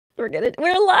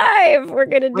We're live. We're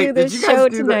gonna do this show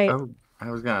tonight. Oh,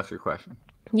 I was gonna ask you a question.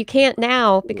 You can't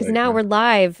now because now we're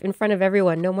live in front of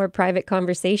everyone. No more private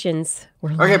conversations.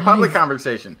 We're live. Public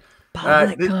conversation.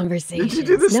 Public conversation. Did you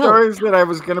do the stories that I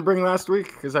was gonna bring last week?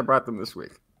 Because I brought them this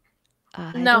week.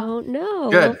 I don't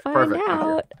know. Good. We'll find Perfect.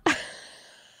 out.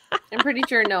 I'm pretty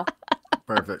sure no.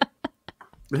 Perfect.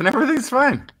 Then everything's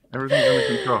fine. Everything's under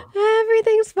control.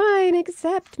 Everything's fine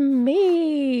except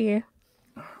me.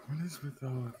 What is with all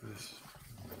of this?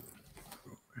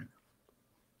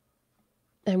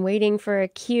 I'm waiting for a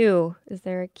cue. Is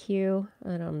there a cue?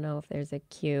 I don't know if there's a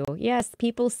cue. Yes,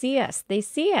 people see us. They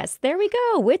see us. There we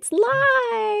go. It's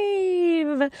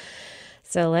live.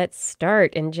 So let's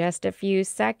start in just a few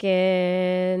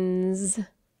seconds.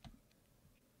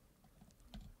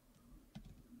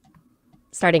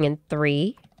 Starting in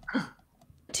 3,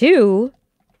 2.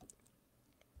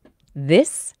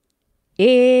 This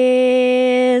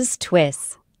is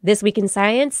TWIS. This Week in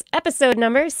Science, episode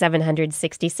number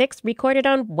 766, recorded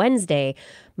on Wednesday,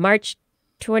 March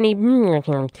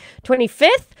 25th,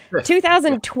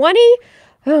 2020.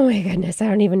 Oh my goodness, I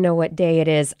don't even know what day it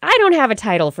is. I don't have a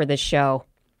title for this show.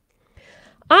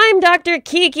 I'm Dr.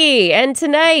 Kiki, and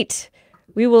tonight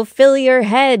we will fill your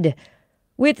head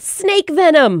with snake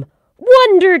venom,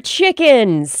 wonder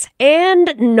chickens,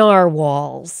 and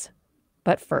narwhals.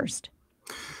 But first...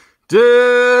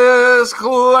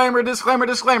 Disclaimer.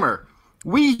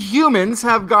 We humans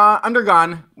have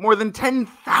undergone more than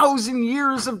 10,000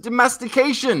 years of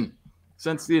domestication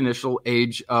since the initial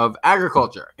age of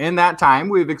agriculture. In that time,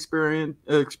 we've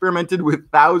experimented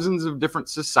with thousands of different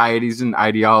societies and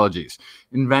ideologies,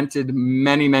 invented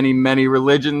many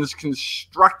religions,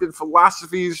 constructed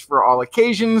philosophies for all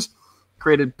occasions,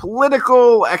 created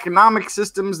political, economic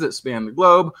systems that span the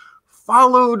globe,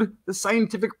 followed the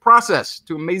scientific process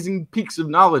to amazing peaks of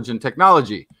knowledge and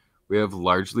technology. We have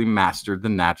largely mastered the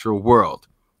natural world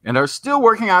and are still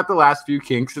working out the last few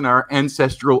kinks in our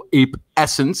ancestral ape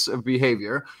essence of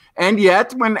behavior. And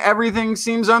yet, when everything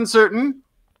seems uncertain,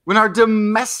 when our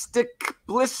domestic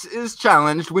bliss is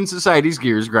challenged, when society's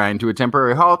gears grind to a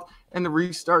temporary halt and the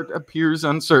restart appears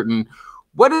uncertain,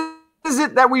 what is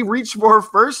it that we reach for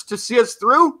first to see us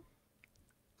through?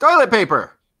 Toilet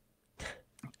paper.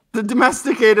 The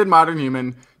domesticated modern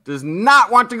human does not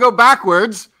want to go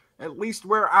backwards, at least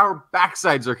where our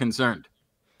backsides are concerned.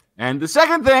 And the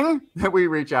second thing that we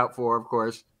reach out for, of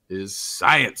course, is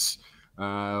science.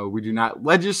 We do not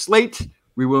legislate.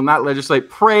 We will not legislate,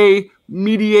 pray,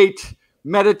 mediate,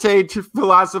 meditate,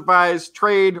 philosophize,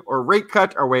 trade, or rate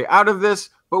cut our way out of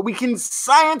this, but we can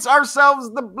science ourselves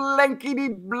the blankety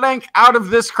blank out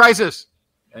of this crisis.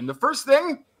 And the first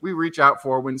thing we reach out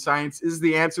for when science is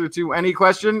the answer to any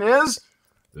question is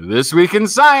This Week in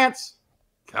Science.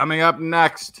 Coming up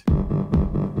next.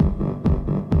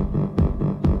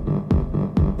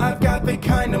 I've got the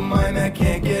kind of mind that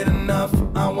can't get enough.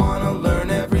 I want to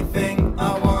learn everything.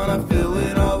 I want to fill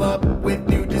it all up with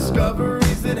new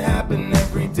discoveries that happen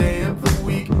every day of the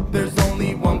week. There's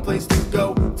only one place to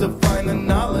go to find the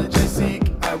knowledge I seek.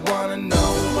 I want to know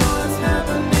what's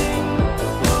happening.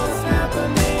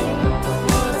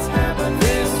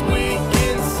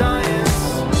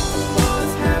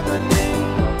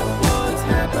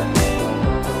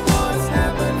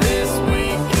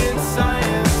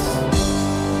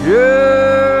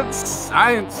 Good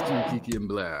science to Kiki and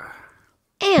Blair.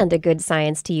 And a good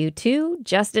science to you too,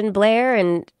 Justin, Blair,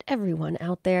 and everyone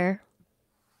out there.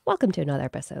 Welcome to another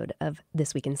episode of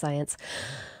This Week in Science.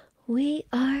 We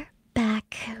are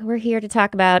back. We're here to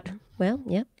talk about,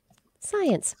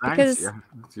 science. Because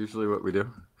That's usually what we do.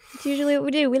 It's usually what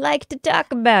we do. We like to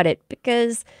talk about it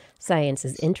because science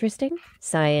is interesting.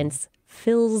 Science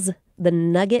fills the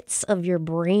nuggets of your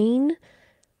brain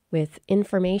with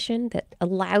information that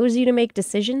allows you to make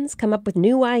decisions, come up with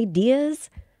new ideas,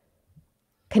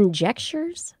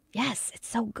 conjectures. Yes, it's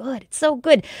so good. It's so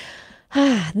good.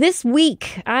 This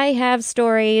week, I have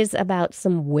stories about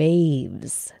some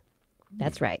waves.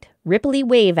 That's right. Ripply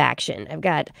wave action. I've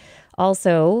got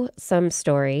also some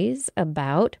stories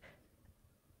about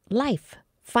life,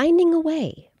 finding a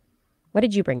way. What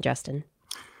did you bring, Justin?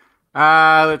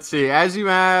 Let's see. I've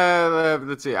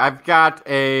got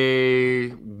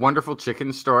a wonderful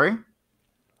chicken story.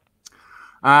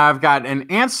 I've got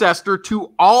an ancestor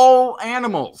to all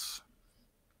animals.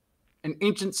 An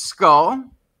ancient skull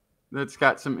that's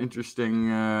got some interesting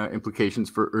implications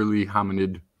for early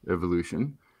hominid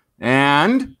evolution.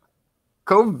 And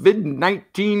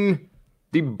COVID-19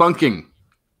 debunking.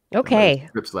 Okay.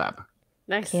 Scripps Lab.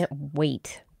 Nice. Can't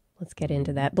wait. Let's get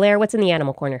into that. Blair, what's in the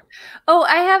animal corner? Oh,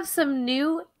 I have some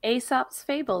new Aesop's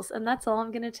fables, and that's all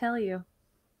I'm going to tell you.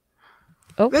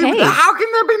 Okay. How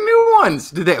can there be new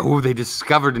ones? Did they? Oh, they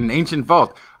discovered an ancient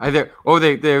vault. There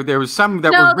was some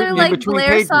that were they're written in like between Blair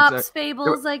pages. Sops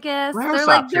fables, I guess. Blair They're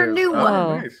like Sops they're here. new Oh,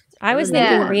 ones. nice. I was They're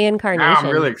thinking Yeah. reincarnation. Now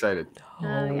I'm really excited.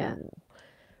 Oh yeah.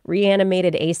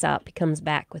 Reanimated Aesop comes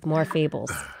back with more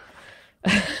fables.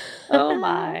 Oh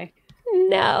my.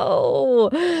 No.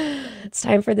 It's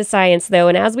time for the science, though.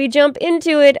 And as we jump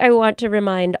into it, I want to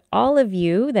remind all of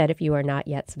you that if you are not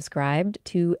yet subscribed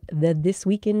to the This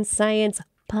Week in Science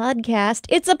podcast,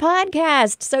 it's a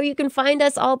podcast. So you can find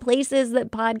us all places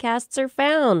that podcasts are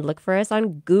found. Look for us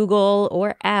on Google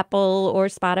or Apple or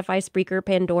Spotify, Spreaker,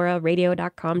 Pandora,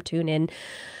 radio.com, TuneIn,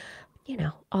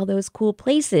 all those cool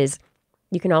places.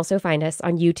 You can also find us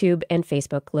on YouTube and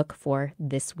Facebook. Look for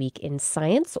This Week in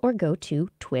Science or go to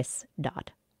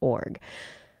TWIS.org.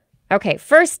 Okay,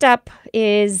 first up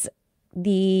is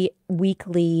the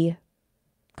weekly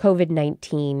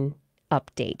COVID-19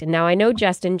 update. And now I know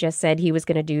Justin just said he was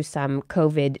going to do some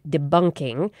COVID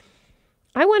debunking.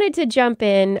 I wanted to jump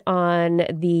in on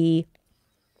the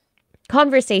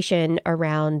conversation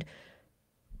around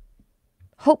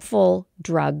hopeful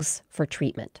drugs for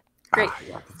treatment. Great.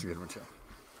 Yeah, that's a good one too.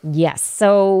 Yes.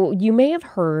 So you may have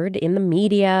heard in the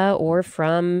media or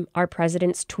from our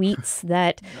president's tweets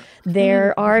that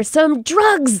there are some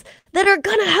drugs that are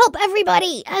going to help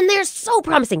everybody. And they're so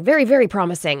promising. Very, very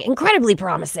promising. Incredibly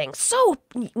promising. So,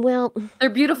 well.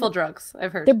 They're beautiful drugs,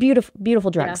 I've heard. They're beautiful,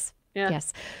 beautiful drugs. Yeah.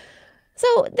 Yes.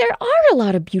 So there are a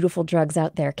lot of beautiful drugs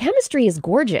out there. Chemistry is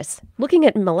gorgeous. Looking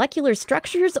at molecular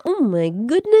structures, oh my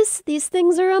goodness, these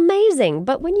things are amazing.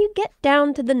 But when you get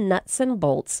down to the nuts and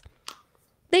bolts,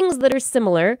 things that are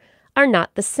similar are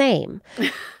not the same.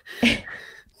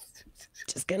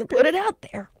 Just gonna put it out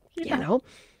there,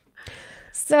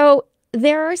 So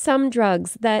there are some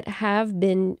drugs that have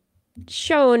been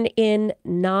shown in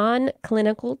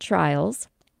non-clinical trials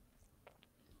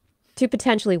to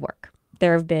potentially work.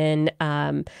 There have been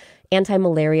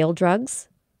anti-malarial drugs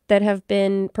that have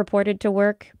been purported to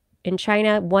work in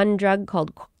China. One drug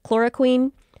called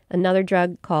chloroquine, another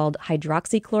drug called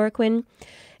hydroxychloroquine,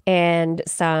 and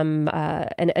some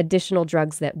and additional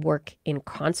drugs that work in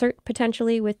concert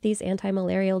potentially with these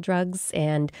anti-malarial drugs.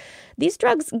 And these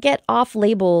drugs get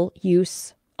off-label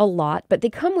use a lot, but they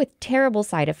come with terrible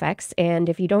side effects. And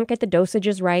if you don't get the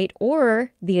dosages right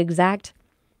or the exact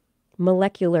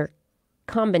molecular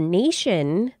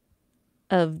combination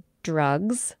of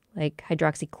drugs like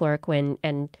hydroxychloroquine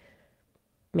and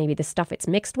maybe the stuff it's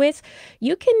mixed with,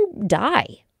 you can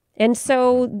die. And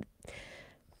so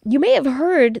you may have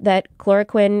heard that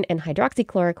chloroquine and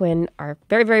hydroxychloroquine are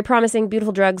very, very promising,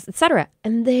 beautiful drugs, etc.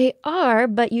 And they are,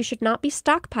 but you should not be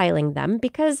stockpiling them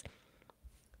because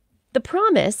the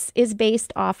promise is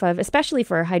based off of, especially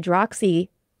for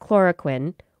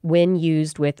hydroxychloroquine, when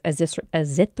used with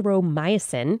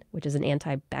azithromycin, which is an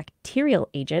antibacterial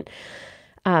agent,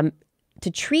 to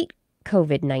treat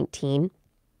COVID-19.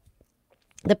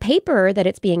 The paper that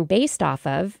it's being based off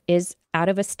of is out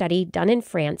of a study done in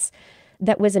France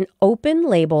that was an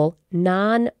open-label,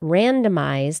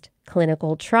 non-randomized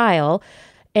clinical trial.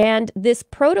 And this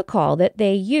protocol that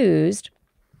they used,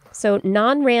 so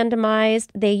non-randomized,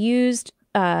 they used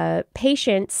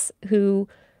patients who,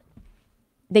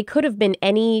 they could have been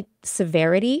any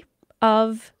severity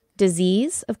of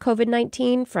disease of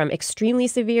COVID-19, from extremely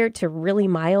severe to really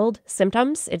mild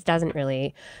symptoms. It doesn't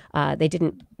really, they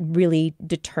didn't really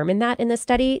determine that in the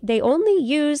study. They only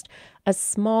used a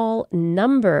small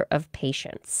number of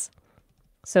patients.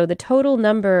 So the total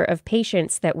number of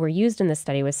patients that were used in the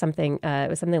study was something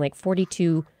like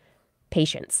 42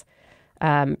 patients,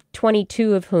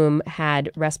 22 of whom had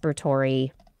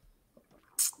respiratory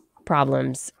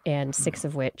problems and 6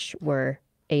 of which were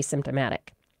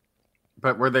asymptomatic.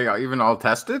 But were they even all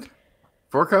tested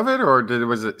for COVID, or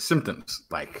was it symptoms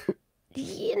like?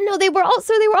 They were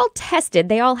all tested.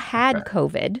 They all had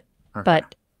COVID,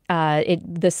 but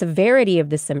the severity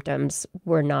of the symptoms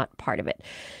were not part of it.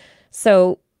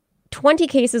 So 20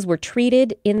 cases were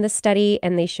treated in the study,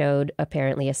 and they showed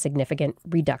apparently a significant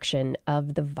reduction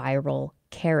of the viral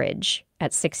carriage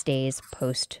at 6 days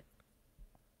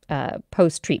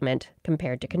post-treatment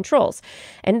compared to controls.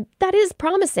 And that is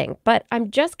promising, but I'm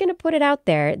just going to put it out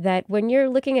there that when you're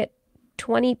looking at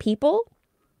 20 people,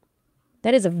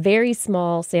 that is a very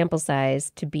small sample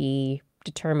size to be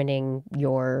determining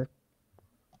your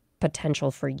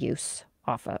potential for use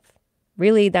off of.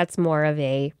 Really, that's more of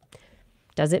a,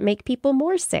 does it make people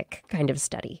more sick kind of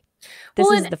study. This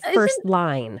is the first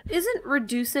line. Isn't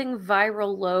reducing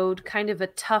viral load kind of a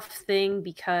tough thing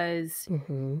because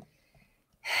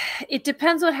it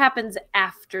depends what happens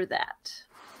after that.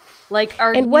 Like,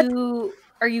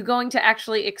 are you going to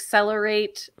actually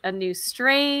accelerate a new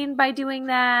strain by doing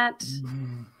that?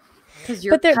 Because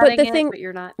you're cutting it, but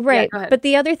you're not. Right. Yeah, go ahead. But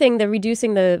the other thing, they're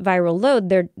reducing the viral load.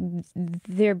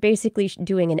 They're basically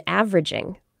doing an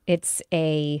averaging. It's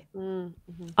on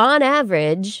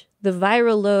average, the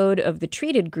viral load of the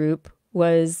treated group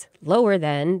was lower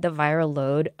than the viral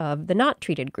load of the not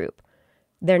treated group.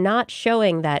 They're not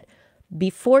showing that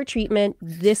before treatment,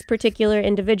 this particular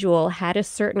individual had a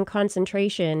certain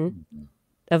concentration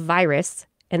of virus,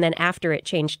 and then after it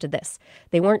changed to this.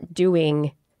 They weren't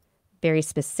doing very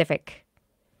specific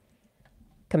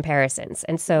comparisons.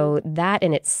 And so that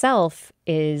in itself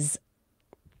it's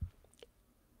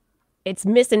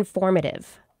misinformative.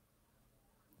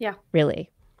 Yeah. Really.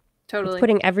 Totally. It's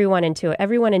putting everyone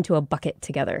into a bucket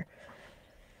together.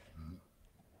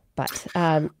 But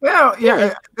well,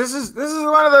 yeah, this is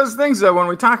one of those things though, when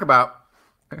we talk about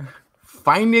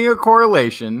finding a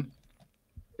correlation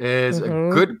is a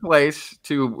good place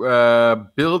to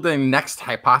build a next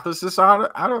hypothesis out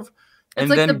of. It's and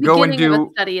like then the go and beginning do of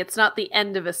a study. It's not the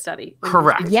end of a study.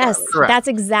 Correct. Yes, correct. that's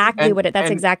exactly what it.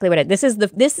 That's exactly what it. This is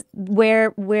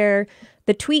where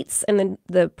the tweets and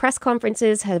the press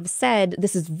conferences have said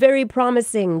this is very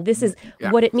promising. This is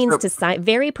what it means to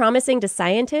very promising to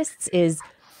scientists is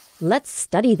let's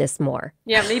study this more.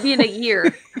 Yeah, maybe in a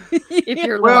year if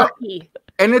you're lucky.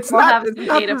 And it's we'll not, have some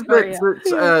data for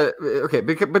you. Okay,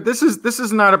 but this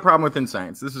is not a problem within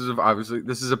science. This is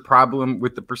a problem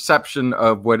with the perception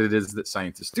of what it is that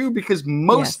scientists do, because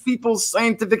most people's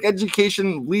scientific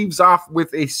education leaves off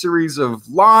with a series of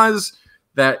laws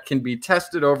that can be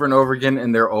tested over and over again,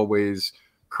 and they're always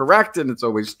correct, and it's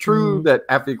always true that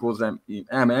F equals ma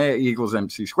equals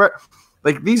mc squared.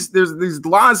 Like there's these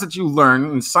laws that you learn,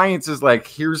 and science is like,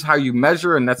 here's how you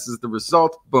measure, and this is the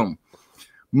result. Boom.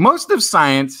 Most of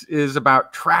science is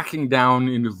about tracking down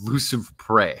an elusive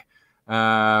prey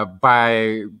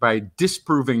by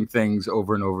disproving things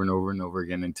over and over and over and over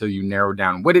again until you narrow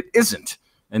down what it isn't,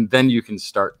 and then you can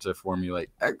start to formulate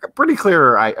a pretty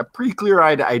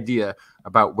clear-eyed idea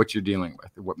about what you're dealing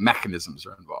with, what mechanisms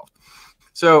are involved.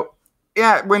 So,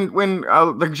 yeah, when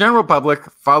the general public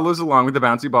follows along with the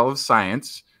bouncy ball of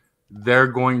science, they're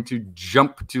going to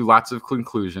jump to lots of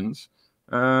conclusions.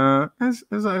 As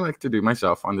I like to do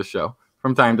myself on the show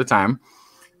from time to time,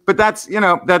 but that's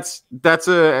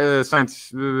a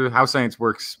science, how science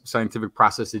works, scientific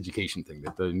process education thing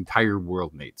that the entire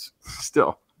world needs.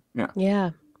 Still,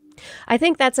 yeah. I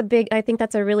think that's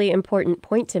a really important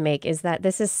point to make, is that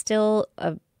this is still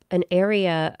an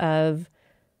area of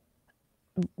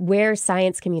where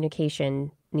science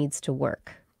communication needs to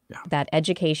work. Yeah. That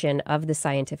education of the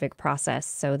scientific process,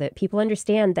 so that people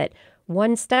understand that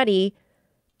one study,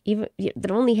 even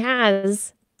that only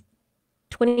has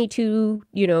 22,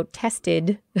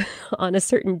 tested on a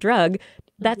certain drug,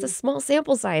 that's a small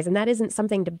sample size, and that isn't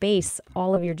something to base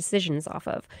all of your decisions off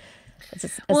of. It's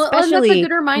especially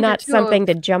not something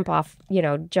to jump off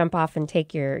and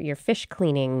take your fish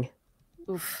cleaning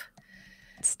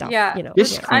stuff. Yeah,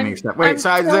 fish cleaning stuff. Wait, is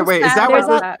that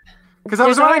what? Because I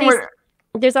was wondering.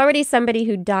 There's already somebody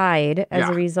who died as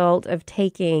a result of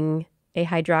taking a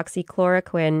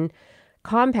hydroxychloroquine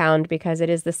compound, because it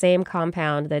is the same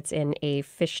compound that's in a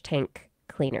fish tank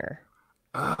cleaner.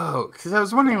 Oh, because I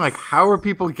was wondering, how are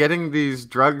people getting these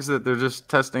drugs that they're just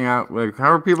testing out?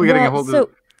 How are people getting a hold of it?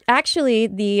 Actually,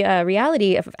 the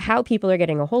reality of how people are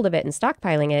getting a hold of it and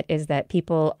stockpiling it is that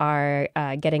people are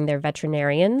getting their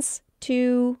veterinarians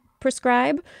to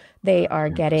prescribe. They are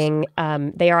getting,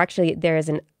 there is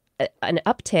an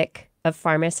uptick of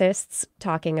pharmacists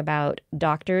talking about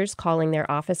doctors calling their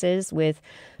offices with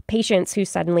patients who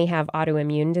suddenly have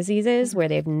autoimmune diseases where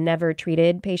they've never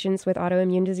treated patients with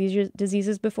autoimmune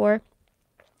diseases before,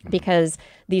 because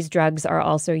these drugs are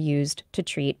also used to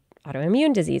treat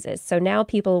autoimmune diseases. So now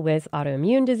people with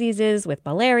autoimmune diseases, with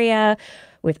malaria,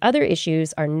 with other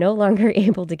issues are no longer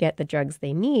able to get the drugs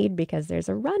they need because there's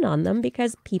a run on them,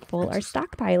 because people are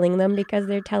stockpiling them because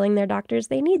they're telling their doctors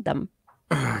they need them.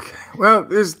 Okay. Well,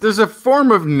 there's a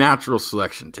form of natural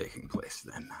selection taking place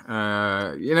then.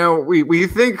 We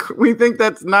think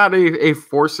that's not a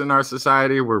force in our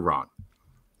society. We're wrong.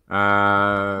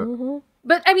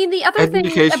 But I mean, the other thing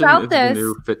about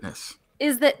this fitness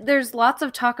is that there's lots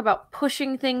of talk about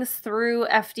pushing things through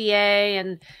FDA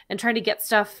and trying to get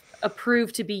stuff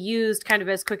approved to be used kind of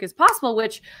as quick as possible,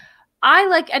 which I,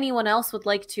 like anyone else, would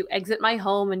like to exit my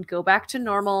home and go back to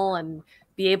normal and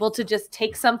be able to just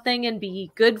take something and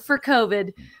be good for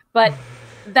COVID. But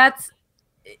that's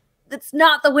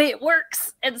not the way it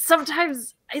works. And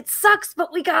sometimes it sucks,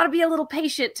 but we got to be a little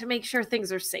patient to make sure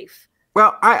things are safe.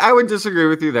 Well, I would disagree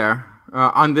with you there.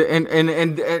 on the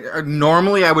and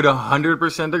normally I would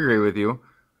 100% agree with you.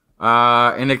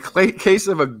 In a case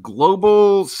of a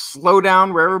global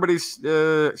slowdown where everybody's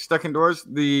stuck indoors,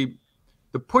 the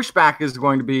pushback is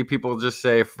going to be people just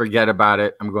say, forget about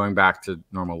it. I'm going back to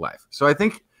normal life. So I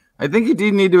think you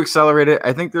do need to accelerate it.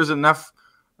 I think there's enough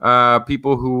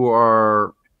people who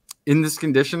are in this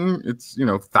condition. It's,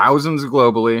 thousands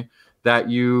globally, that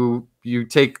you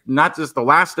take not just the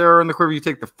last arrow in the quiver, you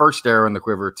take the first arrow in the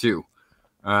quiver too.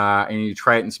 And you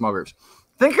try it in small groups.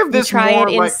 Think of this try more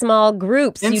it in like small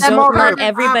groups. You small don't let groups.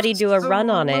 everybody do a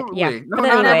run on it. Yeah. Absolutely. No, but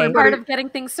not anyway, everybody. Part of getting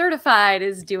things certified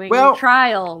is doing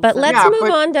trials. But let's move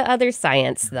on to other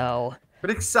science, though. But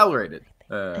accelerated.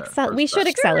 We should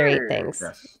accelerate things.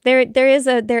 Yes.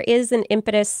 There is an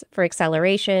impetus for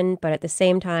acceleration, but at the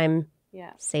same time,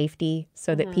 safety,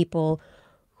 so that people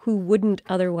who wouldn't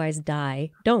otherwise die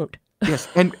don't. Yes,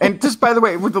 and just by the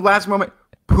way, with the last moment,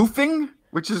 poofing,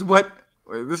 which is what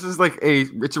this is like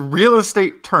it's a real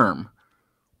estate term.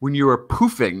 When you are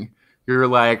poofing, you're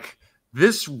like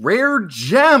this rare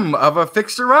gem of a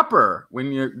fixer-upper.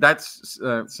 That's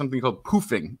something called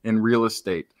poofing in real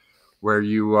estate, where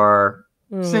you are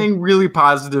saying really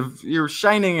positive. You're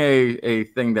shining a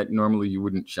thing that normally you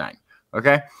wouldn't shine.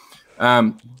 Okay,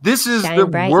 this is Shine the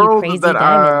bright, world that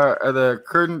the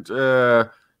current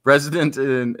resident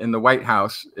in the White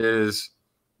House is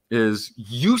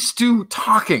used to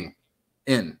talking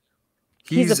in.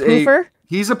 He's a poofer?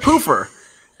 He's a poofer.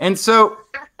 And so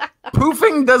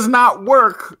poofing does not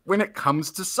work when it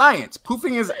comes to science.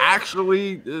 Poofing is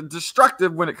actually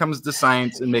destructive when it comes to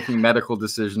science and making medical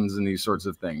decisions and these sorts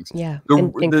of things. Yeah,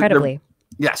 incredibly.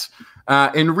 Yes.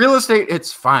 In real estate,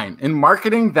 it's fine. In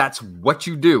marketing, that's what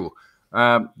you do.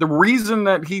 The reason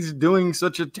that he's doing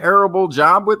such a terrible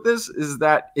job with this is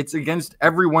that it's against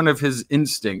every one of his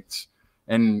instincts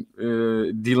and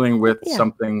dealing with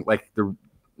something like the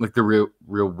real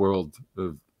world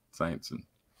of science. And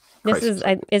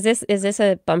is this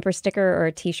a bumper sticker or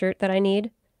a T-shirt that I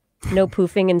need? No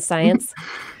poofing in science.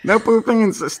 No poofing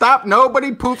in stop.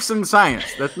 Nobody poofs in science.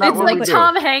 That's not what we do. It's like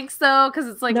Tom Hanks though, because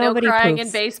it's like nobody no crying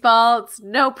in baseball. It's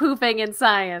no poofing in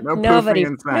science. No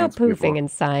poofing in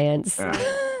science.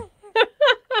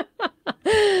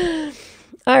 Yeah.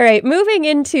 All right, moving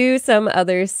into some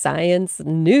other science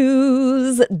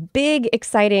news. Big,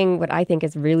 exciting, what I think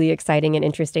is really exciting and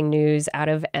interesting news out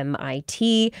of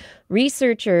MIT.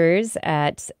 Researchers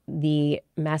at the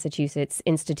Massachusetts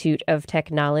Institute of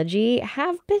Technology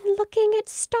have been looking at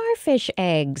starfish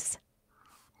eggs.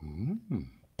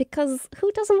 Because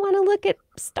who doesn't want to look at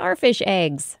starfish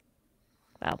eggs?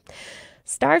 Well,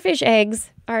 starfish eggs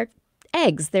are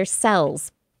eggs. They're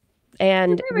cells.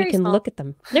 And we can look at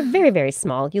them. They're very, very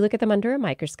small. You look at them under a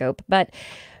microscope. But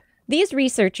these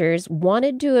researchers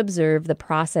wanted to observe the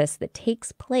process that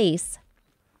takes place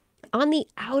on the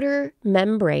outer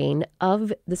membrane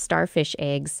of the starfish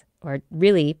eggs, or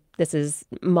really, this is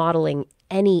modeling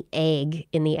any egg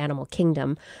in the animal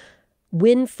kingdom,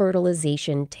 when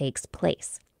fertilization takes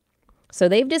place. So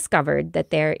they've discovered that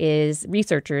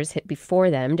researchers before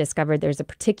them discovered there's a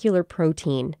particular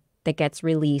protein that gets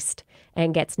released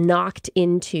and gets knocked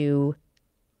into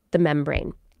the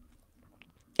membrane.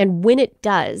 And when it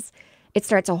does, it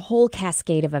starts a whole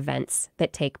cascade of events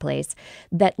that take place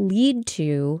that lead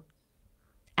to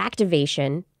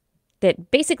activation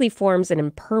that basically forms an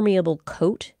impermeable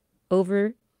coat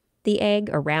over the egg,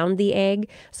 around the egg,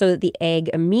 so that the egg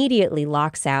immediately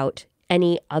locks out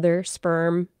any other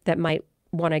sperm that might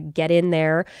want to get in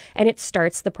there, and it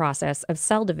starts the process of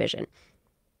cell division.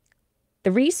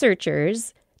 The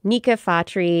researchers, Nika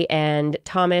Fatri and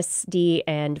Thomas D.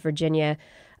 and Virginia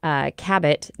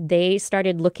Cabot, they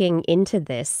started looking into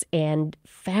this and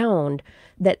found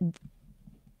that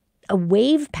a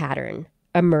wave pattern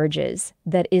emerges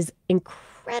that is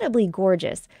incredibly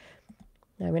gorgeous.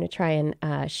 I'm going to try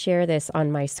and share this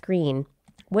on my screen.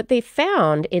 What they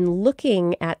found in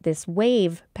looking at this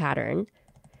wave pattern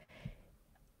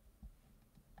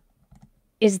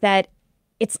is that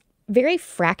it's very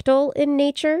fractal in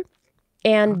nature,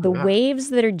 and the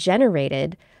waves that are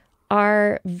generated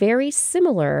are very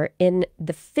similar in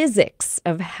the physics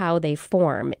of how they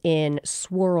form in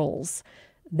swirls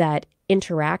that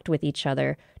interact with each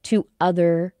other to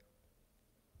other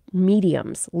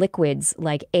mediums, liquids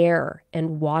like air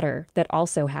and water that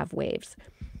also have waves.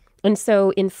 And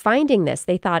so in finding this,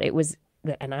 they thought it was,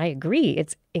 and I agree,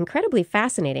 it's incredibly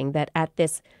fascinating that at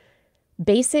this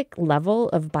basic level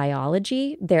of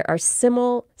biology, there are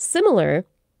similar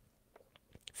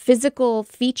physical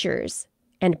features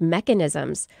and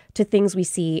mechanisms to things we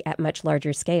see at much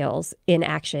larger scales in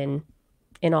action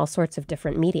in all sorts of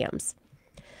different mediums.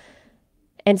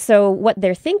 And so what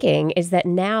they're thinking is that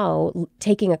now,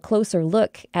 taking a closer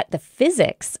look at the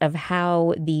physics of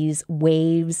how these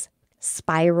waves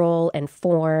spiral and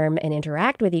form and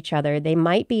interact with each other, they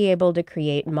might be able to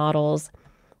create models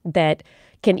that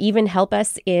can even help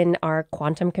us in our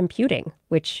quantum computing,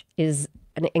 which is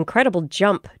an incredible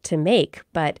jump to make.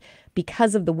 But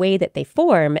because of the way that they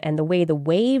form and the way the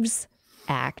waves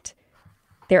act,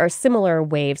 there are similar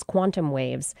waves, quantum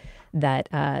waves, that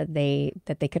they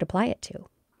could apply it to.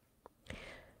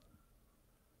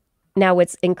 Now,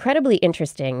 what's incredibly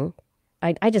interesting,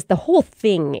 the whole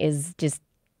thing is just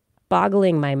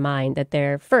boggling my mind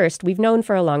that we've known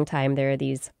for a long time there are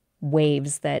these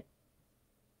waves that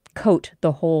coat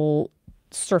the whole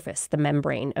surface, the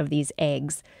membrane of these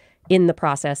eggs in the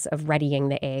process of readying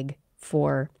the egg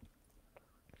for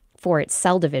its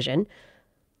cell division.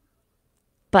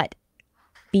 But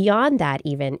beyond that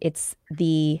even, it's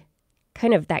the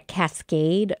kind of that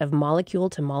cascade of molecule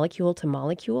to molecule to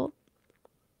molecule.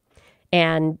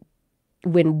 And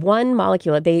when one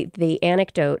molecule, the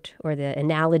anecdote or the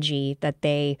analogy that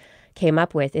they came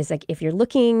up with is like if you're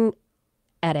looking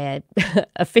at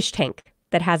a fish tank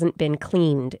that hasn't been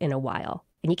cleaned in a while,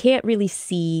 and you can't really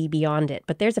see beyond it,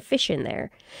 but there's a fish in there.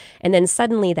 And then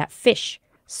suddenly that fish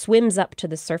swims up to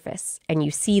the surface and you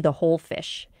see the whole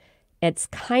fish. It's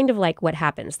kind of like what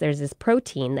happens. There's this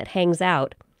protein that hangs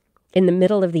out in the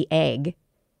middle of the egg.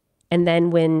 And then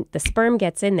when the sperm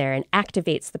gets in there and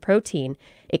activates the protein,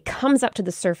 it comes up to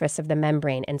the surface of the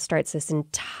membrane and starts this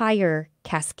entire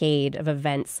cascade of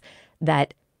events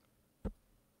that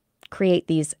create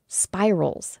these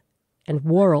spirals and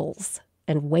whorls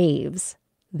and waves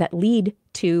that lead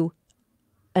to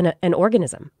an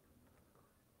organism.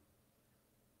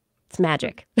 It's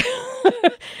magic.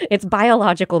 It's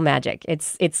biological magic.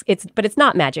 But it's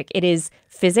not magic. It is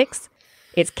physics,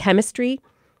 it's chemistry,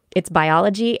 it's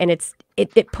biology, and it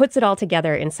puts it all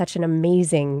together in such an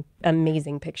amazing,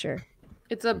 amazing picture.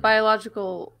 It's a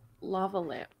biological lava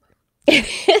lamp.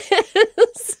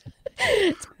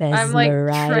 It's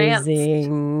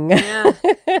mesmerizing. Like yeah.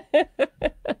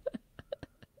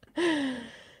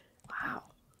 Wow.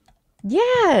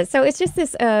 Yeah. So it's just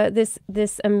this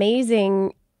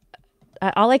amazing.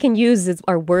 All I can use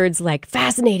are words like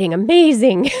fascinating,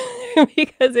 amazing,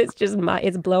 because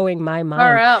it's blowing my mind.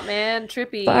 Far out, man,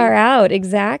 trippy. Far out,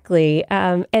 exactly.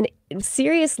 And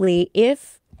seriously,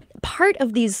 if part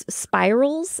of these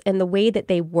spirals and the way that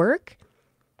they work,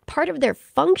 part of their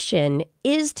function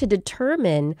is to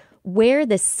determine where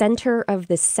the center of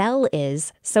the cell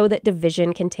is so that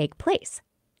division can take place.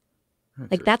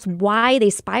 Like that's why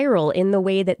they spiral in the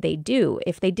way that they do.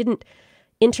 If they didn't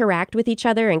interact with each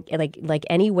other and like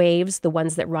any waves, the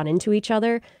ones that run into each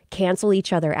other cancel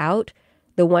each other out.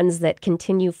 The ones that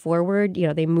continue forward,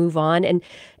 they move on, and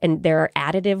there are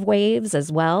additive waves as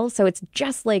well. So it's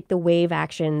just like the wave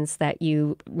actions that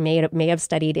you may have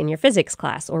studied in your physics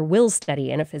class or will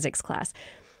study in a physics class.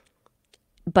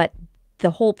 But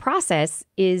the whole process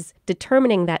is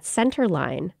determining that center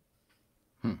line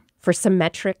for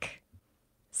symmetrical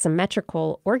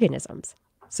organisms,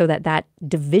 so that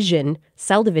division,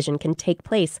 cell division, can take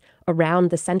place around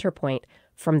the center point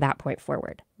from that point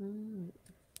forward.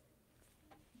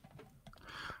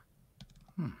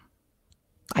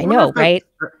 I know, right?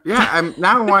 Yeah,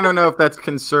 now I want to know if that's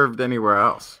conserved anywhere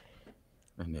else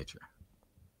in nature.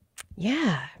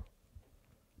 Yeah.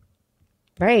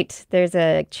 Right. There's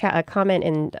a comment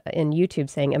in YouTube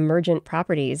saying emergent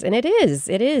properties, and it is.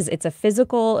 It's a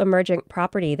physical emergent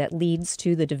property that leads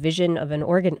to the division of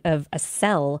a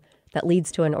cell that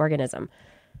leads to an organism.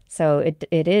 So it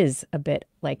is a bit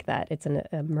like that. It's an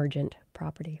emergent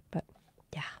property, but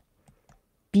yeah.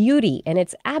 Beauty, and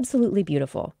it's absolutely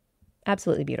beautiful.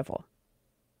 Absolutely beautiful.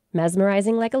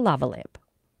 Mesmerizing like a lava lamp.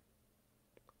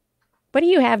 What do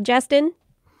you have, Justin?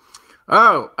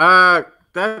 Oh,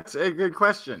 that's a good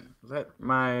question. Let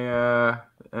my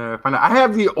find out. I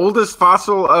have the oldest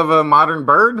fossil of a modern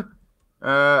bird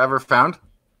ever found.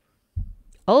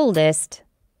 Oldest?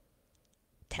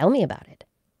 Tell me about it.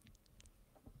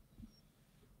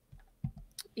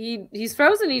 He's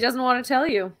frozen. He doesn't want to tell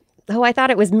you. Oh, I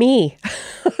thought it was me.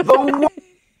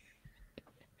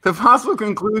 The fossil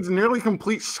concludes a nearly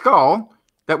complete skull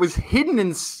that was hidden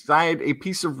inside a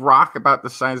piece of rock about the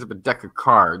size of a deck of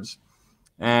cards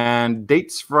and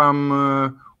dates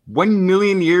from 1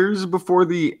 million years before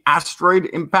the asteroid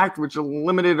impact, which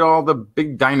eliminated all the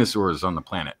big dinosaurs on the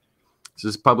planet. This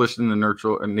is published in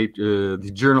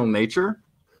the journal Nature.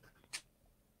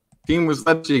 The team was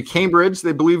led to Cambridge.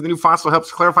 They believe the new fossil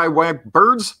helps clarify why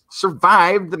birds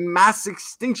survived the mass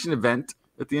extinction event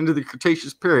at the end of the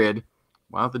Cretaceous period,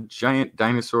 while the giant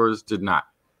dinosaurs did not.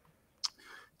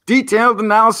 Detailed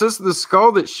analysis of the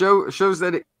skull that shows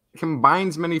that it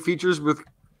combines many features with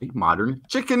a modern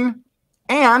chicken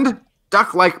and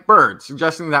duck-like bird,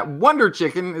 suggesting that Wonder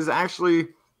Chicken is actually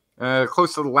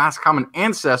close to the last common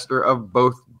ancestor of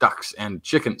both ducks and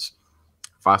chickens.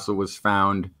 Fossil was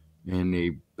found in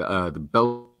the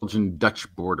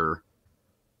Belgian-Dutch border.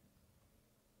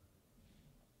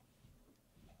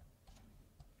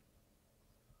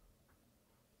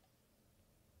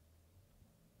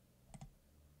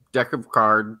 Deck of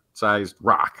card-sized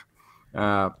rock.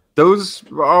 Those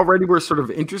already were sort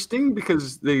of interesting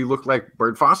because they look like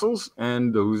bird fossils,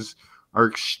 and those are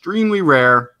extremely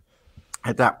rare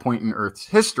at that point in Earth's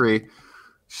history.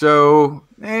 So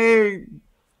they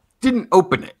didn't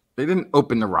open it. They didn't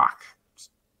open the rock. It's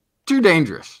too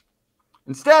dangerous.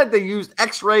 Instead, they used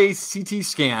X-ray CT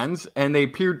scans, and they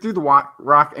peered through the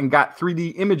rock and got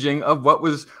 3D imaging of what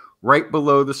was right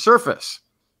below the surface.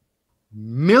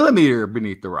 Millimeter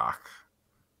beneath the rock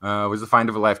was the find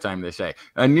of a lifetime, they say.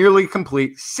 A nearly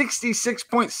complete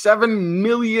 66.7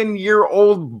 million year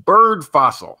old bird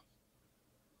fossil.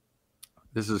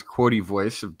 This is quotey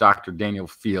voice of Dr. Daniel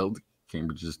Field,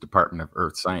 Cambridge's Department of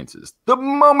Earth Sciences. The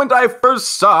moment I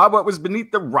first saw what was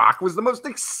beneath the rock was the most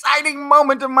exciting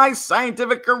moment of my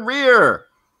scientific career.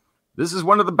 This is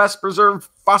one of the best preserved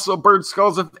fossil bird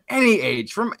skulls of any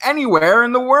age from anywhere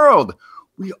in the world.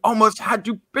 We almost had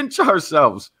to pinch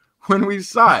ourselves when we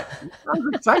saw it. Sounds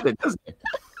excited, doesn't it?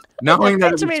 Knowing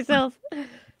that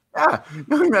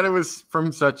it was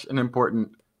from such an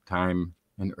important time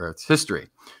in Earth's history.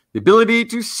 The ability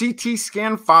to CT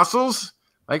scan fossils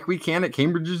like we can at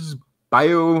Cambridge's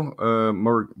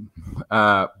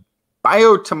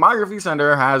Biotomography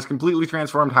Center has completely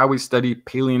transformed how we study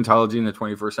paleontology in the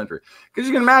 21st century. Because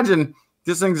you can imagine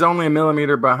this thing's only a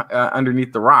millimeter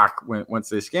underneath the rock once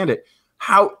they scanned it.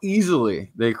 How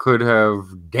easily they could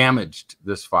have damaged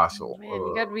this fossil. Man,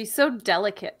 you got to be so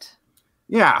delicate.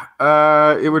 Yeah,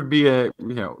 it would be a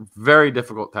very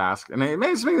difficult task, and it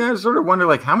makes me sort of wonder,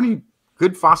 like, how many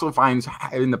good fossil finds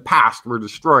in the past were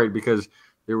destroyed because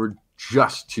they were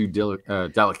just too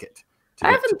delicate.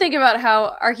 I often think about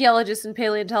how archaeologists and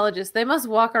paleontologists, they must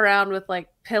walk around with like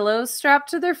pillows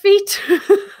strapped to their feet.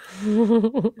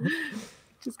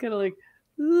 Just kind of like,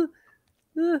 I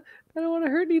don't want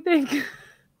to hurt anything.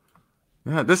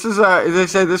 Yeah, this is they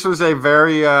say this was a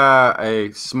very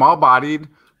a small-bodied,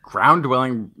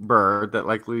 ground-dwelling bird that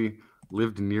likely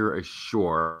lived near a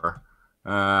shore.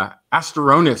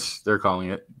 Asteronis, they're calling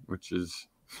it, which is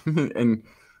and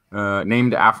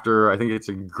named after, I think it's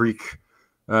a Greek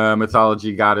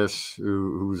mythology goddess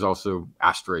who's also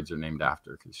asteroids are named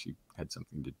after because she had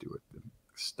something to do with the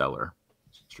stellar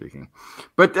streaking.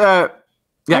 But yeah,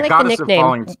 goddess of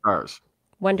falling stars.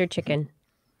 Wonder Chicken.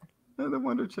 The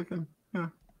Wonder Chicken. Yeah.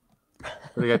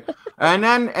 Pretty good. And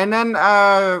then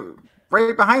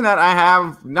right behind that, I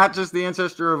have not just the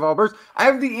ancestor of all birds, I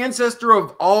have the ancestor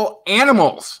of all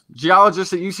animals.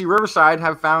 Geologists at UC Riverside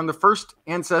have found the first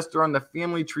ancestor on the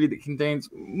family tree that contains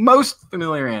most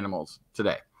familiar animals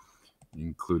today,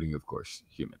 including, of course,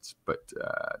 humans. But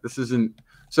this isn't...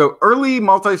 So early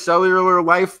multicellular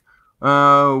life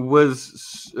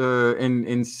was,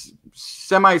 in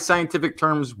semi-scientific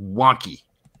terms, wonky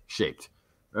shaped.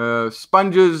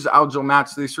 Sponges, algal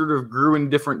mats, they sort of grew in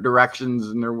different directions,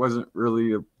 and there wasn't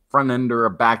really a front end or a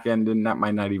back end, and that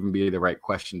might not even be the right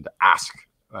question to ask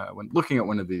when looking at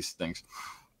one of these things.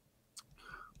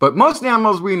 But most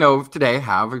animals we know of today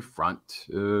have a front,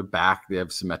 back, they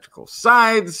have symmetrical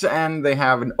sides, and they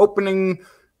have an opening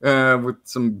with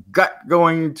some gut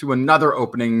going to another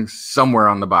opening somewhere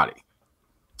on the body.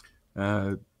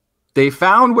 They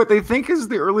found what they think is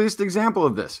the earliest example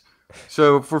of this.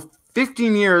 So for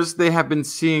 15 years, they have been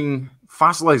seeing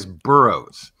fossilized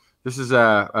burrows. This is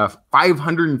a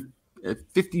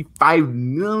 555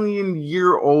 million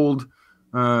year old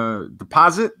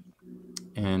deposit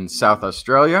in South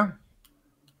Australia.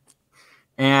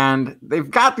 And they've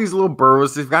got these little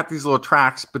burrows, they've got these little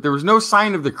tracks, but there was no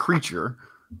sign of the creature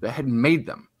that had made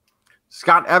them.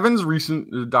 Scott Evans,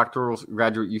 recent doctoral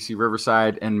graduate at UC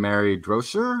Riverside, and Mary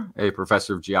Drosser, a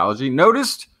professor of geology,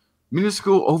 noticed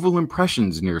minuscule oval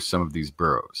impressions near some of these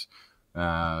burrows.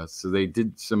 So they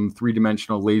did some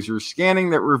three-dimensional laser scanning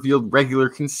that revealed regular,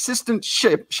 consistent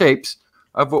shapes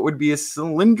of what would be a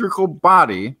cylindrical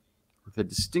body with a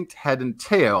distinct head and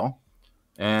tail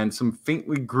and some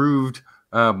faintly grooved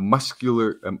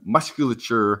musculature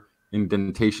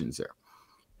indentations there.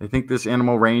 I think this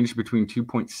animal ranged between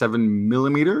 2.7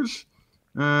 millimeters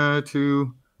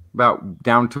to about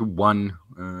down to 1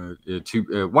 to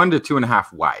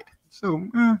 2.5 wide. So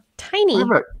tiny.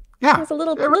 Yeah, it's a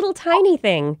little tiny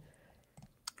thing.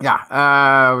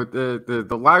 Yeah,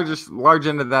 the large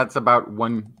end of that's about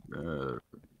 1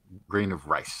 grain of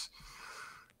rice.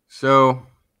 So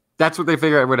that's what they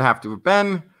figured it would have to have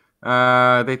been.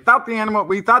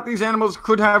 We thought these animals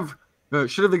should have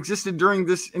existed during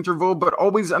this interval, but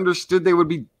always understood they would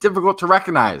be difficult to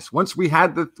recognize. Once we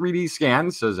had the 3D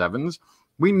scans, says Evans,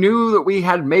 we knew that we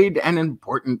had made an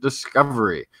important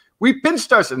discovery. We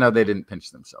pinched ourselves. No, they didn't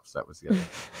pinch themselves. That was the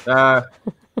other.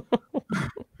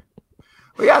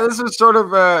 But yeah, this is sort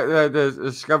of the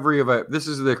discovery this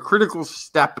is the critical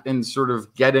step in sort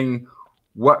of getting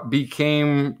what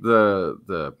became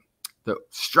the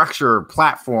structure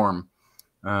platform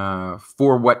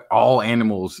for what all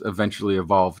animals eventually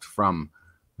evolved from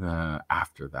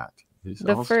after that.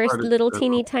 The first little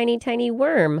teeny tiny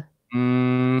worm.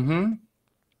 Mm-hmm.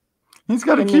 He's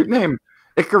got a cute name.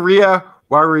 Icaria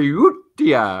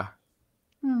wariutia.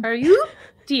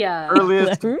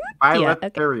 Earliest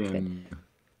bilaterian.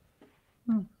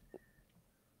 Okay,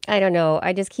 I don't know.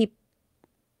 I just keep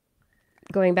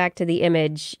going back to the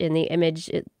image. In the image,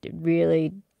 it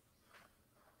really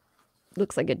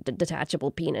looks like a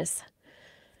detachable penis.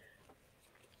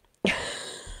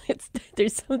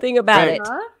 There's something about it.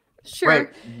 Sure. Wait,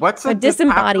 what's a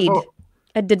disembodied?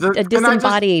 A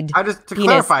disembodied penis,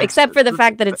 clarify, except for the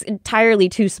fact that it's entirely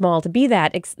too small to be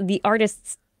that. The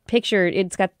artist's picture,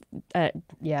 it's got,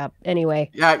 anyway.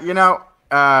 Yeah,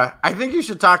 I think you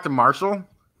should talk to Marshall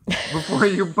before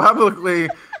you publicly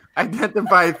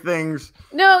identify things.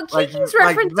 No, Kiki's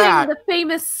referencing the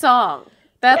famous song.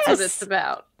 That's what it's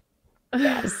about.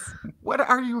 Yes. What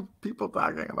are you people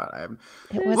talking about?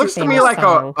 It looks to me like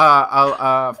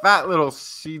a fat little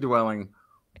sea-dwelling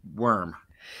worm.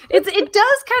 It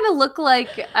does kind of look like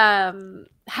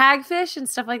hagfish and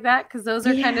stuff like that, because those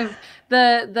are kind of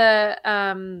the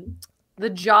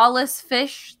jawless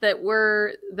fish that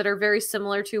are very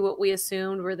similar to what we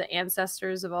assumed were the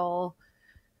ancestors of all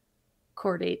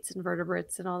chordates and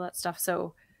vertebrates and all that stuff.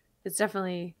 So it's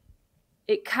definitely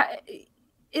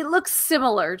it looks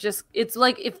similar. Just it's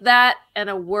like if that and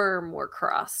a worm were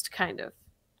crossed, kind of.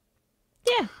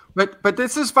 Yeah. But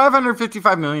this is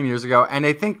 555 million years ago, and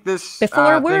I think this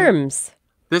before worms.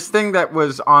 This thing that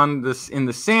was in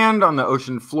the sand on the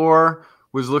ocean floor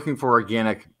was looking for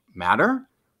organic matter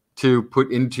to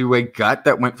put into a gut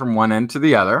that went from one end to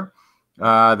the other.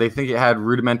 They think it had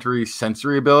rudimentary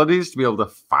sensory abilities to be able to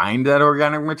find that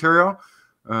organic material.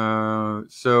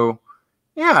 So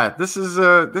yeah, this is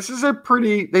a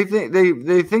pretty. They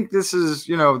think this is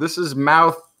this is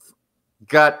mouth,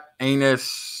 gut,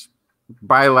 anus.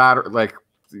 Bilateral, like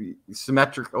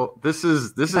symmetrical. This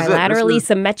is bilaterally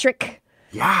symmetric.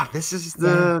 Yeah, this is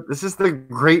the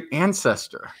great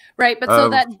ancestor. Right, but so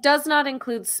that does not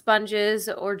include sponges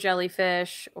or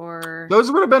jellyfish or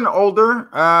those would have been older.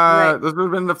 Right. Those would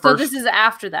have been the first. So this is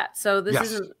after that. So this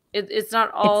isn't. It's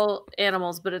not all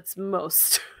animals, but it's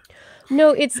most. No,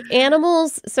 it's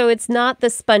animals. So it's not the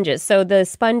sponges. So the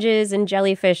sponges and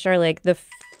jellyfish are like the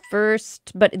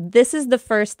first, but this is the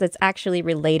first that's actually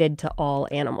related to all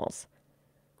animals,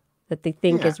 that they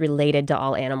think is related to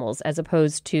all animals, as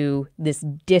opposed to this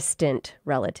distant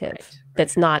relative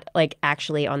that's not like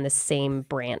actually on the same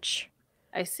branch.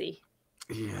 I see.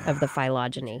 Of the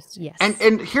phylogeny. Yes.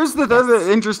 And here's the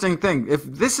other interesting thing. If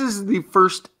this is the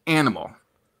first animal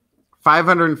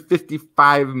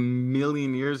 555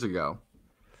 million years ago,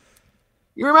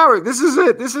 you remember this is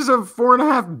a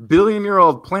 4.5 billion year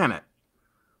old planet.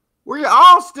 We're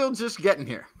all still just getting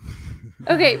here.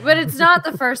 Okay, but it's not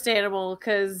the first animal,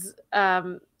 because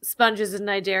sponges and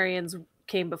cnidarians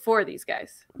came before these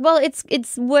guys. Well,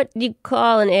 it's what you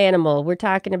call an animal. We're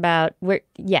talking about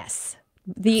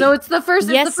so it's the first.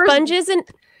 Yes, sponges and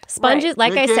sponges. Right.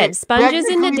 Like I said, sponges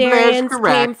and cnidarians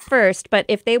came first. But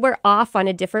if they were off on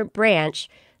a different branch,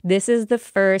 this is the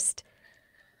first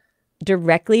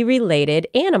directly related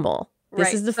animal.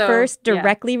 This is the first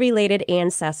directly related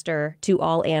ancestor to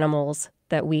all animals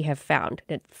that we have found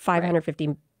at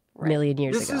 550 million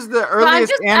years ago. This is the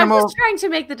earliest animal. I'm just trying to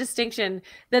make the distinction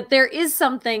that there is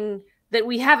something that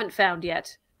we haven't found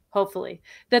yet, hopefully,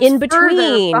 that's in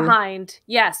between behind.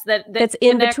 Yes, that's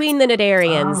in between the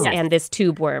cnidarians and this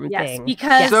tube worm thing.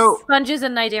 Because sponges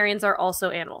and cnidarians are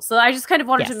also animals. So I just kind of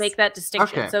wanted to make that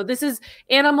distinction. Okay. So this is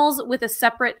animals with a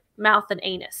separate mouth and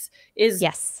anus.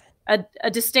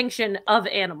 A distinction of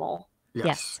animal.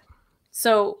 Yes.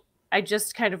 So I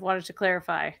just kind of wanted to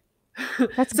clarify.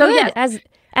 That's good. Yeah.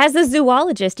 As a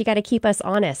zoologist, you got to keep us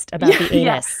honest about the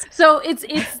anus. So it's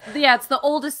the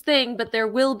oldest thing, but there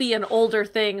will be an older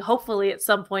thing, hopefully at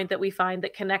some point, that we find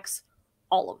that connects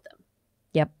all of them.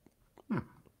 Yep.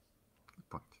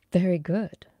 Very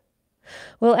good.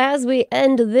 Well, as we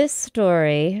end this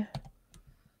story,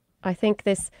 I think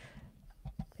this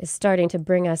is starting to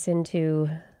bring us into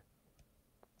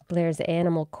Blair's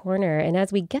Animal Corner. And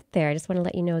as we get there, I just want to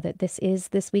let you know that this is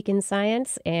This Week in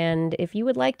Science. And if you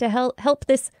would like to help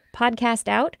this podcast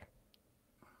out,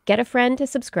 get a friend to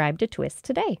subscribe to TWIS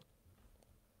today.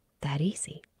 That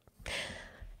easy.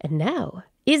 And now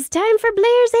is time for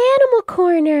Blair's Animal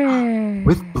Corner.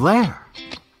 With Blair.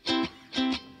 She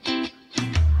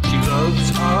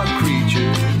loves our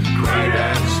creatures, great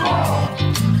and small.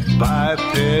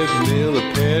 Biped,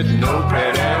 millipede, no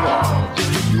pet at all.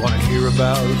 If you want to hear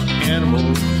about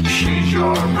animals, she's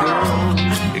your girl.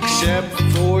 Except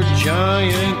for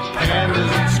giant pandas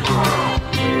and squirrels.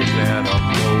 There's Animal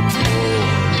Corner.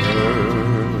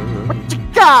 What you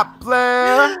got,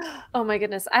 Blair? Oh my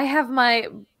goodness. I have my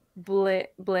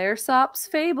Blair Sops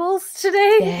fables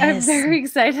today. Yes. I'm very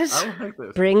excited. I like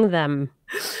this. Bring them.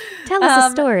 Tell us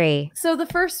a story. So the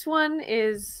first one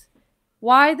is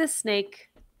why the snake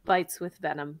bites with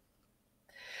venom.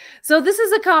 So this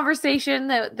is a conversation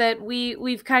that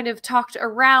we've kind of talked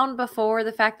around before,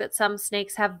 the fact that some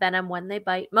snakes have venom when they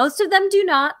bite. Most of them do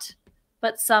not,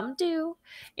 but some do.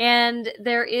 And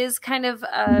there is kind of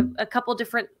a couple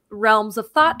different realms of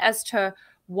thought as to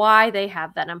why they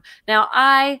have venom. Now,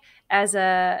 I, as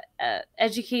a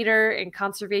educator in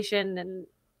conservation and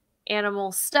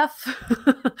animal stuff,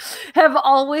 have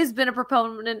always been a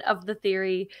proponent of the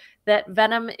theory that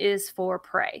venom is for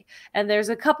prey. And there's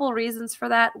a couple reasons for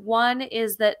that. One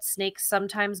is that snakes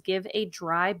sometimes give a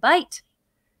dry bite.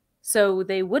 So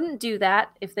they wouldn't do that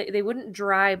if they wouldn't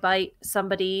dry bite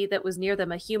somebody that was near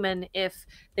them, a human, if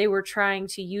they were trying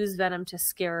to use venom to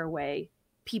scare away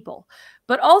people.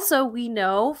 But also we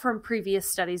know from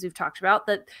previous studies we've talked about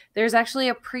that there's actually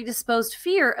a predisposed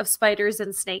fear of spiders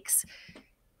and snakes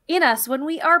in us when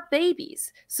we are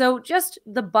babies. So just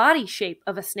the body shape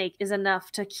of a snake is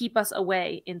enough to keep us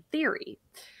away in theory.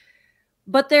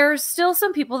 But there's still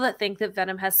some people that think that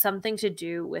venom has something to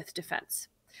do with defense.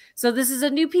 So this is a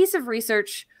new piece of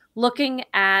research looking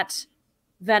at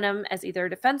venom as either a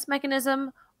defense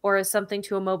mechanism or as something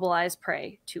to immobilize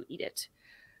prey to eat it.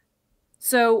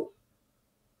 So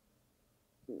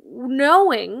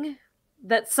knowing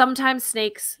that sometimes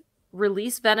snakes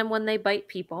release venom when they bite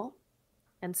people,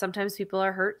 and sometimes people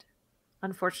are hurt.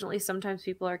 Unfortunately, sometimes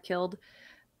people are killed.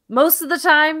 Most of the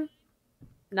time,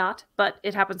 not, but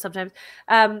it happens sometimes.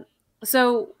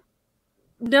 So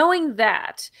knowing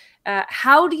that,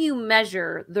 how do you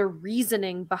measure the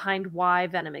reasoning behind why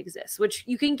venom exists? Which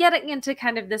you can get into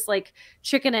kind of this like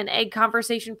chicken and egg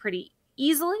conversation pretty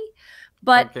easily.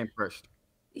 But That came first.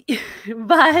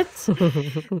 but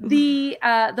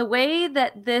the way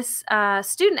that this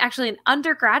student, actually an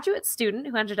undergraduate student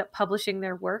who ended up publishing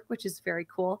their work, which is very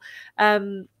cool,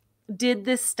 did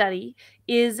this study,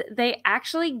 is they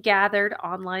actually gathered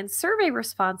online survey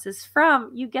responses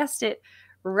from, you guessed it,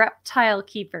 reptile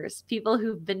keepers, people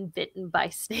who've been bitten by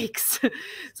snakes.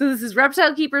 So this is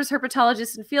reptile keepers,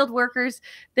 herpetologists, and field workers.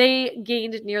 They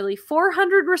gained nearly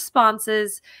 400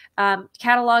 responses,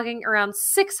 cataloging around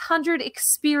 600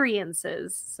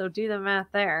 experiences. So do the math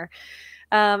there,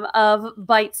 of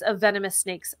bites of venomous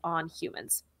snakes on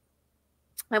humans.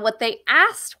 And what they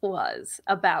asked was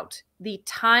about the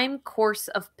time course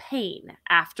of pain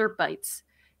after bites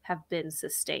have been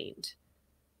sustained.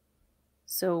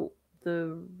 So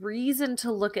the reason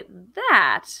to look at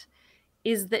that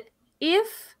is that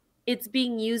if it's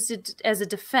being used as a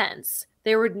defense,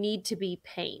 there would need to be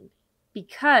pain.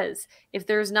 Because if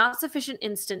there's not sufficient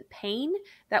instant pain,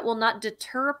 that will not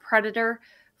deter a predator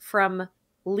from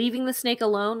leaving the snake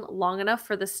alone long enough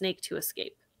for the snake to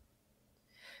escape.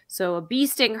 So a bee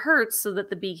sting hurts so that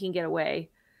the bee can get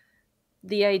away.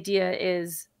 The idea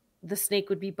is the snake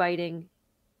would be biting,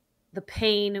 the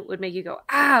pain would make you go,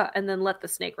 ah, and then let the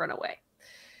snake run away.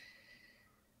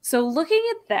 So looking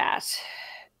at that,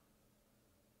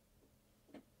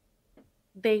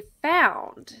 they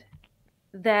found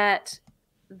that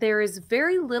there is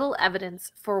very little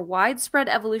evidence for widespread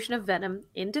evolution of venom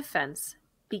in defense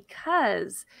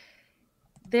because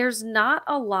there's not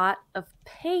a lot of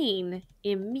pain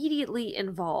immediately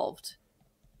involved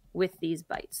with these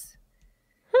bites.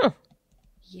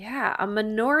 Yeah, a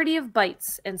minority of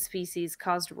bites and species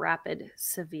caused rapid,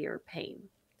 severe pain.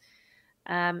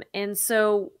 And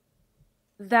so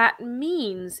that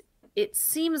means it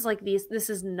seems like this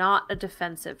is not a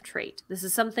defensive trait. This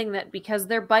is something that because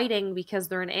they're biting, because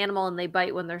they're an animal and they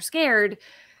bite when they're scared,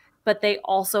 but they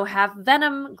also have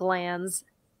venom glands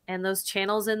and those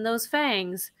channels in those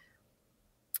fangs,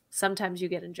 sometimes you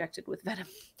get injected with venom,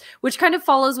 which kind of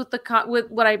follows with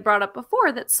with what I brought up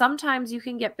before, that sometimes you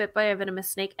can get bit by a venomous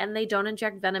snake and they don't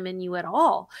inject venom in you at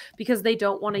all because they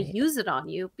don't want to use it on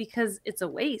you because it's a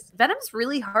waste. Venom's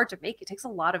really hard to make. It takes a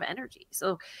lot of energy.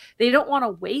 So they don't want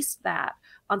to waste that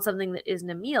on something that isn't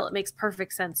a meal. It makes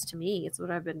perfect sense to me. It's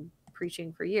what I've been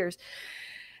preaching for years.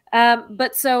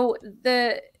 But so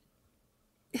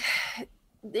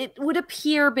it would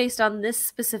appear based on this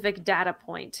specific data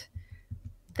point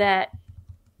that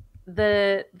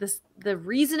the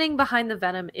reasoning behind the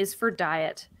venom is for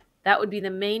diet. That would be the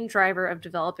main driver of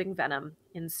developing venom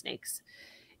in snakes.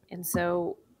 And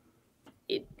so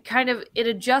it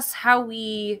adjusts how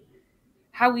we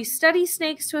study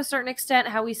snakes to a certain extent,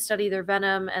 how we study their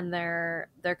venom and their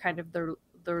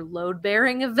load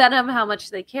bearing of venom, how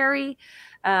much they carry.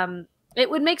 It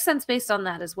would make sense based on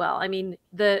that as well. I mean,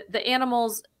 the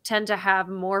animals tend to have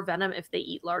more venom if they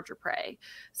eat larger prey.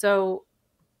 So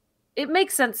it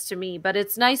makes sense to me, but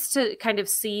it's nice to kind of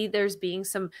see there's being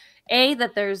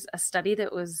that there's a study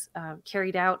that was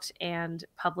carried out and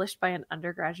published by an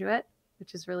undergraduate,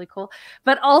 which is really cool.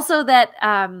 But also that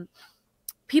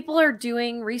people are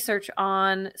doing research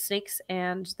on snakes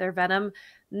and their venom,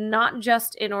 not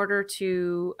just in order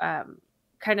to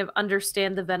kind of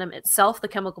understand the venom itself, the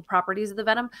chemical properties of the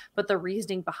venom, but the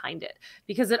reasoning behind it.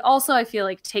 Because it also, I feel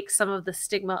like, takes some of the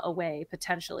stigma away,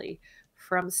 potentially,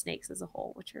 from snakes as a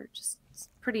whole, which are just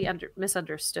pretty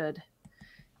misunderstood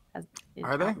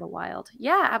Are they? in the wild.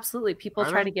 Yeah, absolutely. People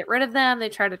try to get rid of them. They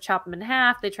try to chop them in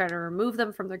half. They try to remove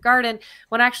them from their garden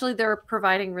when actually they're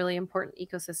providing really important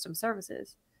ecosystem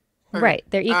services. Right.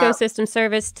 Their ecosystem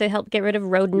service to help get rid of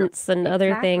rodents and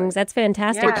other things. That's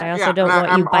fantastic. Yeah. But I also don't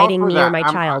want you biting me or my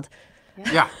child.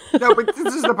 Yeah. No, but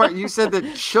this is the part. You said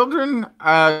that children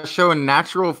show a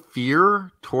natural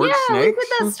fear towards snakes. We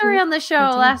did that story on the show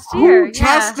last year. Who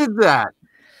tested that?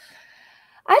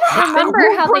 I don't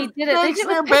remember how they did it. They Snakes did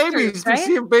in it with their pictures, babies right? to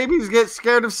see if babies get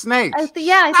scared of snakes. I think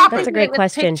That's a they great did it with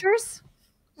question. Pictures.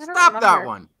 I don't Stop that remember.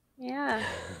 one. Yeah.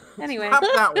 Anyway. Stop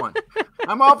that one.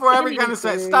 I'm all for every kind of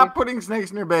snake. Stop putting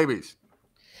snakes near babies.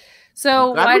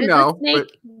 So That why we did know, the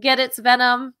snake get its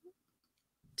venom?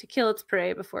 To kill its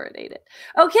prey before it ate it.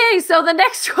 Okay, so the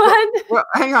next one. Well,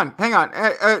 hang on.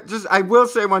 I will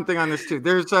say one thing on this too.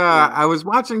 There's I was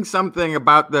watching something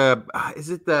about is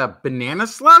it the banana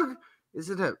slug? Is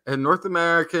it a North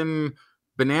American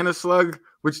banana slug,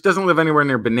 which doesn't live anywhere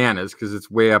near bananas because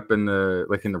it's way up in the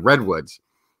redwoods,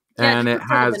 and it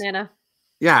has banana.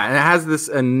 Yeah, and it has this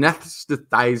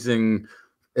anesthetizing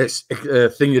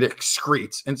thing it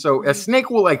excretes, and so a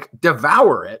snake will like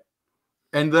devour it,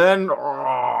 and then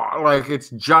like its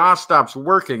jaw stops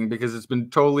working because it's been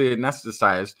totally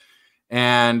anesthetized,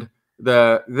 and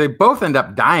they both end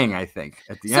up dying, I think,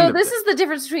 at the end. So this is the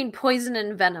difference between poison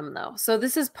and venom, though. So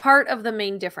this is part of the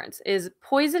main difference: is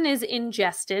poison is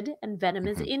ingested and venom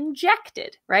is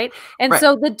injected, right? And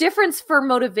so the difference for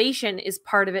motivation is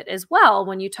part of it as well.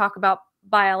 When you talk about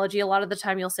biology, a lot of the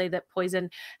time you'll say that poison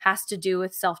has to do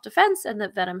with self-defense and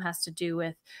that venom has to do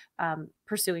with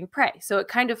pursuing prey. So it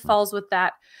kind of falls with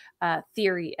that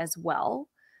theory as well.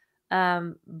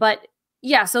 But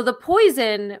yeah, so the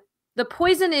poison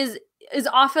is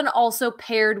often also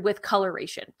paired with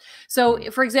coloration. So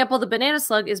for example, the banana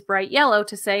slug is bright yellow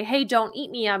to say, hey, don't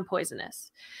eat me, I'm poisonous.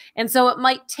 And so it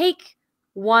might take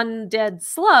one dead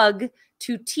slug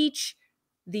to teach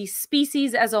the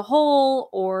species as a whole,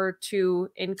 or to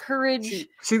encourage.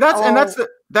 See, that's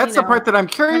the part that I'm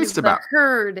curious about. The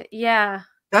herd, yeah.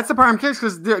 That's the part I'm curious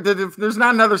because there's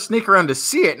not another snake around to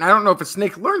see it, and I don't know if a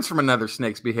snake learns from another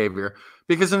snake's behavior.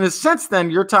 Because in a sense, then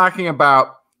you're talking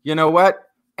about, you know what?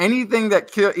 Anything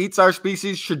that eats our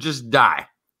species should just die.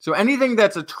 So anything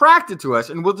that's attracted to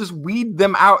us, and we'll just weed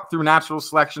them out through natural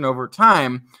selection over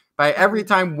time. By every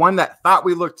time one that thought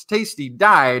we looked tasty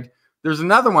died, there's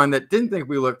another one that didn't think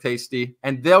we looked tasty,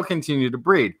 and they'll continue to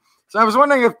breed. So I was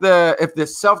wondering if the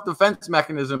self-defense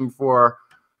mechanism for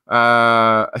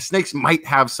snakes might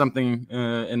have something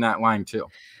in that line too.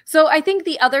 So I think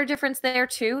the other difference there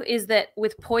too is that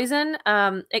with poison,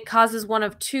 it causes one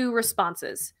of two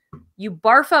responses. You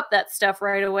barf up that stuff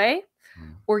right away,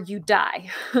 or you die.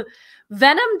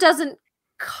 Venom doesn't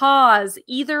cause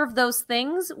either of those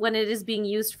things when it is being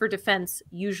used for defense.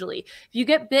 Usually if you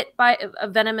get bit by a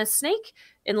venomous snake,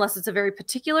 unless it's a very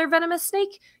particular venomous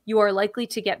snake, you are likely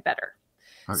to get better.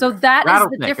 Okay. So that is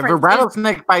the difference. If a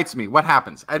rattlesnake bites me, what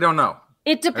happens? I don't know.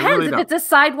 It depends. If it's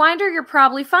a sidewinder, you're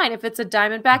probably fine. If it's a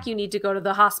diamondback, you need to go to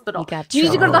the hospital. You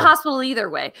need to go to the hospital either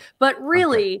way. But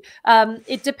really,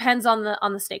 it depends on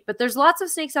the snake. But there's lots of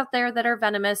snakes out there that are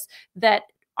venomous that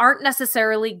aren't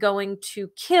necessarily going to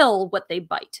kill what they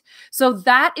bite. So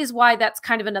that is why that's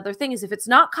kind of another thing, is if it's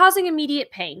not causing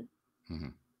immediate pain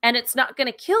and it's not going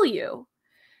to kill you,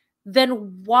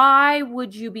 then why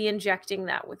would you be injecting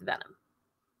that with venom?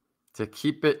 To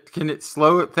keep it, can it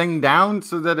slow it thing down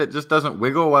so that it just doesn't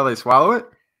wiggle while they swallow it?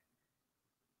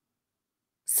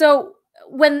 So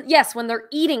when they're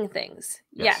eating things,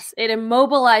 yes, it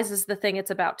immobilizes the thing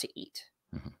it's about to eat.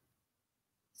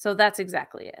 So that's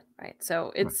exactly it, right?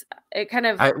 So it kind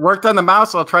of... I worked on the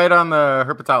mouse. I'll try it on the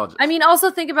herpetologist. I mean, also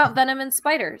think about venom in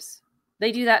spiders.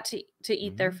 They do that to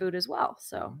eat their food as well.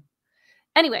 So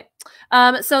anyway,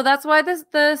 so that's why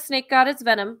the snake got its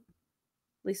venom.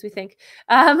 At least we think.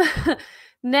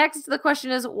 Next, the question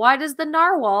is, why does the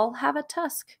narwhal have a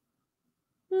tusk?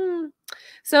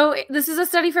 So this is a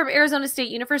study from Arizona State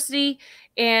University,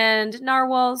 and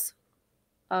narwhals,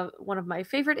 one of my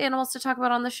favorite animals to talk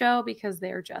about on the show because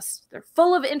they're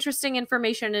full of interesting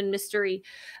information and mystery.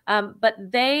 But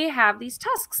they have these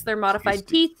tusks. They're modified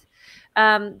teeth.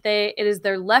 It is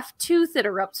their left tooth. It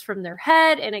erupts from their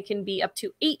head, and it can be up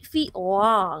to 8 feet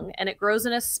long, and it grows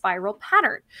in a spiral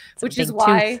pattern, which is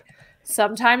why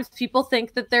sometimes people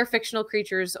think that they're fictional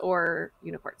creatures or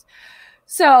unicorns.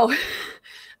 So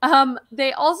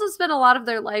they also spend a lot of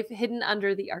their life hidden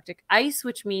under the Arctic ice,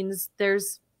 which means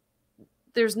there's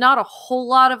not a whole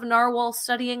lot of narwhal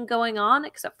studying going on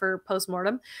except for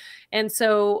postmortem. And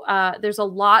so there's a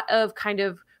lot of kind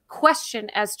of question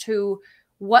as to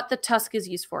what the tusk is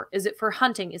used for. Is it for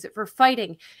hunting? Is it for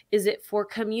fighting? Is it for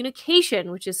communication,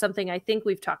 which is something I think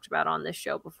we've talked about on this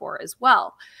show before as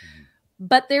well.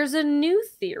 But there's a new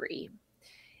theory.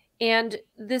 And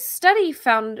this study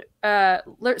found,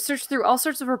 searched through all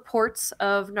sorts of reports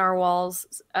of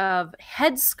narwhals, of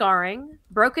head scarring,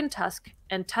 broken tusk,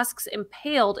 and tusks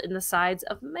impaled in the sides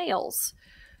of males.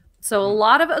 So a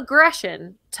lot of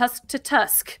aggression, tusk to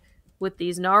tusk, with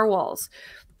these narwhals.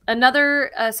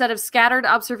 Another set of scattered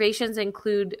observations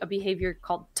include a behavior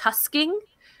called tusking,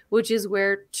 which is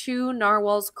where two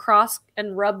narwhals cross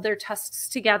and rub their tusks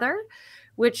together,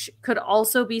 which could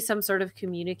also be some sort of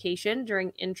communication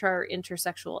during intra or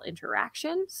intersexual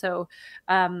interaction. So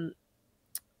kind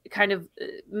of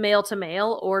male to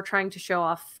male, or trying to show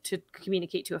off to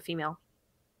communicate to a female.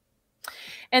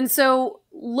 And so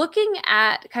looking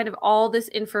at kind of all this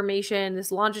information,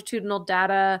 this longitudinal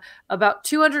data, about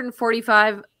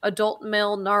 245 adult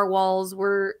male narwhals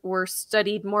were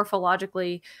studied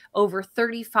morphologically over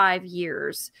 35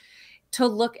 years to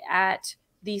look at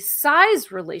the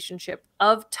size relationship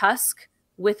of tusk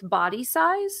with body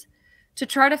size, to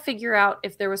try to figure out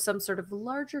if there was some sort of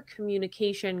larger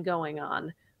communication going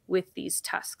on with these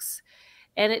tusks.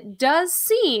 And it does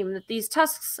seem that these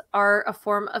tusks are a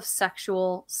form of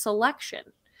sexual selection.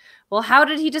 Well, how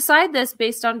did he decide this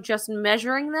based on just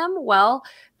measuring them? Well,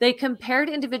 they compared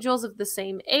individuals of the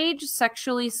same age,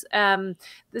 the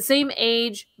same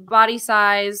age, body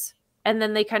size, and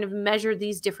then they kind of measured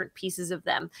these different pieces of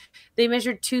them. They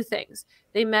measured two things.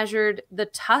 They measured the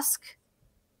tusk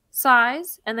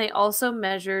size, and they also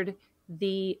measured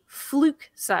the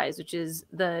fluke size, which is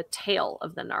the tail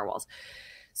of the narwhals.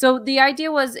 So the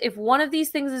idea was, if one of these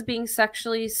things is being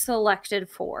sexually selected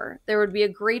for, there would be a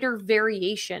greater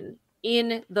variation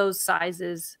in those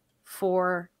sizes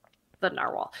for the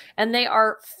narwhal. And they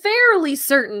are fairly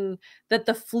certain that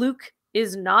the fluke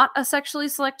is not a sexually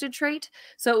selected trait.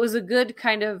 So it was a good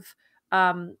kind of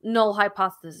null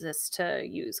hypothesis to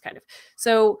use, kind of.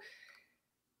 So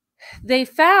they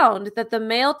found that the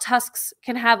male tusks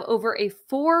can have over a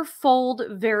 4-fold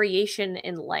variation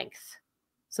in length.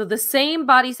 So the same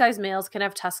body size males can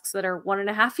have tusks that are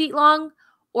 1.5 feet long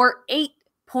or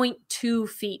 8.2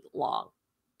 feet long.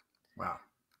 Wow.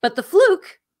 But the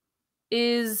fluke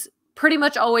is pretty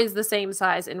much always the same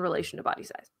size in relation to body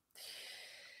size.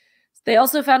 They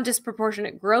also found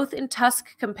disproportionate growth in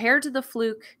tusk compared to the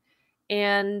fluke,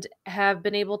 and have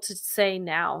been able to say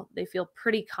now they feel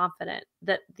pretty confident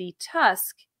that the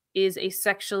tusk is a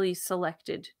sexually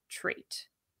selected trait.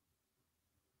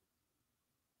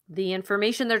 The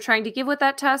information they're trying to give with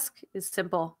that tusk is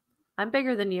simple. I'm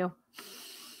bigger than you.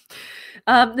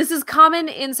 This is common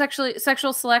in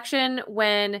sexual selection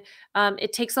when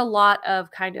it takes a lot of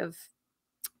kind of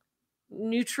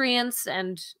nutrients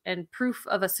and proof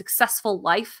of a successful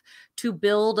life to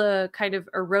build a kind of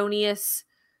erroneous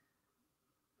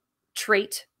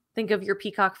trait. Think of your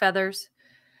peacock feathers.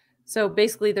 So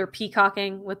basically they're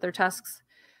peacocking with their tusks.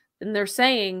 And they're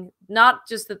saying not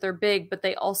just that they're big, but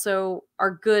they also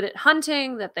are good at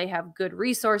hunting, that they have good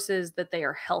resources, that they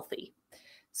are healthy.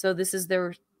 So this is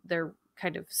their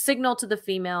kind of signal to the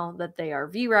female that they are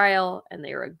virile and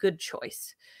they are a good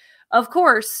choice. Of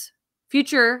course,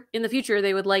 In the future,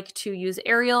 they would like to use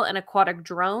aerial and aquatic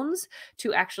drones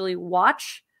to actually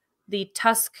watch the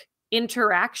tusk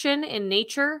interaction in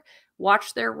nature,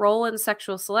 watch their role in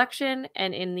sexual selection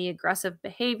and in the aggressive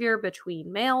behavior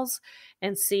between males,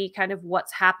 and see kind of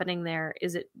what's happening there.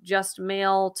 Is it just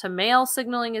male to male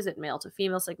signaling? Is it male to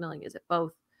female signaling? Is it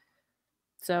both?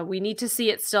 So we need to see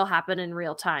it still happen in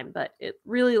real time, but it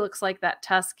really looks like that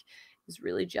tusk is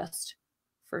really just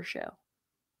for show.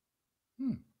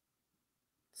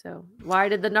 So why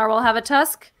did the narwhal have a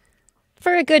tusk?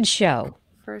 For a good show.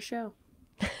 For a show.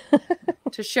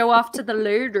 To show off to the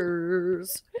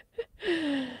ladies.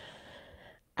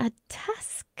 A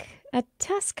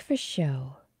tusk for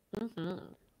show.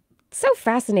 So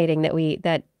fascinating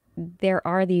that there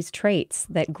are these traits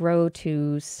that grow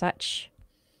to such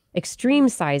extreme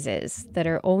sizes that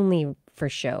are only for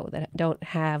show, that don't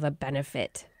have a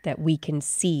benefit that we can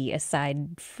see aside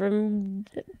from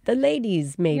the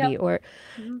ladies, maybe, or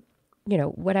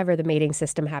whatever the mating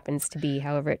system happens to be,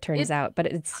 however it turns out. But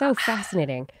it's so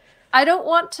fascinating. I don't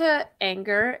want to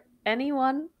anger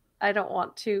anyone. I don't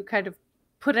want to kind of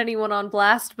put anyone on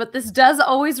blast, but this does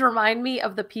always remind me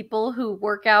of the people who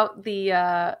work out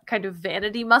the kind of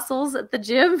vanity muscles at the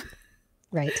gym.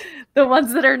 Right. The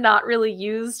ones that are not really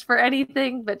used for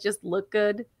anything, but just look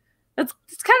good. It's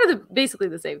kind of basically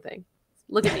the same thing.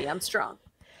 Look at me, I'm strong.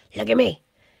 Look at me.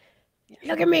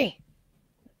 Look at me.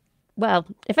 Well,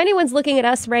 if anyone's looking at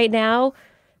us right now,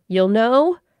 you'll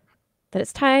know that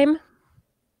it's time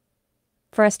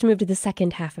for us to move to the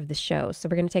second half of the show. So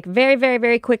we're going to take a very, very,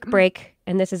 very quick break.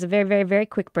 And this is a very, very, very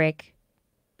quick break.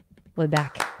 We'll be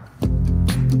back.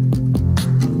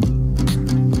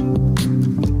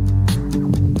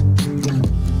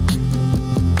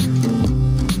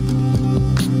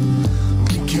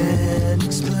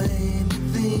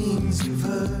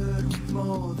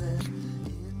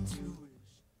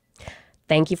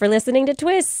 Thank you for listening to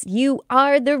TWIS. You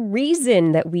are the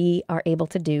reason that we are able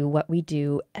to do what we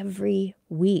do every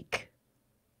week,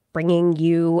 bringing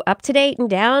you up-to-date and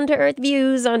down-to-earth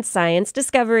views on science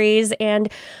discoveries.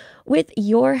 And with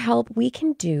your help, we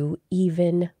can do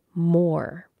even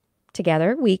more.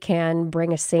 Together, we can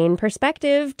bring a sane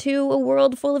perspective to a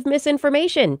world full of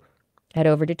misinformation. Head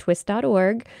over to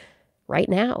twis.org right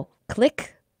now.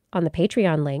 Click on the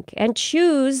Patreon link and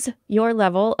choose your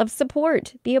level of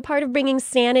support. Be a part of bringing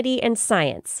sanity and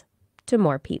science to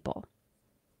more people.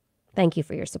 Thank you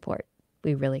for your support.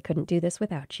 We really couldn't do this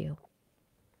without you.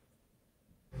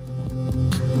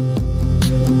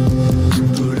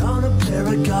 Put on a pair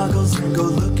of goggles and go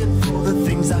looking for the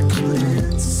things I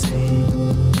couldn't see.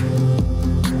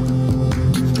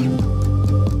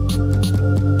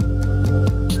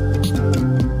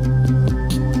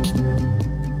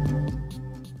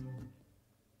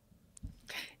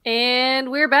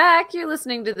 And we're back. You're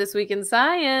listening to This Week in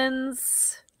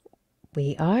Science.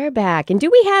 We are back. And do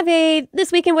we have a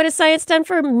This Week in What Has Science Done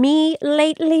for Me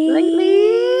lately?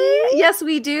 Yes,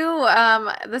 we do.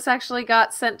 This actually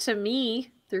got sent to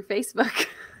me through Facebook.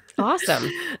 Awesome.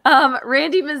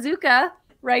 Randy Mazzuca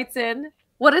writes in,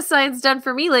 what has science done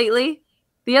for me lately?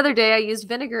 The other day I used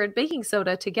vinegar and baking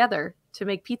soda together to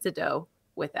make pizza dough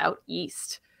without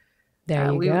yeast.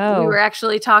 There you go. We were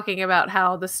actually talking about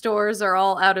how the stores are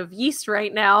all out of yeast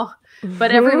right now,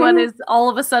 but everyone is all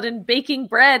of a sudden baking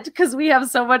bread because we have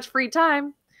so much free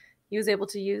time. He was able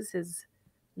to use his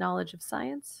knowledge of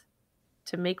science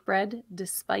to make bread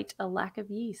despite a lack of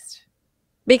yeast.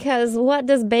 Because what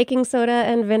does baking soda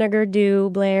and vinegar do,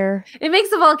 Blair? It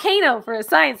makes a volcano for a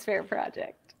science fair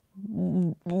project.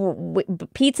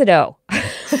 Pizza dough.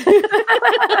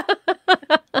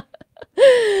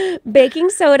 Baking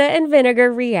soda and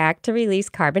vinegar react to release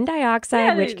carbon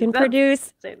dioxide, which can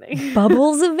produce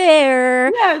bubbles of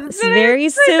air. Yeah, it's very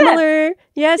similar,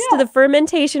 to the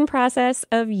fermentation process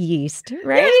of yeast,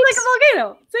 right? Yeah, it's like a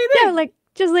volcano. Same thing. Yeah,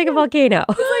 just like a volcano.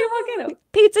 Just like a volcano.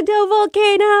 Pizza dough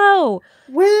volcano.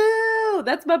 Woo!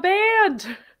 That's my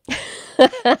band.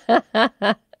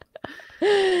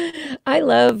 I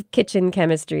love kitchen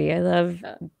chemistry. I love...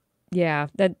 Yeah,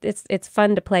 that it's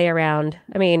fun to play around.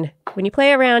 I mean, when you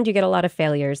play around, you get a lot of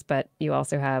failures, but you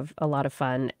also have a lot of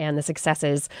fun, and the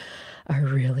successes are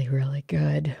really, really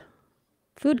good.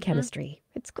 Food chemistry,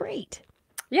 it's great.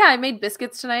 Yeah, I made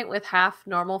biscuits tonight with half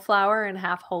normal flour and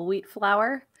half whole wheat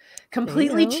flour.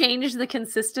 Completely changed the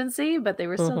consistency, but they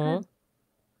were still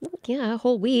good. Yeah,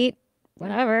 whole wheat,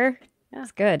 whatever. Yeah.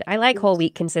 It's good. I like whole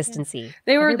wheat consistency.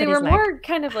 They were more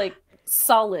kind of like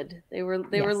solid. They were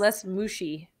less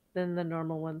mushy than the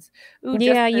normal ones. Ooh,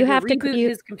 yeah, you have to reboot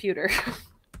his computer.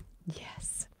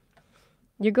 Yes.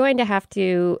 You're going to have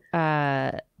to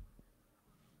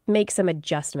make some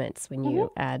adjustments when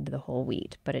you add the whole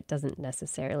wheat, but it doesn't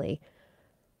necessarily.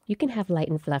 You can have light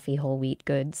and fluffy whole wheat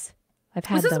goods. I've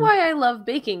had them. This is why I love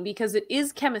baking, because it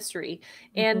is chemistry,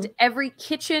 and every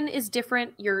kitchen is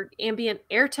different. Your ambient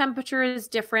air temperature is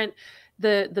different.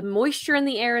 The moisture in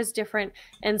the air is different.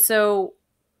 And so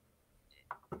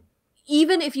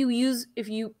even if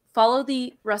you follow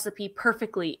the recipe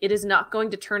perfectly, it is not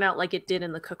going to turn out like it did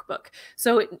in the cookbook.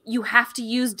 So you have to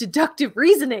use deductive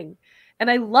reasoning. And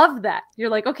I love that.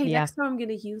 You're like, okay, next time I'm going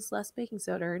to use less baking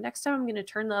soda, or next time I'm going to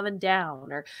turn the oven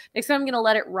down, or next time I'm going to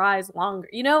let it rise longer.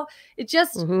 You know, it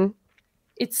just,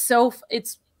 it's so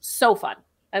fun.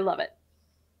 I love it.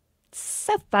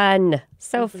 So fun.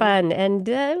 So fun. And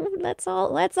let's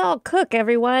all cook,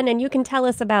 everyone. And you can tell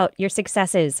us about your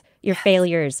successes, your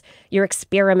failures, your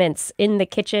experiments in the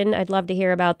kitchen. I'd love to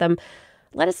hear about them.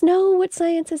 Let us know what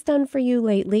science has done for you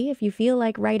lately. If you feel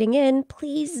like writing in,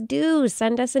 please do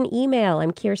send us an email.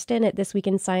 I'm Kirsten at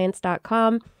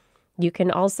thisweekinscience.com. You can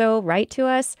also write to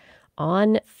us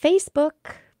on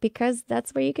Facebook, because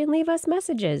that's where you can leave us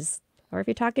messages. Or if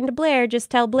you're talking to Blair, just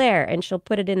tell Blair and she'll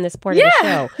put it in this part of the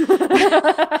show.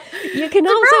 You can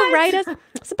also write us,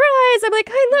 surprise! I'm like,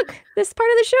 hey, look, this part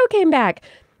of the show came back.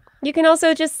 You can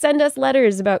also just send us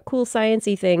letters about cool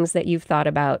sciencey things that you've thought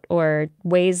about, or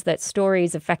ways that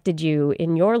stories affected you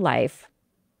in your life.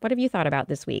 What have you thought about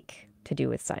this week to do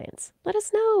with science? Let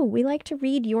us know. We like to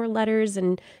read your letters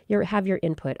and have your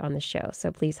input on the show, so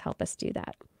please help us do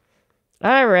that.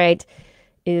 All right.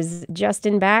 Is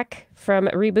Justin back from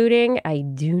rebooting? I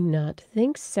do not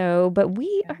think so, but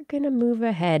we are going to move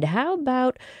ahead. How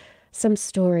about some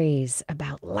stories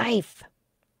about life?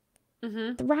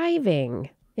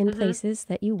 Thriving in places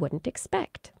that you wouldn't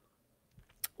expect.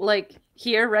 Like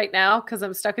here right now, because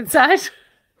I'm stuck inside.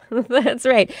 That's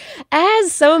right.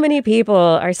 As so many people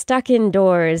are stuck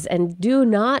indoors and do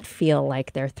not feel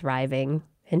like they're thriving.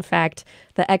 In fact,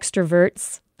 the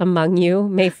extroverts among you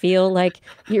may feel like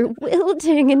you're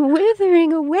wilting and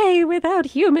withering away without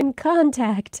human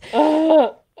contact.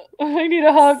 Oh, I need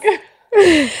a hug.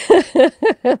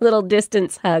 A little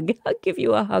distance hug. I'll give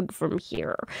you a hug from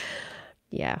here.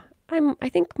 Yeah, I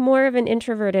think more of an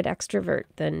introverted extrovert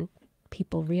than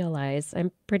people realize.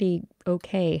 I'm pretty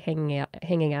okay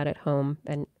hanging out at home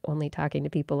and only talking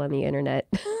to people on the internet.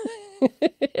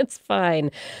 It's fine.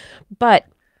 But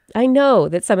I know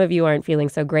that some of you aren't feeling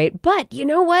so great, but you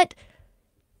know what?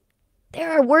 There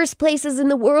are worse places in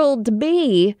the world to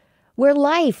be where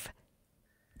life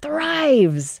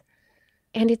thrives.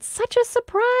 And it's such a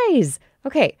surprise.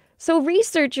 Okay, so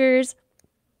researchers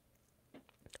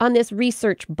on this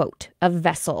research boat, a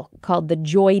vessel called the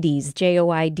JOIDES,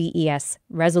 JOIDES,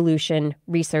 Resolution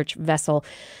Research Vessel,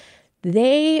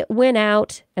 they went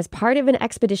out as part of an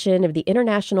expedition of the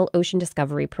International Ocean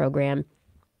Discovery Program.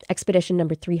 Expedition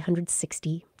number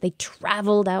 360. They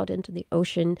traveled out into the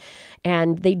ocean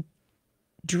and they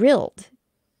drilled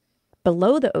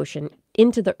below the ocean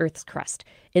into the Earth's crust.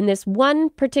 In this one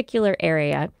particular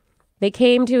area, they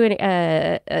came to an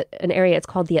area, it's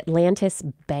called the Atlantis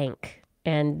Bank.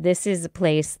 And this is a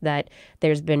place that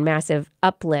there's been massive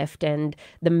uplift, and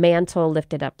the mantle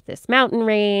lifted up this mountain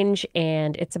range,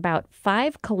 and it's about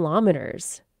 5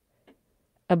 kilometers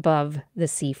above the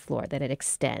seafloor that it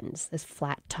extends, this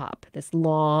flat top, this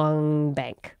long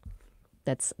bank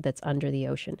that's under the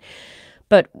ocean.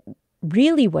 But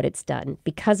really what it's done,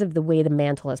 because of the way the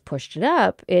mantle has pushed it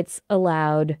up, it's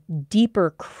allowed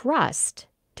deeper crust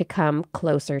to come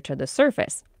closer to the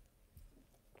surface.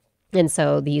 And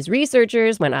so these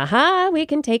researchers went, we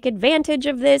can take advantage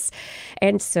of this.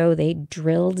 And so they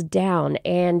drilled down.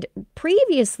 And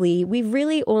previously, we've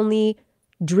really only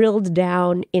drilled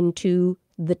down into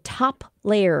the top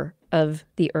layer of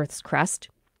the Earth's crust.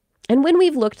 And when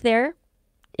we've looked there,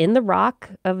 in the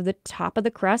rock of the top of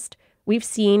the crust, we've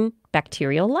seen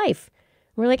bacterial life.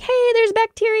 We're like, hey, there's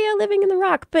bacteria living in the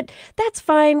rock, but that's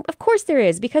fine. Of course there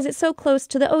is, because it's so close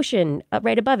to the ocean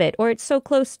right above it, or it's so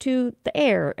close to the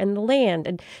air and the land,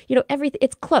 and everything.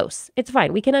 It's close. It's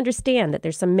fine. We can understand that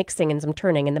there's some mixing and some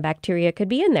turning, and the bacteria could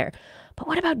be in there. But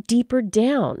what about deeper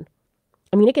down?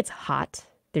 I mean, it gets hot.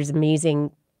 There's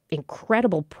amazing,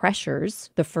 incredible pressures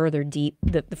the further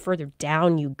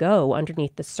down you go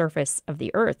underneath the surface of the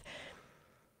Earth.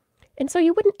 And so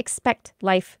you wouldn't expect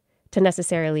life to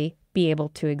necessarily be able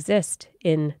to exist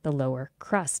in the lower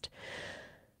crust.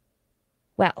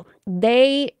 Well,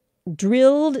 they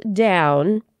drilled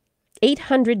down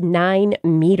 809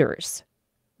 meters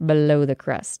below the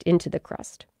crust, into the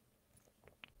crust,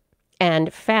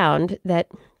 and found that,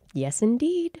 yes,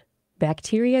 indeed,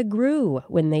 bacteria grew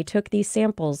when they took these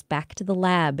samples back to the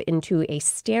lab into a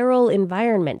sterile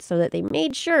environment so that they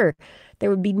made sure there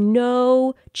would be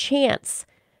no chance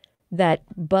that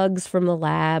bugs from the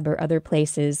lab or other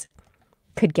places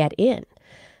could get in.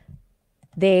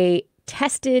 They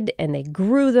tested and they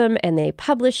grew them and they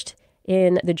published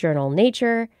in the journal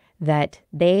Nature that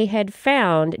they had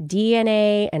found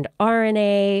DNA and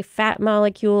RNA, fat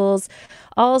molecules,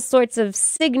 all sorts of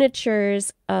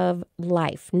signatures of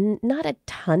life. Not a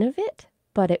ton of it,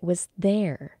 but it was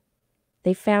there.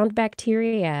 They found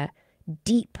bacteria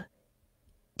deep,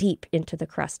 deep into the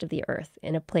crust of the earth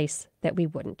in a place that we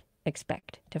wouldn't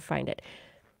expect to find it.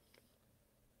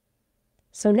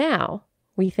 So now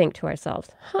we think to ourselves,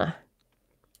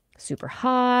 super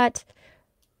hot,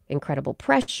 incredible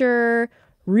pressure,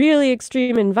 really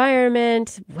extreme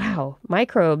environment. Wow,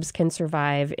 microbes can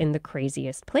survive in the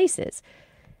craziest places.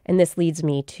 And this leads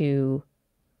me to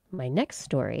my next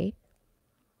story,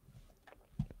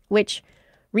 which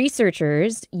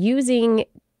researchers using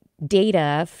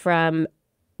data from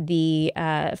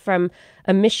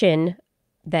a mission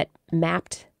that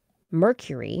mapped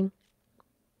Mercury,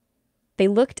 they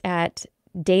looked at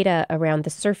data around the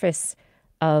surface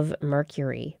of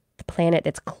Mercury, the planet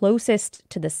that's closest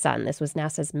to the sun. This was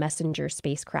NASA's Messenger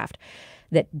spacecraft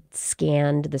that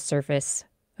scanned the surface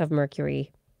of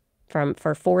Mercury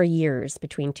for 4 years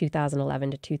between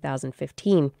 2011 to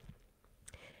 2015.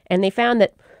 And they found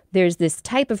that there's this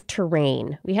type of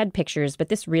terrain. We had pictures, but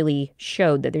this really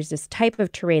showed that there's this type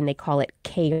of terrain, they call it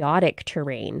chaotic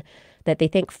terrain, that they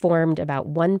think formed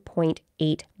about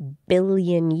 1.8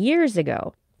 billion years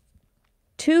ago.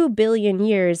 2 billion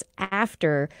years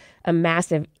after a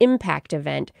massive impact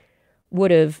event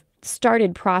would have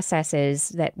started processes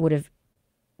that would have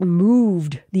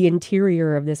moved the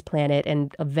interior of this planet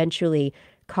and eventually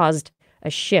caused a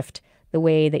shift, the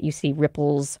way that you see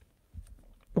ripples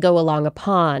go along a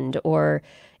pond, or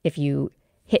if you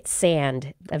hit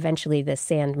sand, eventually the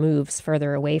sand moves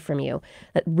further away from you.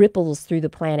 That ripples through the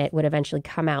planet would eventually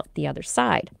come out the other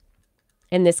side.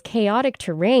 In this chaotic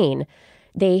terrain,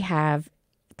 they have,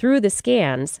 through the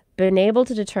scans, been able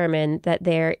to determine that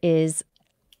there is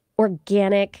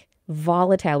organic,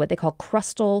 volatile, what they call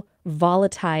crustal,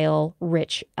 volatile,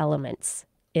 rich elements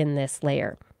in this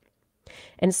layer.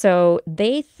 And so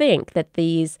they think that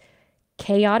these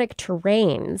chaotic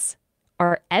terrains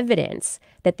are evidence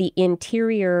that the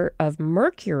interior of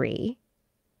Mercury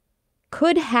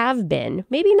could have been,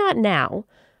 maybe not now,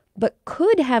 but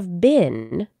could have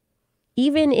been,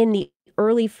 even in the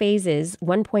early phases,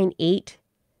 1.8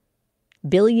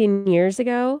 billion years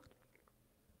ago,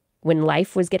 when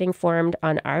life was getting formed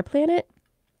on our planet,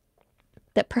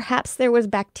 that perhaps there was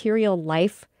bacterial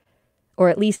life, or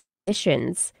at least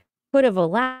conditions could have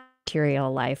allowed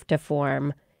bacterial life to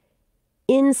form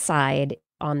inside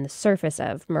on the surface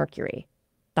of Mercury,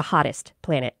 the hottest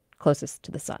planet closest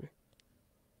to the sun.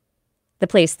 The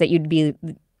place that you'd be,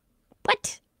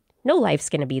 what? No life's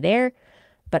going to be there.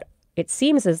 But it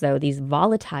seems as though these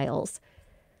volatiles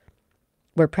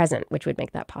were present, which would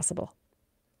make that possible.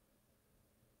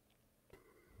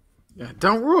 Yeah,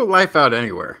 don't rule life out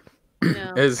anywhere.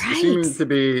 No. It Right. seems to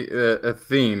be a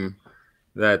theme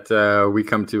that we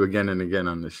come to again and again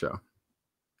on this show.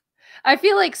 I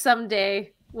feel like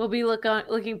someday we'll be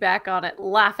looking back on it,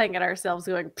 laughing at ourselves,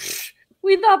 going, "Psh,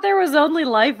 we thought there was only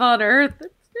life on Earth.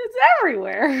 It's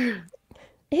everywhere."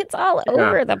 It's all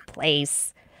over the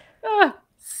place.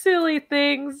 Silly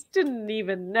things. Didn't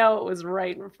even know it was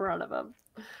right in front of them.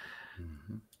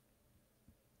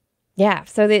 Yeah.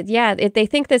 So they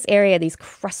think this area, these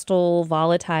crustal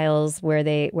volatiles, where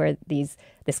this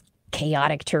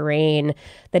chaotic terrain,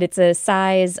 that it's a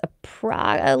size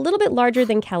a little bit larger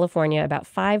than California, about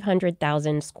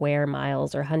 500,000 square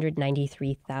miles, or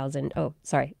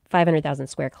 500,000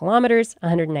 square kilometers,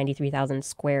 193,000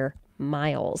 square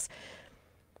miles.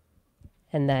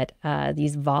 And that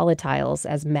these volatiles,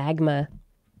 as magma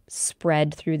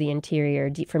spread through the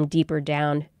interior from deeper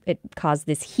down, it caused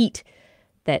this heat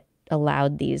that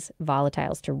allowed these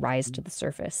volatiles to rise to the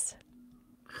surface.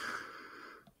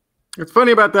 It's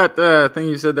funny about that thing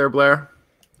you said there, Blair,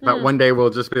 about one day we'll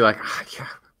just be like, yeah,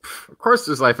 of course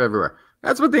there's life everywhere.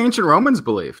 That's what the ancient Romans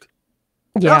believed.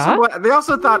 Yeah. They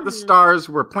also thought the stars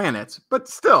were planets, but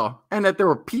still, and that there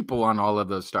were people on all of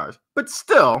those stars. But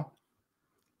still,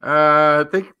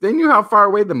 they knew how far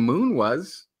away the moon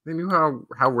was. They knew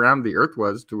how round the Earth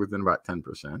was to within about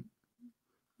 10%.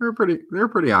 They were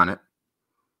pretty on it.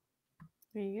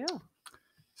 There you go.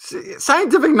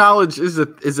 Scientific knowledge is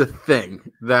a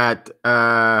thing that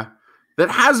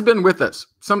has been with us,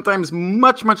 sometimes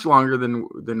much longer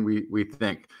than we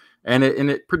think, and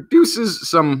it produces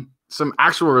some some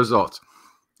actual results.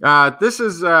 This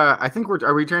is, I think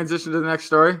are we transitioning to the next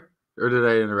story? Or did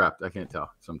I interrupt? I can't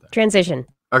tell sometimes. Transition.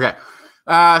 Okay.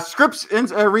 Scripps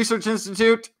Research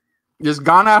Institute has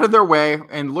gone out of their way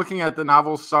and looking at the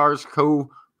novel SARS-CoV-2,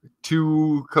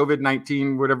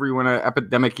 COVID-19, whatever you want to,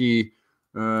 epidemic-y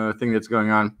thing that's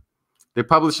going on. They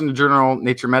published in the journal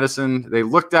Nature Medicine. They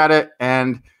looked at it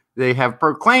and they have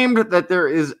proclaimed that there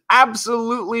is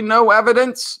absolutely no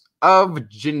evidence of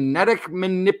genetic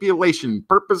manipulation,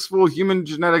 purposeful human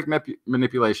genetic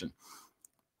manipulation.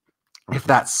 If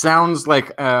that sounds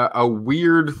like a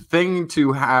weird thing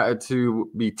to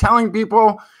be telling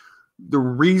people, the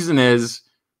reason is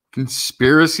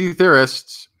conspiracy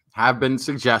theorists have been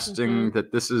suggesting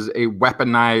that this is a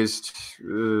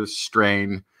weaponized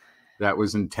strain that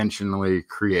was intentionally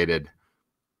created.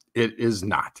 It is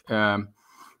not.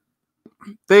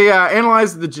 They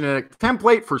analyzed the genetic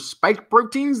template for spike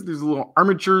proteins. These little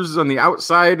armatures on the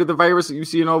outside of the virus that you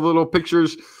see in all the little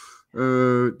pictures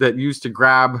that used to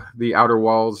grab the outer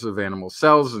walls of animal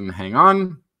cells and hang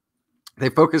on. They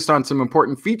focused on some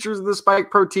important features of the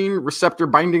spike protein: receptor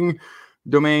binding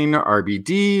domain,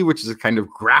 RBD, which is a kind of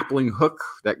grappling hook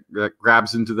that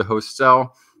grabs into the host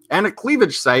cell, and a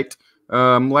cleavage site,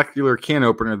 molecular can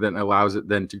opener that allows it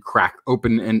then to crack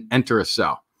open and enter a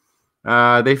cell.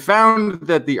 They found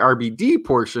that the RBD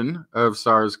portion of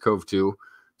SARS-CoV-2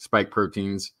 spike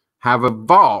proteins have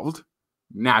evolved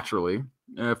naturally,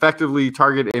 effectively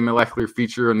target a molecular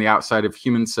feature on the outside of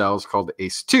human cells called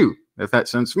ACE2. If that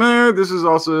sounds familiar, this is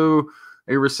also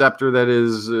a receptor that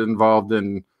is involved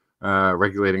in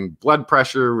regulating blood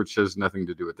pressure, which has nothing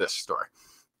to do with this story.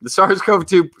 The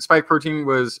SARS-CoV-2 spike protein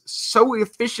was so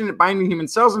efficient at binding human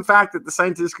cells, in fact, that the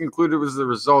scientists concluded it was the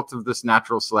result of this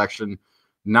natural selection,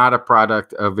 not a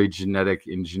product of a genetic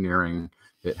engineering.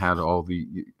 It had all the...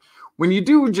 When you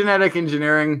do genetic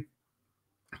engineering,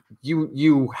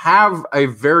 you have a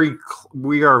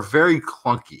we are very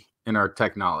clunky in our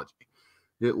technology.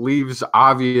 It leaves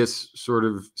obvious sort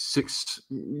of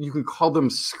you can call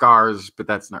them scars, but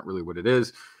that's not really what it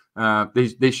is.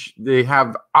 They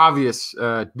have obvious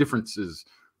differences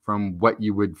from what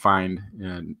you would find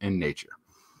in nature.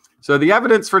 So the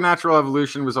evidence for natural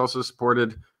evolution was also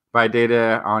supported by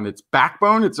data on its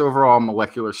backbone, its overall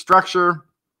molecular structure.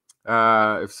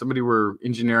 If somebody were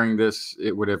engineering this,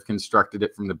 it would have constructed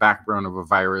it from the backbone of a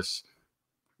virus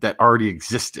that already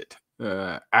existed.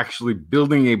 Actually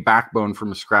building a backbone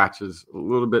from scratch is a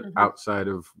little bit outside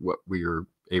of what we are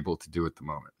able to do at the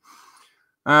moment.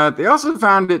 They also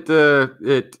found that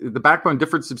the backbone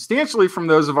differed substantially from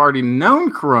those of already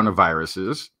known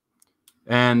coronaviruses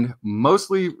and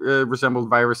mostly resembled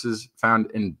viruses found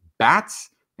in bats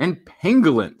and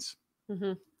pangolins.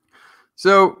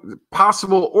 So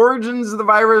possible origins of the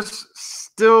virus,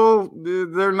 still,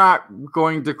 they're not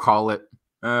going to call it.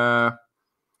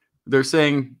 They're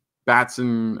saying bats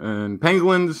and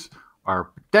pangolins are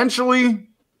potentially,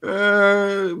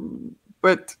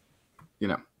 but,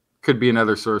 could be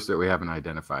another source that we haven't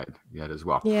identified yet as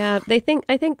well. Yeah, I think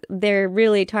they're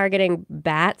really targeting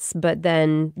bats, but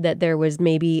then that there was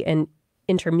maybe an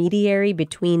intermediary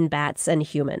between bats and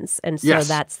humans. And so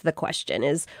that's the question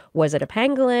is, was it a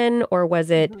pangolin or was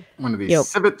it one of these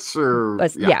civets or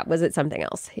was it something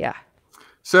else? Yeah.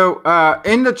 So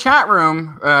in the chat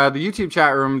room, the YouTube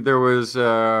chat room, there was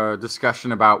a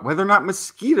discussion about whether or not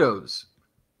mosquitoes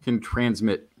can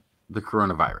transmit the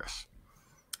coronavirus.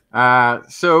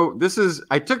 So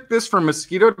I took this from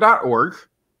mosquito.org,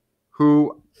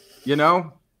 who,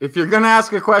 if you're going to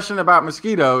ask a question about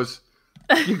mosquitoes,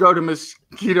 you go to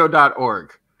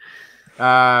mosquito.org.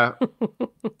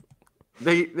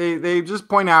 They just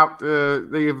point out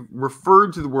they have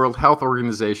referred to the World Health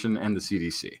Organization and the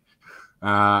CDC.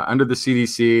 Under the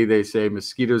CDC, they say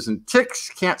mosquitoes and ticks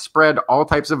can't spread all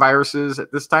types of viruses.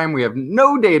 At this time, we have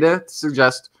no data to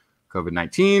suggest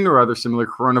COVID-19 or other similar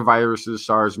coronaviruses,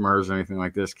 SARS, MERS, or anything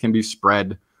like this can be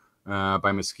spread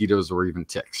by mosquitoes or even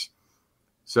ticks.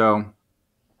 So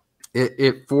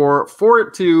for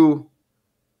it to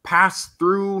pass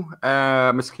through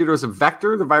mosquito as a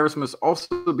vector, the virus must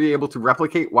also be able to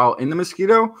replicate while in the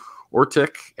mosquito or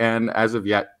tick. And as of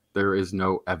yet, there is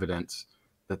no evidence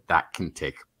that can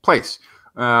take place.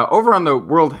 Over on the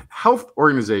World Health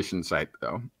Organization site,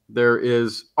 though, there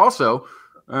is also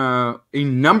a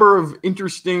number of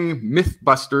interesting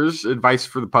mythbusters advice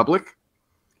for the public.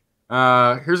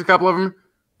 Here's a couple of them.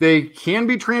 They can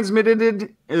be transmitted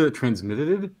in areas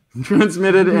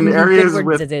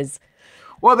with...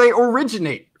 Well, they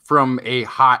originate from a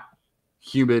hot,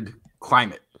 humid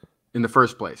climate in the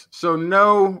first place. So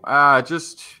no,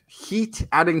 just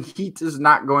adding heat is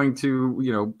not going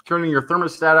to, turning your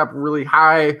thermostat up really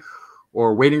high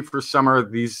or waiting for summer,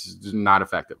 these are not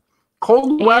effective.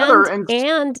 Cold weather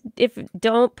and if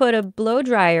don't put a blow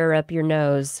dryer up your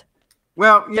nose.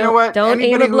 Well, you know what? Don't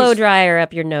aim a blow dryer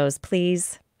up your nose,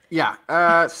 please. Yeah.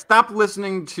 Stop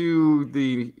listening to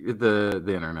the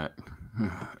internet.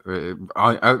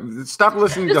 Stop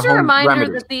listening to Just a home reminder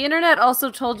remedies. that the internet also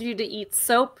told you to eat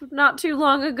soap not too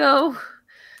long ago.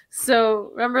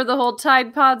 So remember the whole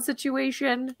Tide Pod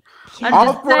situation?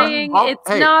 I'm just saying it's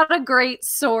not a great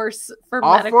source for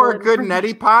medical for a good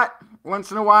information. neti pot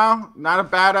once in a while. Not a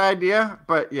bad idea,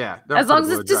 but yeah. As long as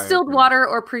it's distilled water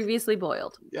or previously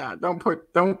boiled. Yeah, don't put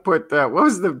what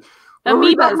was the what were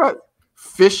we talking about?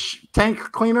 Fish tank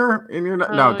cleaner in your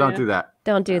don't do that.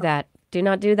 Don't do that. Do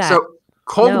not do that. So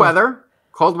cold weather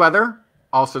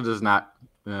also does not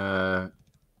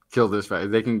kill this virus.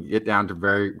 They can get down to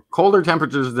very colder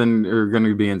temperatures than are going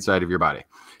to be inside of your body.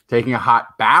 Taking a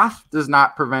hot bath does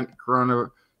not prevent corona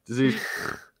disease.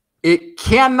 It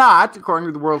cannot, according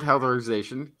to the World Health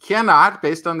Organization,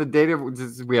 based on the data,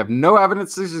 we have no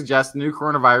evidence to suggest the new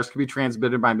coronavirus can be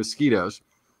transmitted by mosquitoes.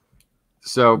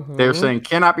 So they're saying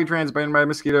cannot be transmitted by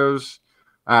mosquitoes.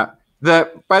 By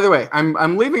the way,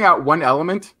 I'm leaving out one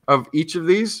element of each of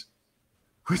these,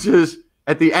 which is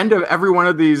at the end of every one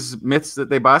of these myths that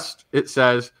they bust, it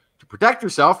says to protect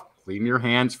yourself, clean your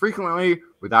hands frequently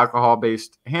with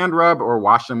alcohol-based hand rub or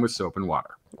wash them with soap and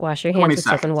water. Wash your hands with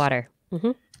soap and water.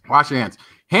 Wash your hands.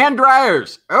 Hand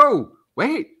dryers. Oh,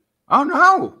 wait. Oh,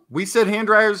 no. We said hand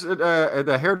dryers,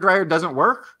 the hair dryer doesn't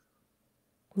work?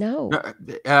 No.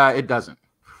 It doesn't.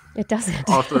 It doesn't.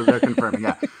 Also, they're confirming,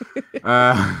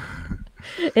 yeah.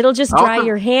 It'll just dry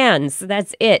your hands.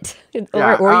 That's it.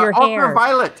 Or your hair.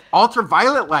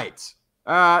 Ultraviolet lights.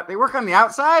 They work on the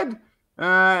outside,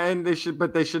 and they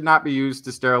should not be used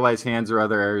to sterilize hands or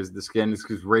other areas of the skin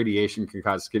because radiation can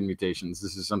cause skin mutations.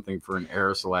 This is something for an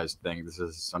aerosolized thing. This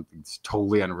is something that's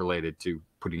totally unrelated to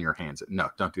putting your hands. No,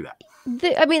 don't do that.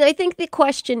 I think the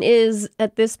question is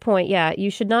at this point,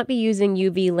 you should not be using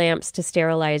UV lamps to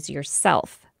sterilize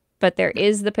yourself. But there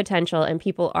is the potential, and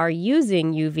people are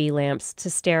using UV lamps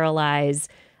to sterilize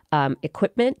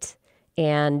equipment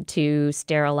and to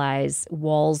sterilize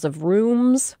walls of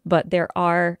rooms. But there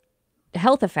are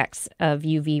health effects of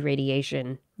UV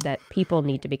radiation that people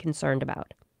need to be concerned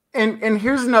about. And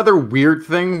here's another weird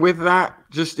thing with that.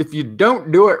 Just if you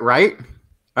don't do it right,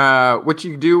 what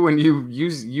you do when you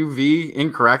use UV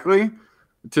incorrectly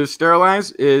to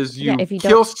sterilize is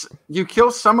you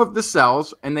kill some of the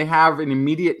cells and they have an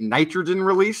immediate nitrogen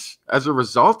release as a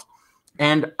result,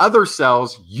 and other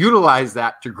cells utilize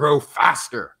that to grow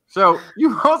faster. So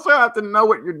you also have to know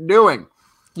what you're doing.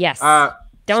 Yes.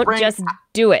 Don't just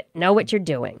do it. Know what you're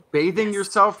doing. Bathing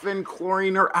yourself in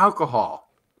chlorine or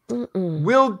alcohol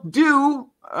will do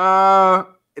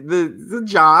the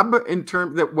job in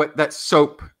terms that what that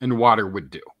soap and water would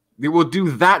do. It will do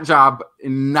that job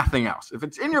and nothing else. If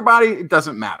it's in your body, it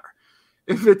doesn't matter.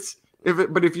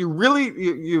 But if you really,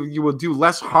 you will do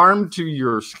less harm to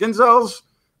your skin cells.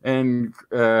 And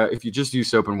if you just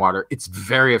use soap and water, it's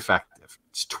very effective.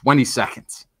 It's 20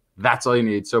 seconds. That's all you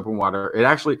need, soap and water. It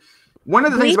actually, one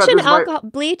of the things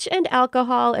about bleach and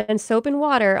alcohol and soap and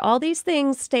water, all these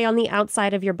things stay on the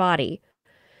outside of your body.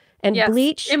 And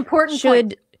bleach will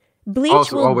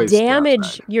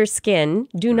damage your skin.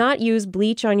 Do not use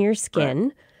bleach on your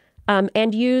skin.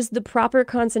 And use the proper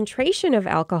concentration of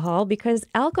alcohol because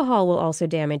alcohol will also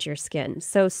damage your skin.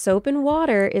 So soap and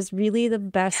water is really the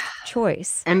best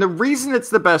choice. And the reason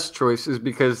it's the best choice is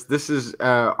because this is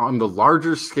on the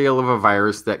larger scale of a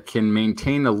virus that can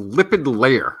maintain a lipid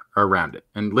layer around it.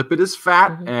 And lipid is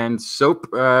fat, and soap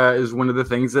is one of the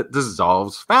things that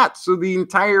dissolves fat. So the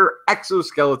entire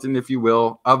exoskeleton, if you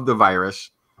will, of the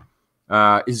virus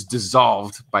is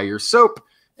dissolved by your soap.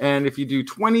 And if you do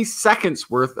 20 seconds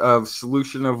worth of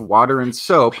solution of water and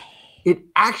soap, it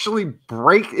actually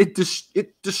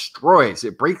destroys.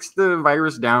 It breaks the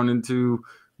virus down into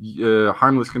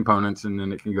harmless components, and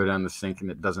then it can go down the sink,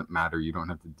 and it doesn't matter. You don't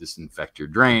have to disinfect your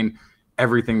drain.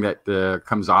 Everything that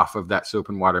comes off of that soap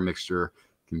and water mixture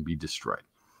can be destroyed.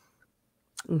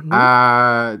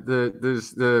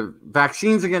 There's the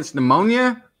vaccines against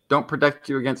pneumonia don't protect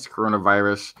you against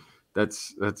coronavirus.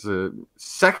 That's a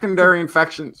secondary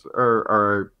infections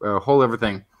or a whole other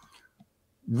thing.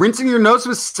 Rinsing your nose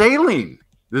with saline,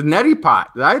 the neti pot.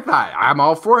 I thought I'm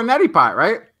all for a neti pot,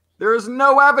 right? There is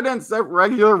no evidence that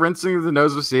regular rinsing of the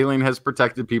nose with saline has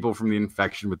protected people from the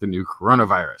infection with the new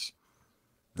coronavirus.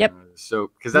 Yep.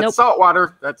 So because that's salt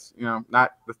water, that's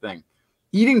not the thing.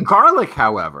 Eating garlic,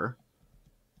 however,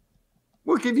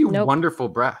 will give you wonderful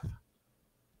breath.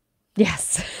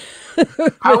 Yes.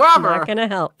 However, not gonna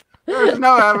help. There's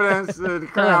no evidence that the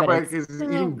current outbreak evidence. is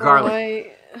eating garlic.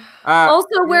 Boy. Uh,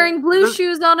 Also, wearing blue this-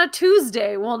 shoes on a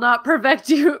Tuesday will not protect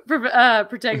you from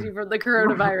the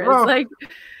coronavirus. Well, like,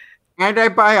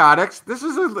 antibiotics. This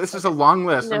is a long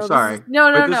list. No, I'm this sorry. is-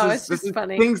 no, But it's this just is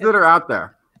funny. things that are out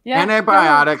there. yeah,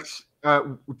 Antibiotics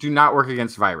do not work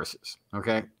against viruses.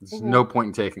 Okay, there's Mhm. no point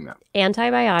in taking them.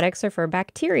 Antibiotics are for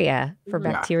bacteria, for Mhm.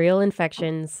 Yeah. bacterial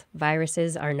infections.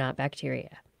 Viruses are not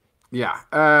bacteria. Yeah,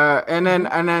 and then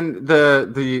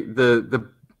the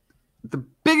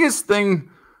biggest thing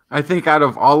I think out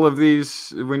of all of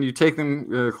these, when you take them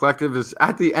collective, is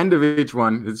at the end of each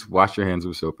one, it's wash your hands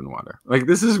with soap and water. Like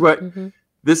this is what Mhm.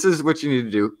 you need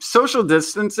to do. Social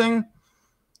distancing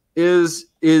is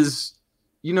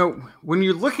when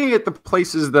you're looking at the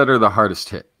places that are the hardest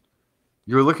hit,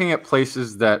 you're looking at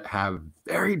places that have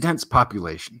very dense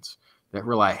populations that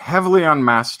rely heavily on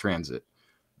mass transit,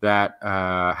 that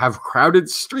have crowded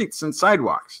streets and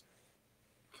sidewalks.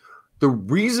 The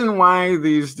reason why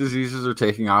these diseases are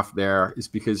taking off there is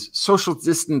because social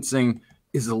distancing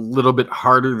is a little bit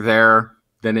harder there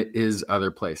than it is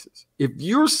other places. If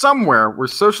you're somewhere where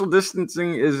social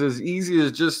distancing is as easy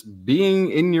as just being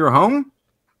in your home,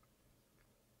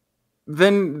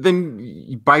 then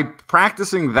by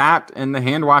practicing that and the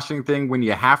hand washing thing when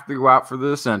you have to go out for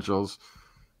the essentials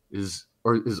is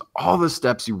all the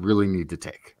steps you really need to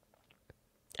take.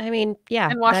 I mean, yeah.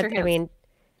 And wash your hands. I mean,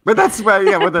 But that's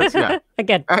yeah.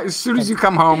 again, As soon as you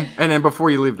come home and then before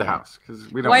you leave the house,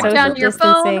 because we don't wipe want down to. Social your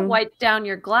distancing. phone, wipe down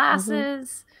your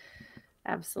glasses.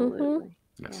 Absolutely.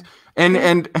 Yes. And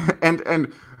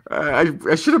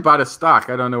I should have bought a stock.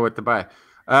 I don't know what to buy.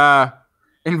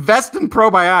 Invest in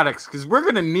probiotics because we're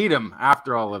going to need them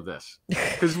after all of this.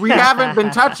 Because we haven't been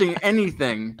touching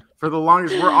anything for the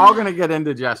longest. We're all going to get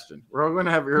indigestion. We're all going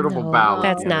to have irritable no, bowel.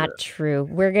 that's at the end of not this. true.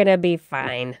 We're going to be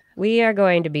fine. We are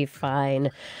going to be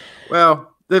fine.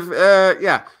 Well, define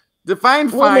We'll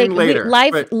fine later.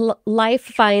 but- life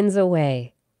finds a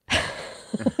way.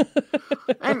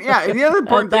 and the other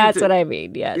important thing. That's what I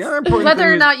mean. Yes. The other important Whether thing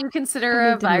or is not you consider I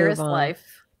a need to move virus on.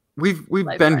 life. we've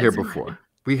life been here finds a way. before.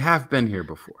 We have been here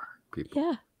before, people.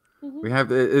 Yeah. We have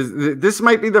this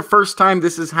might be the first time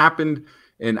this has happened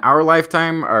in our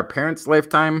lifetime, our parents'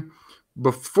 lifetime.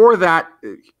 Before that,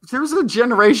 there was a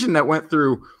generation that went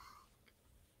through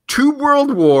 2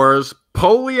 world wars,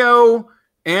 polio,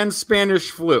 and Spanish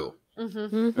flu.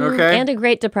 Mm-hmm. Mhm. Okay. And a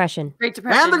Great Depression. Great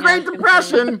Depression. And the Great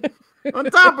Depression on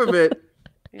top of it.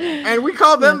 And we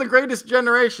call them the greatest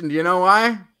generation. Do you know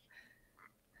why?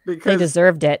 They Because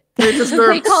deserved it. they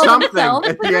deserve call something themselves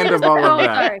at the end of all of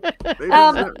that. Sorry. They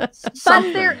Um, deserve But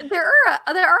something. there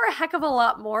are a heck of a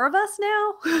lot more of us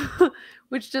now,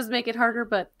 which does make it harder.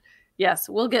 But yes,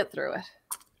 we'll get through it.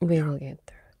 We will get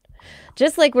through it.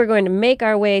 Just like we're going to make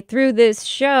our way through this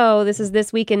show. This is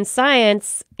This Week in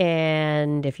Science.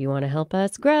 And if you want to help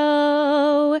us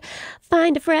grow,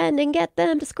 find a friend and get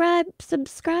them to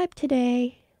subscribe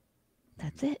today.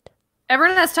 That's it.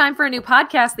 Everyone has time for a new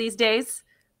podcast these days.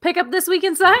 Pick up This Week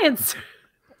in Science.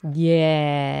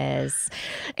 Yes.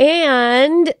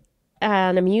 And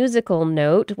on a musical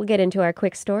note, we'll get into our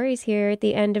quick stories here at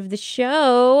the end of the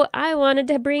show. I wanted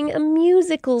to bring a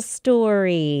musical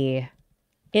story.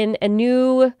 In a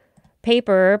new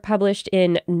paper published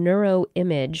in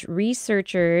Neuroimage,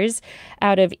 researchers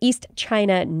out of East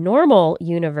China Normal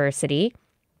University,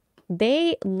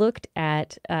 they looked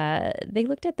at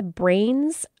the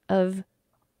brains of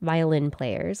violin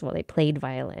players while they played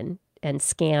violin and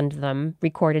scanned them,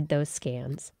 recorded those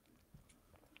scans.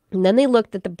 And then they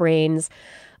looked at the brains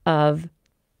of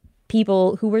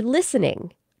people who were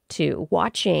listening to,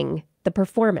 watching the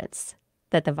performance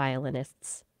that the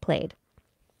violinists played.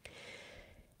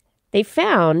 They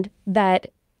found that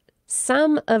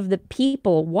some of the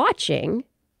people watching,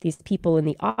 these people in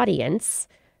the audience,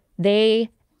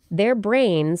 their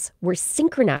brains were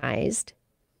synchronized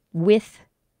with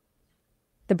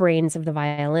the brains of the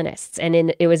violinists. And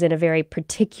it was in a very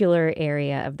particular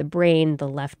area of the brain, the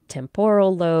left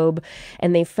temporal lobe.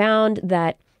 And they found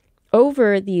that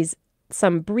over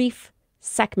some brief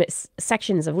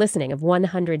sections of listening of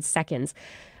 100 seconds,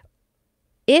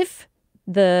 if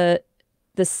the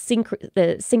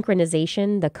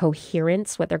synchronization, the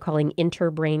coherence, what they're calling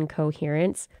interbrain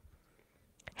coherence,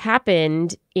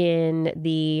 happened in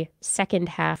the second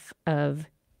half of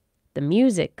the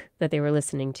music that they were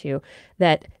listening to,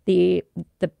 that the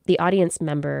audience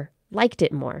member liked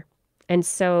it more. And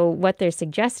so what they're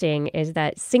suggesting is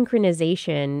that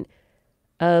synchronization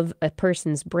of a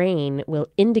person's brain will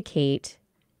indicate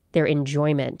their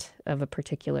enjoyment of a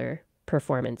particular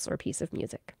performance or piece of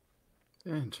music.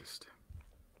 Interesting.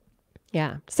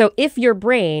 Yeah. So if your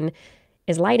brain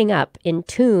is lighting up in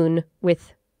tune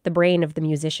with the brain of the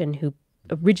musician who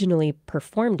originally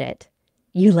performed it,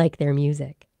 you like their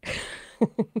music.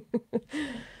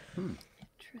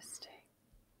 Interesting.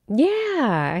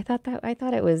 Yeah, I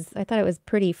thought it was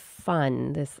pretty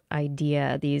fun, this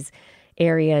idea, these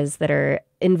areas that are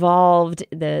involved,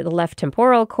 the left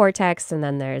temporal cortex, and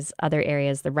then there's other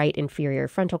areas, the right inferior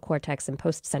frontal cortex and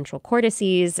postcentral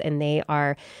cortices, and they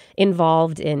are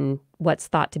involved in what's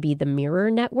thought to be the mirror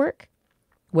network,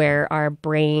 where our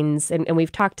brains, and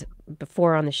we've talked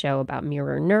before on the show about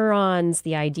mirror neurons,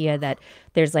 the idea that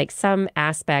there's like some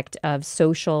aspect of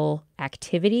social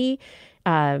activity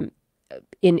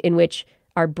in which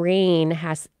our brain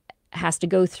has to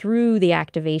go through the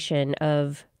activation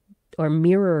of, or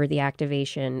mirror the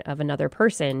activation of another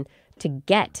person to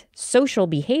get social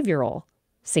behavioral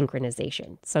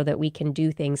synchronization so that we can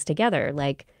do things together,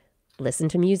 like listen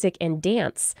to music and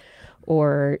dance,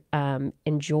 or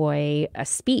enjoy a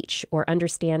speech, or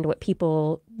understand what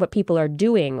people are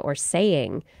doing or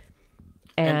saying.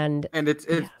 And it's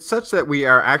such that we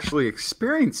are actually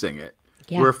experiencing it.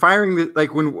 Yeah. We're firing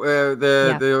like when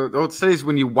the old studies,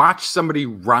 when you watch somebody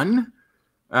run,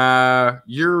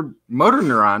 your motor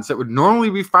neurons that would normally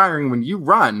be firing when you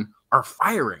run are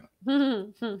firing.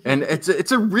 And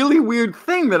it's a really weird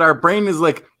thing that our brain is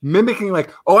like mimicking,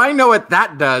 like, oh, I know what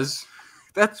that does.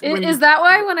 Is that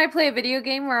why when I play a video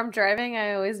game where I'm driving,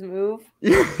 I always move?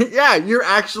 Yeah, you're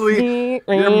actually,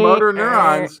 your motor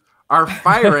neurons are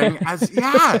firing as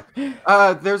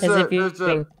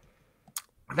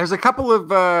there's a couple of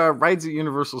rides at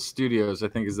Universal Studios, I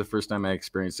think is the first time I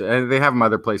experienced it. And they have them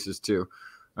other places too,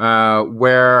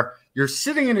 where you're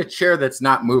sitting in a chair that's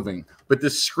not moving, but the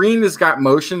screen has got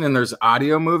motion and there's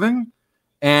audio moving,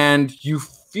 and you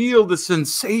feel the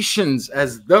sensations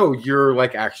as though you're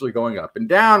like actually going up and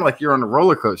down, like you're on a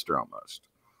roller coaster almost,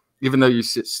 even though you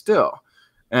sit still.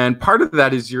 And part of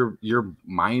that is your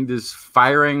mind is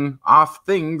firing off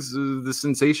things, the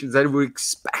sensations that it would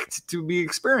expect to be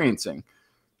experiencing.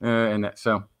 And that,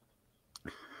 so,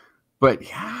 but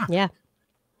yeah,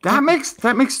 that makes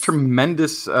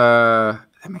tremendous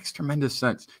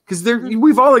sense, because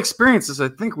we've all experienced this. I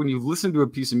think when you listen to a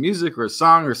piece of music or a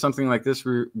song or something like this,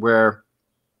 where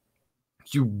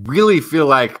you really feel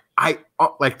like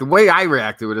the way I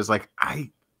react to it is like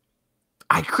I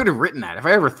could have written that if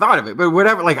I ever thought of it, but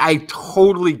whatever. Like I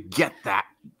totally get that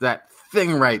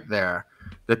thing right there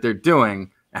that they're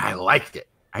doing, and I liked it.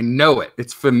 I know it.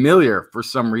 It's familiar for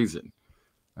some reason.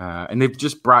 And they've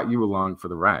just brought you along for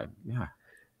the ride. Yeah.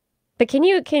 But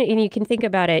you can think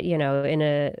about it, in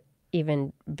a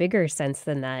even bigger sense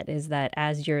than that, is that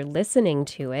as you're listening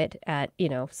to it at,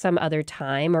 some other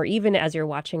time, or even as you're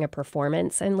watching a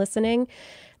performance and listening,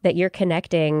 that you're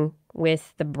connecting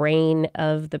with the brain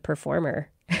of the performer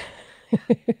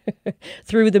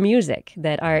through the music,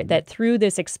 that through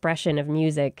this expression of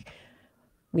music,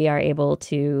 we are able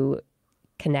to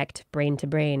connect brain to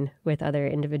brain with other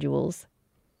individuals.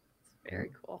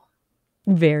 Very cool.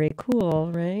 Very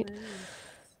cool, right?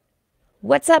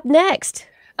 What's up next?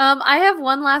 I have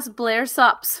one last Blair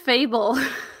Sops fable.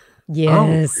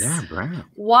 Yes. Oh, yeah, Brian.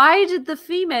 Why did the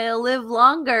female live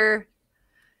longer?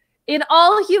 In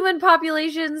all human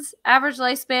populations, average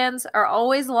lifespans are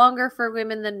always longer for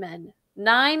women than men.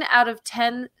 9 out of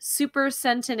 10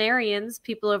 supercentenarians,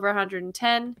 people over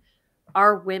 110,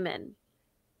 are women.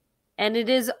 And it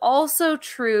is also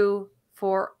true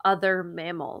for other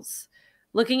mammals.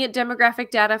 Looking at demographic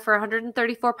data for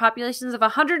 134 populations of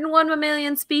 101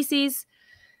 mammalian species,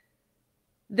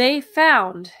 they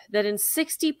found that in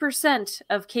 60%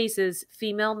 of cases,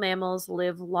 female mammals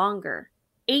live longer.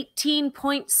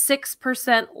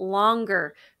 18.6%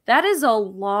 longer. That is a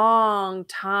long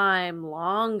time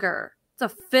longer.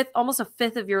 It's almost a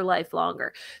fifth of your life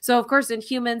longer. So, of course, in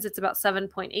humans, it's about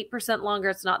 7.8% longer.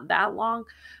 It's not that long.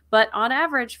 But on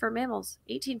average, for mammals,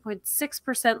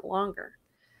 18.6% longer.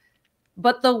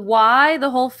 But the why, the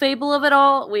whole fable of it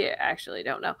all, we actually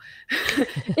don't know.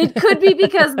 It could be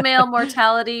because male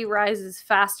mortality rises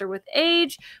faster with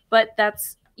age, but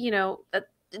that's,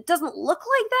 it doesn't look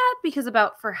like that, because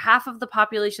for half of the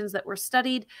populations that were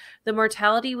studied, the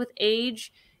mortality with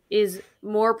age is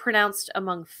more pronounced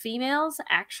among females,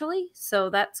 actually. So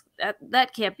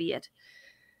that can't be it.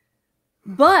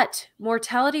 But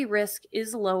mortality risk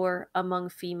is lower among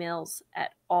females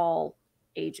at all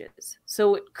ages.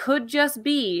 So it could just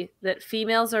be that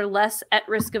females are less at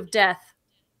risk of death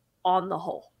on the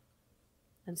whole.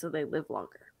 And so they live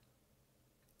longer.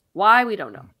 Why? We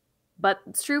don't know. But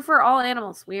it's true for all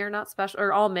animals. We are not special,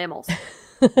 or all mammals.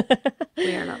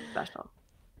 We are not special.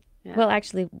 Yeah. Well,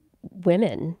 actually,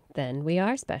 women, then we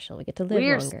are special. We get to live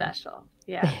We're longer. special.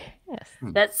 Yeah. Yes.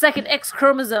 That second X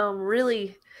chromosome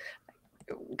really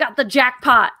got the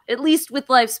jackpot, at least with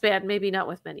lifespan, maybe not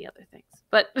with many other things,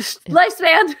 but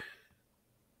lifespan.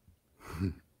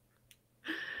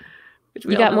 Which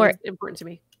we You all got know more- is important to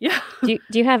me. Yeah. Do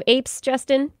you have apes,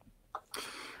 Justin?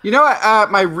 You know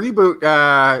what? My reboot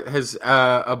has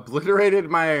obliterated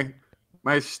my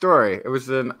story. It was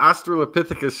an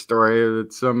Australopithecus story.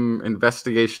 It's some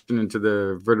investigation into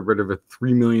the vertebrate of a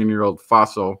 3 million year old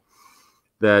fossil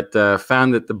that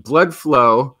found that the blood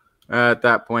flow at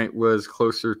that point was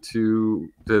closer to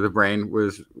the brain,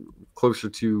 was closer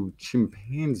to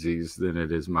chimpanzees than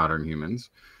it is modern humans.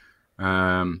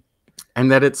 And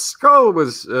that its skull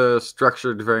was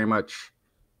structured very much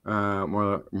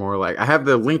more like, I have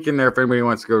the link in there if anybody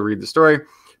wants to go read the story,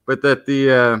 but that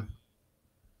the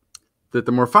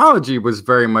morphology was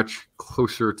very much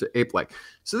closer to ape-like.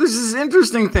 So this is an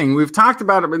interesting thing. We've talked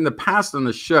about it in the past on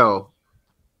the show.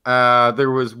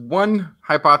 There was one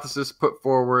hypothesis put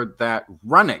forward that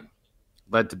running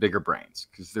led to bigger brains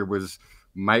because there was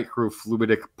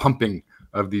microfluidic pumping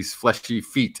of these fleshy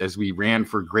feet as we ran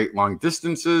for great long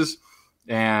distances,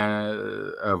 and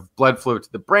of blood flow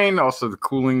to the brain, also the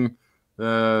cooling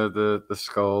the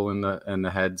skull and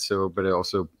the head. So, but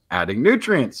also adding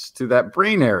nutrients to that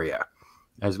brain area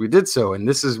as we did so. And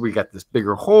we got this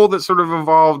bigger hole that sort of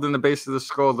evolved in the base of the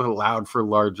skull that allowed for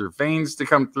larger veins to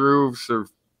come through. So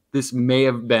this may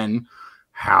have been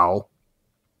how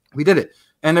we did it.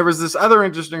 And there was this other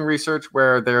interesting research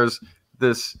where there's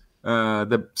this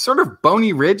the sort of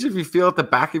bony ridge, if you feel at the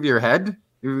back of your head.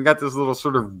 You've got this little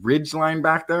sort of ridge line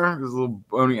back there, this little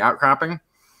bony outcropping.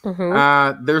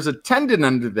 Mm-hmm. There's a tendon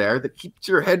under there that keeps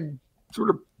your head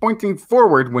sort of pointing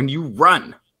forward when you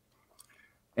run.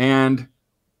 And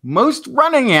most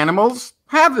running animals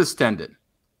have this tendon.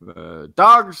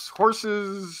 Dogs,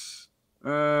 horses,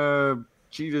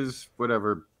 cheetahs,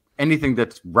 whatever, anything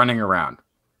that's running around.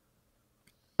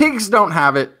 Pigs don't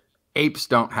have it. Apes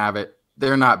don't have it.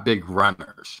 They're not big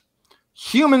runners.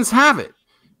 Humans have it.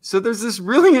 So there's this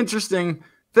really interesting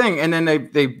thing. And then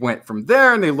they went from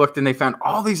there and they looked and they found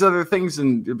all these other things.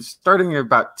 And it was starting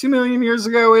about 2 million years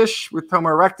ago-ish with Homo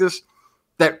erectus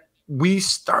that we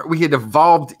had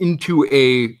evolved into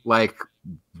a like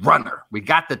runner. We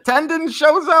got the tendon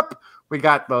shows up. We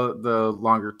got the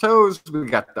longer toes. We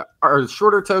got the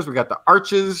shorter toes. We got the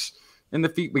arches in the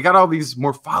feet. We got all these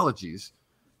morphologies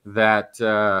that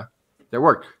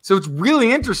worked. So it's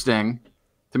really interesting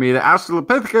to me that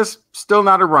Australopithecus, still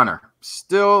not a runner,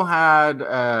 still had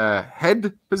a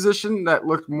head position that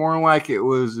looked more like it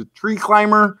was a tree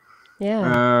climber.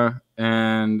 Yeah.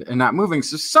 And not moving.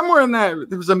 So somewhere in that,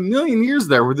 there was 1 million years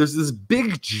there where there's this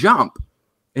big jump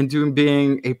into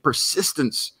being a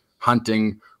persistence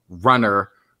hunting runner,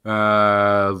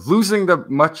 losing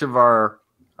much of our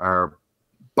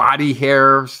body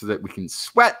hair so that we can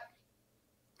sweat.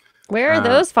 Where are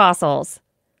those fossils?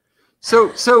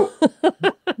 So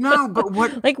no, but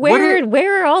what? Like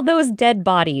where are all those dead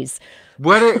bodies?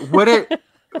 That's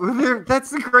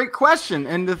a great question.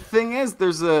 And the thing is,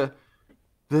 the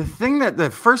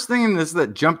first thing in this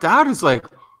that jumped out is like,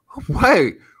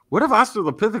 wait, what if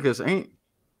Australopithecus ain't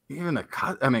even a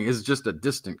cousin? I mean, is just a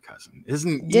distant cousin?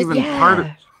 Isn't even part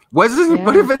of? What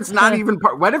if it's not even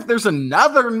part? What if there's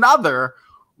another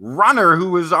runner who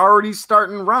was already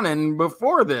starting running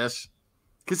before this?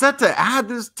 Because that to add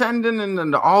this tendon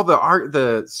and all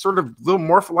the sort of little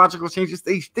morphological changes,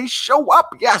 they show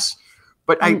up, yes.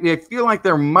 But I feel like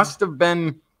there must have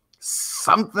been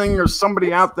something or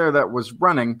somebody out there that was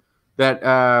running that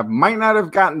might not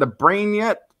have gotten the brain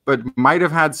yet, but might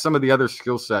have had some of the other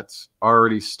skill sets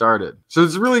already started. So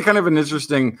it's really kind of an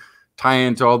interesting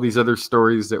tie-in to all these other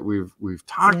stories that we've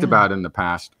talked about in the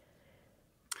past.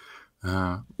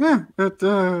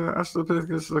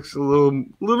 Australopithecus looks a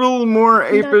little more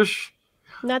apish.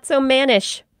 Not so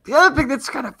mannish. The other thing that's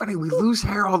kind of funny, we lose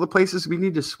hair all the places we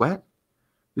need to sweat.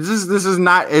 This is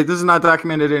not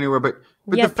documented anywhere, but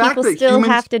yeah, the fact people that still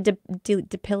humans have to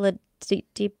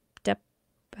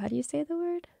how do you say the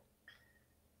word?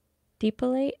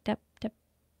 Depilate,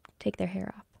 take their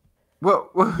hair off. Well,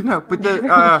 no, but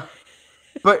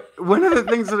but one of the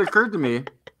things that occurred to me,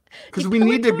 because we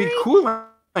need to be cooling.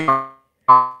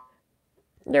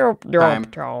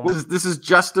 This is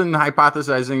Justin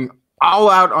hypothesizing all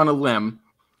out on a limb,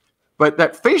 but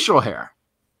that facial hair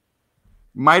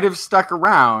might have stuck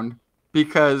around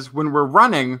because when we're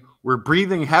running, we're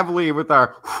breathing heavily with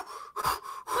our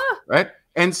right,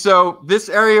 and so this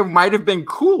area might have been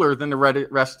cooler than the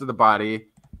rest of the body,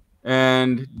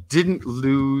 and didn't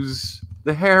lose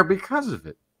the hair because of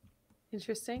it.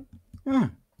 Interesting. Yeah.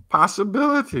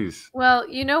 possibilities. Well,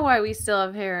 you know why we still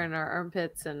have hair in our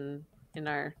armpits and in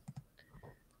our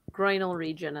groinal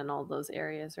region and all those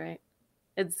areas, right?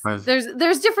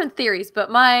 There's different theories, but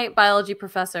my biology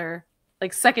professor,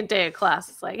 like second day of class,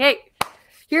 is like, hey,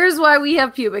 here's why we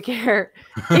have pubic hair.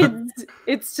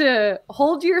 It's to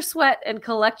hold your sweat and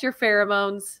collect your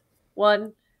pheromones,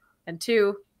 1, and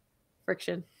 2,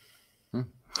 friction.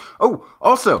 Oh,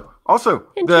 also,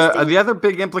 the other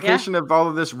big implication of all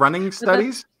of this running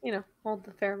studies, hold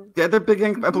the pheromones. The other big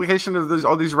implication of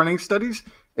all these running studies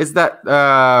is that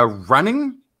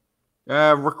running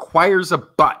requires a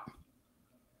butt.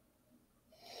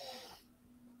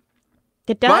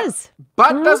 It does.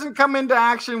 Butt doesn't come into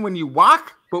action when you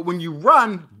walk, but when you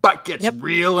run, butt gets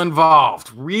real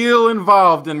involved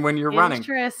in when you're running.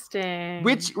 Interesting.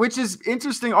 Which is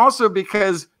interesting also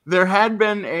because there had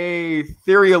been a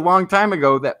theory a long time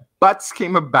ago that butts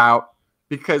came about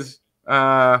because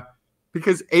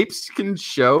apes can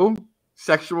show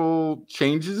sexual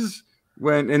changes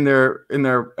when they're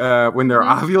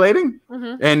ovulating,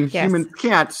 and humans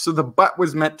can't. So the butt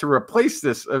was meant to replace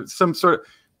this. Some sort of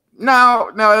no,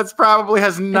 that's probably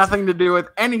has nothing to do with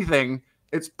anything.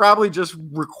 It's probably just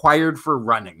required for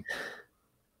running.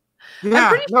 Yeah, I'm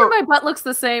pretty sure my butt looks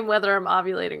the same whether I'm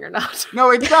ovulating or not. No,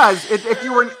 it does. If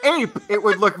you were an ape, it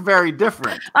would look very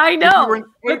different. I know,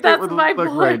 but that's my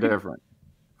point. Very different.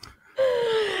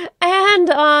 And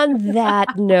on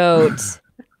that note,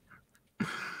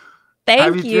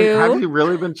 thank you. Have you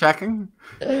really been checking?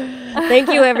 Thank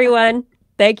you, everyone.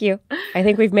 Thank you. I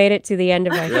think we've made it to the end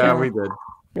of our show. Yeah, we did.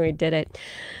 We did it.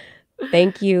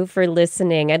 Thank you for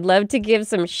listening. I'd love to give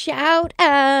some shout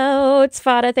outs.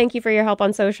 Fada, thank you for your help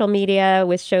on social media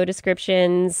with show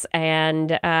descriptions.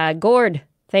 And Gord,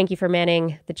 thank you for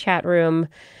manning the chat room.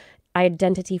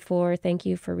 Identity4, thank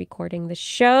you for recording the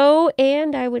show.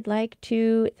 And I would like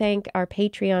to thank our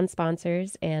Patreon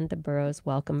sponsors and the Burroughs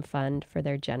Welcome Fund for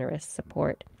their generous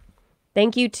support.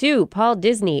 Thank you to Paul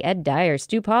Disney, Ed Dyer,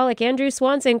 Stu Pollock, Andrew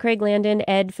Swanson, Craig Landon,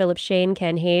 Ed, Philip Shane,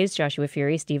 Ken Hayes, Joshua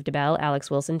Fury, Steve DeBell,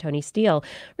 Alex Wilson, Tony Steele,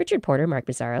 Richard Porter, Mark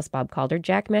Bizarros, Bob Calder,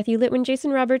 Jack Matthew Litwin,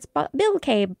 Jason Roberts, Bill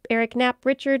K., Eric Knapp,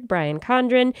 Richard, Brian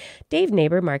Condren, Dave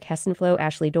Neighbor, Mark Hessenflow,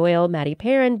 Ashley Doyle, Maddie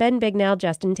Perrin, Ben Bignell,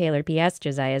 Justin Taylor P.S.,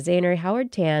 Josiah Zahner,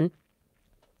 Howard Tan,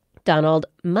 Donald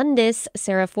Mundis,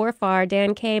 Sarah Forfar,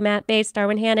 Dan K., Matt Bass,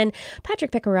 Darwin Hannon, Patrick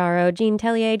Pecoraro, Jean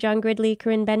Tellier, John Gridley,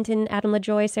 Corinne Benton, Adam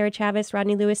LaJoy, Sarah Chavis,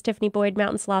 Rodney Lewis, Tiffany Boyd,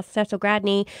 Mountain Sloth, Cecil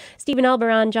Gradney, Stephen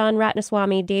Elberon, John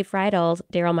Ratnaswamy, Dave Friedel,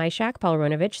 Daryl Myshak, Paul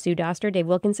Ronovich, Sue Doster, Dave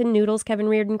Wilkinson, Noodles, Kevin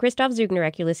Reardon, Christoph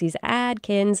Zugnerek, Ulysses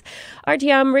Adkins,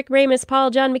 Artyom, Rick Ramus, Paul,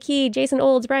 John McKee, Jason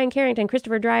Olds, Brian Carrington,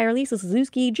 Christopher Dreyer, Lisa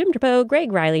Suzuki, Jim Trapeau,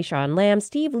 Greg Riley, Sean Lamb,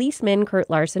 Steve Leisman, Kurt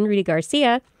Larson, Rudy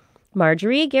Garcia,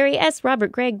 Marjorie, Gary S.,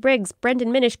 Robert Gregg Briggs,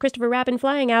 Brendan Minish, Christopher Rappin,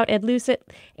 Flying Out, Ed Lucet,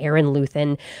 Aaron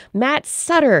Luthen, Matt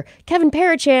Sutter, Kevin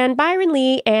Parachan, Byron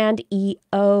Lee, and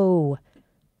E.O.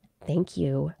 Thank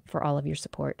you for all of your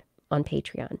support on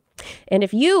Patreon. And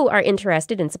if you are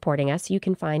interested in supporting us, you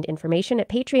can find information at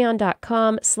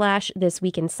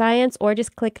patreon.com/thisweekinscience or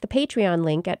just click the Patreon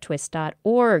link at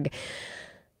twist.org.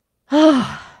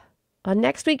 On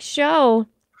next week's show,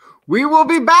 we will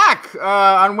be back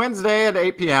on Wednesday at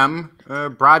 8 p.m.,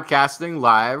 broadcasting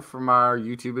live from our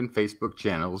YouTube and Facebook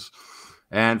channels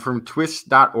and from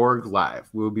twist.org live.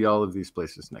 We'll be all of these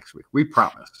places next week. We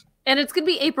promise. And it's going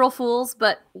to be April Fools,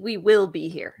 but we will be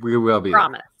here. We will be.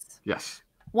 Promise. Here. Yes.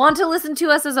 Want to listen to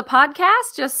us as a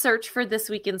podcast? Just search for This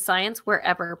Week in Science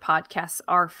wherever podcasts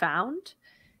are found.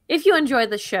 If you enjoy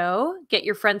the show, get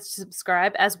your friends to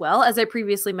subscribe as well. As I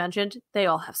previously mentioned, they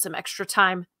all have some extra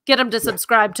time. Get them to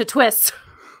subscribe to TWIS.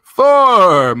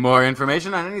 For more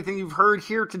information on anything you've heard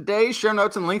here today, show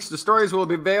notes and links to stories will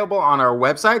be available on our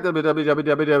website,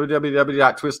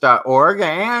 www.twist.org.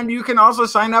 And you can also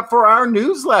sign up for our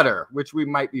newsletter, which we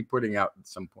might be putting out at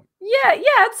some point. Yeah,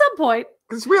 at some point.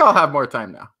 Because we all have more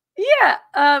time now. Yeah,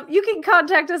 you can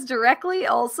contact us directly.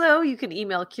 Also, you can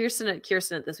email Kirsten at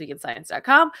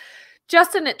thisweekinscience.com,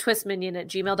 Justin at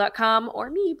twistminion@gmail.com, or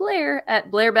me, Blair,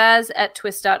 at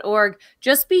blairbaz@twist.org.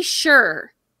 Just be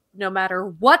sure, no matter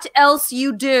what else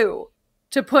you do,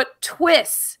 to put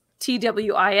TWIS,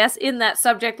 TWIS, in that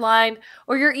subject line,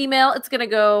 or your email, it's going to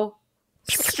go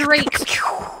straight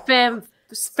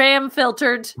spam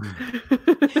filtered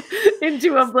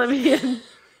into oblivion.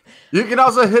 You can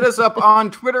also hit us up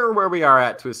on Twitter, where we are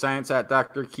at Twist Science, at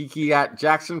Dr. Kiki, at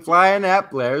Jacksonfly, and at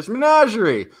Blair's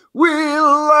Menagerie. We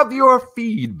love your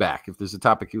feedback. If there's a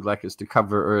topic you'd like us to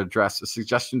cover or address, a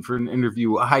suggestion for an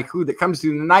interview, a haiku that comes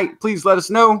through the night, please let us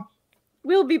know.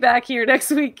 We'll be back here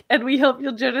next week, and we hope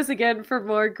you'll join us again for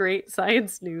more great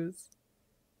science news.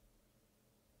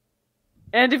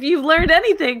 And if you've learned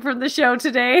anything from the show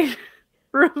today,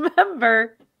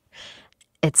 remember,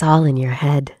 it's all in your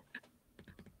head.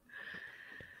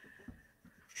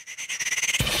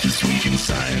 This week in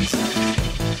science.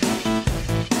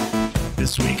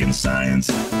 This week in science.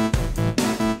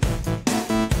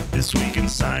 This week in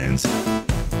science.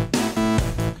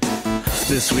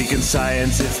 This week in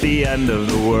science, it's the end of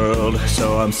the world.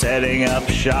 So I'm setting up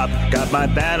shop, got my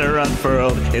banner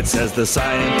unfurled. It says the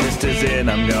scientist is in,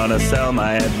 I'm gonna sell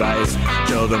my advice.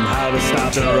 Show them how to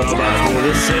stop the robots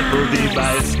with a simple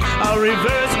device. I'll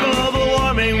reverse global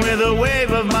warming with a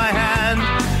wave of my hand.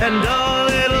 And all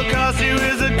it'll cost you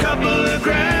is a couple of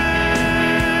grand.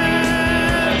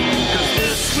 'Cause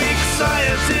this week's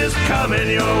science is coming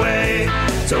your way.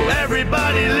 So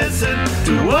everybody listen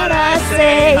to what I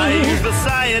say. I use the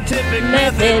scientific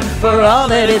method for all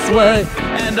that it's worth.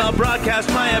 and I'll broadcast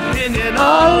my opinion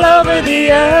All over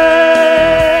the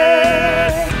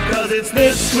earth. 'Cause it's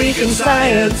This Week in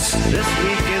Science. This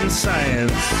Week in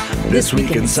Science. This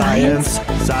Week in Science.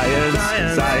 Science. Science.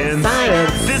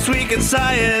 Science. This Week in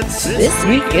Science. This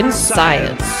week in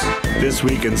science. This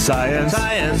Week in Science.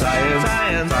 Science. Science.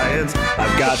 Science.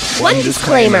 I've got One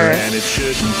disclaimer. and it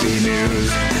shouldn't be news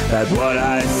that what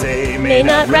I say May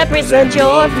not represent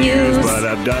your views. But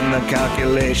I've done the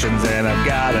calculations and I've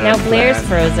got a Now Blair's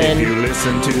plan. frozen. If you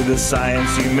listen to the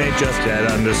science, you may just yet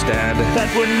understand that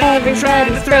we're not trying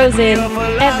to Everybody's threaten frozen. your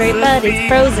philosophy. Everybody's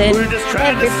frozen. We're just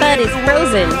trying to Everybody's save the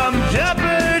frozen. world from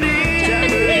jeopardy.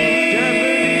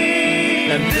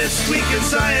 And this week in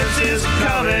science is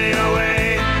coming your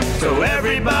way. So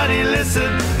everybody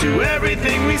listen to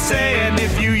everything we say. And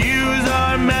if you use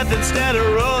our method instead of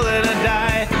rolling a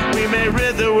die, we may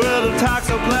rid the world of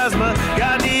toxoplasma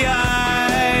gondii.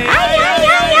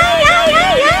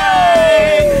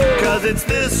 Cause it's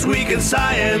This Week in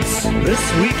Science. This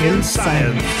Week in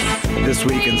Science. This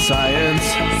Week in Science.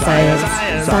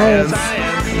 Science. Science.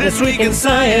 This Week in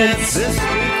Science. This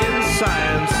Week in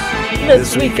Science.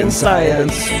 This week in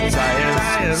science.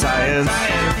 Science. Science.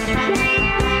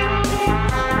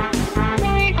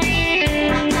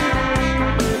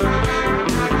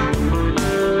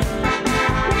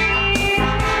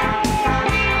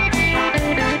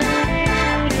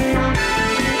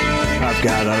 I've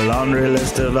got a laundry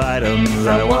list of items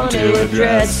I want to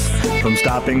address. From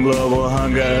stopping global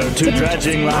hunger to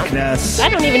dredging Loch Ness. I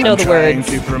don't even know the trying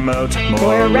words. to promote More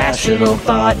more rational rational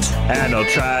thought. thought. And I'll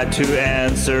try to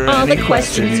answer All any the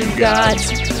questions you've got.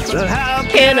 But how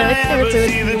Can can I I ever answer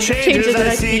see the the changes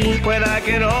I see when I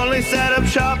can only set up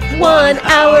shop 1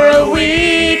 hour a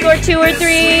week or 2 or This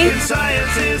 3. week in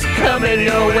science is coming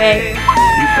your way.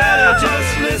 You better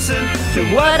just listen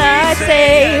to what I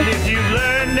say. And if you've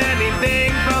learned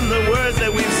anything from the words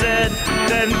that we've said,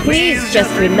 then Please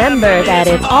just remember that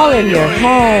it's all in your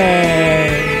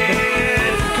head.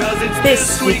 'Cause it's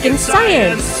This Week in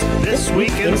Science. This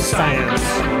Week in Science.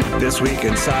 This Week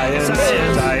in Science.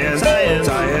 Science. Science.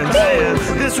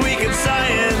 Science. This Week in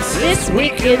Science. This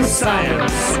week in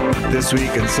science. This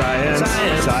Week in Science.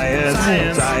 Science.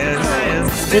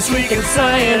 Science. This week in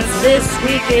science. This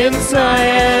week in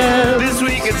science. This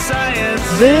Week in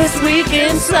Science. This week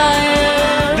in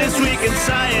science. This Week in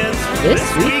Science.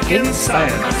 This week in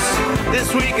science.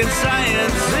 This Week in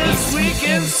Science. This Week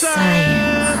in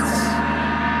Science.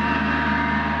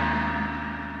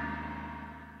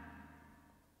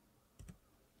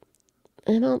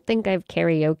 I don't think I've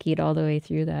karaoke'd all the way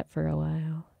through that for a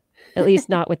while. At least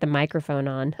not with the microphone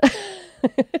on.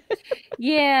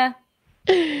 Yeah.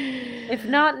 If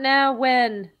not now,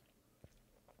 when?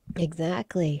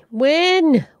 Exactly.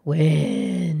 When?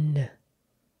 When?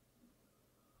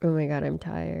 Oh my God, I'm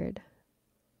tired.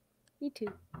 Me too.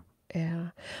 Yeah.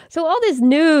 So all this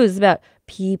news about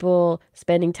people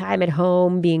spending time at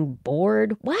home, being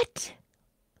bored. What?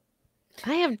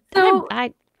 I So,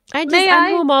 I'm may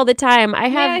I- home all the time. I I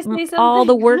have say all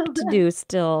the something? work to do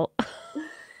still.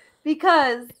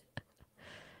 Because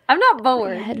I'm not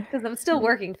bored ahead. because I'm still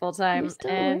working full time, You're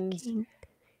still and working.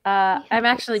 I'm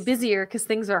actually busier because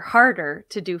things are harder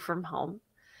to do from home.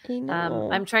 I know.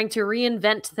 I'm trying to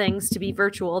reinvent things to be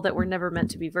virtual that were never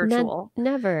meant to be virtual.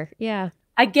 Never. Yeah.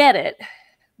 I get it,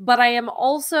 but I am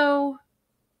also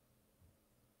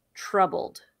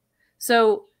troubled.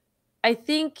 So I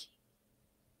think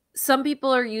some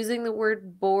people are using the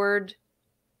word bored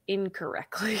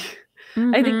incorrectly.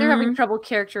 I think they're having trouble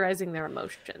characterizing their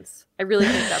emotions. I really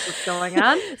think that's what's going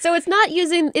on. So it's not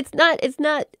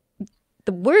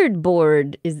the word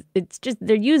bored it's just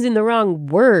they're using the wrong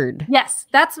word. Yes,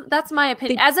 that's my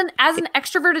opinion. As an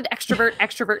extroverted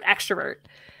extrovert,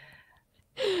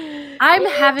 I'm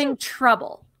having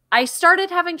trouble. I started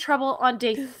having trouble on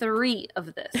day 3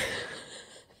 of this.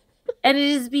 And it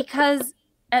is because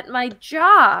at my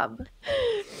job,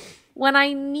 when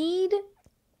I need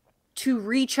to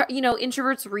recharge,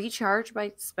 introverts recharge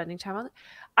by spending time on it.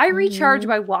 I recharge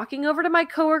by walking over to my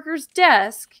coworker's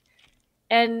desk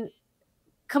and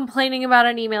complaining about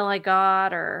an email I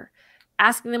got or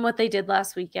asking them what they did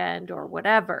last weekend or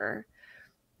whatever.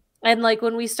 And like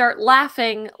when we start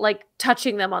laughing, like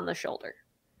touching them on the shoulder,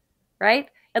 right?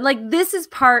 And like this is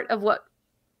part of what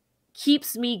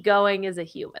keeps me going as a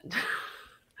human.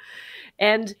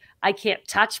 And I can't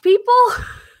touch people.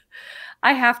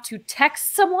 I have to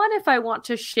text someone if I want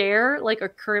to share, like, or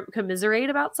commiserate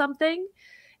about something,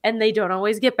 and they don't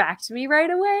always get back to me right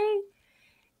away.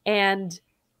 And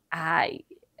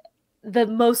the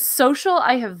most social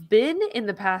I have been in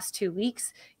the past 2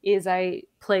 weeks is I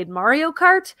played Mario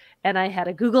Kart, and I had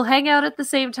a Google Hangout at the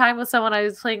same time with someone I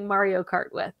was playing Mario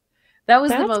Kart with. That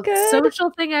was the most social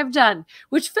thing I've done,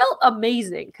 which felt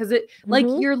amazing because it like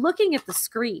you're looking at the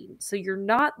screen, so you're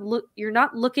not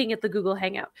looking at the Google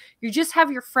Hangout. You just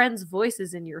have your friends'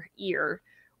 voices in your ear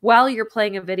while you're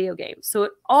playing a video game. So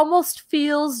it almost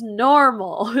feels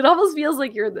normal. It almost feels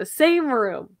like you're in the same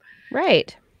room.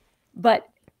 Right. But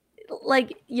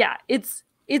like, yeah, it's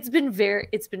been very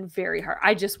hard.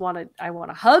 I want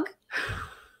to hug.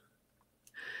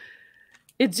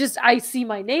 It's just, I see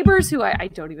my neighbors who I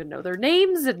don't even know their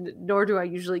names, and nor do I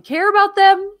usually care about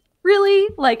them, really.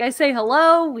 Like, I say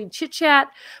hello, we chit-chat,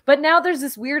 but now there's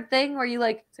this weird thing where you,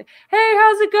 like, say, hey,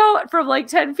 how's it going? From, like,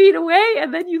 10 feet away,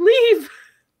 and then you leave.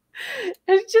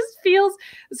 And it just feels...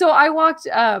 So I walked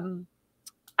a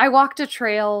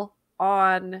trail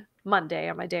on Monday,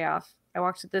 on my day off. I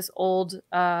walked at this old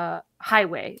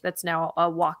highway that's now a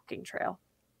walking trail.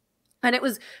 And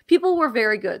people were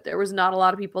very good. There was not a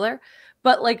lot of people there.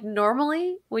 But like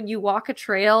normally when you walk a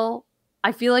trail,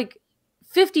 I feel like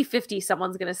 50-50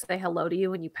 someone's going to say hello to you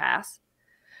when you pass.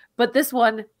 But this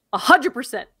one,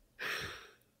 100%.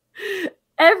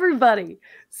 Everybody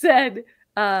said,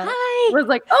 hi. Was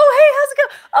like, oh, hey, how's it going?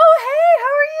 Oh, hey,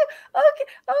 how are you? Okay.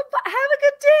 Oh, have a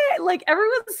good day. Like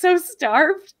everyone's so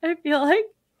starved. I feel like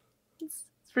it's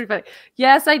pretty funny.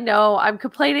 Yes, I know. I'm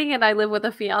complaining and I live with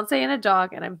a fiance and a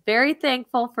dog, and I'm very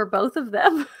thankful for both of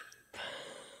them.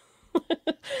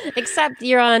 Except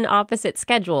you're on opposite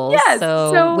schedules. Yes,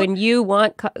 so when you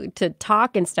want to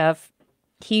talk and stuff,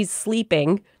 he's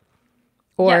sleeping.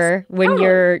 Or when totally.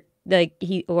 you're like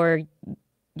you're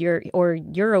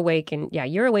awake and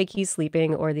you're awake, he's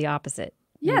sleeping, or the opposite.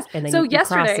 Yes. And then so you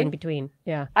yesterday, cross in between.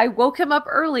 Yeah. I woke him up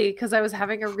early because I was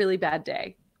having a really bad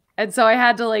day. And so I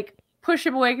had to like push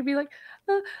him awake and be like,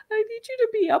 I need you to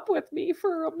be up with me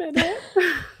for a minute.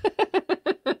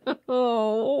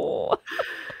 Oh.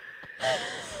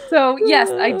 So yes,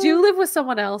 I do live with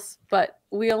someone else, but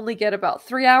we only get about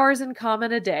 3 hours in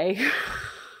common a day.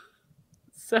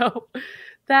 So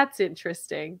that's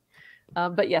interesting.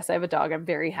 But yes, I have a dog. I'm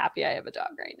very happy I have a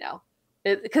dog right now.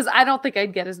 Because I don't think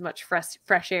I'd get as much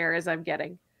fresh air as I'm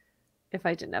getting if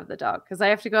I didn't have the dog. Because I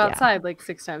have to go outside like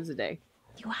 6 times a day.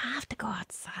 You have to go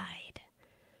outside.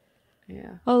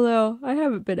 Yeah. Although I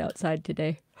haven't been outside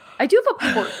today. I do have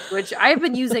a porch, which I have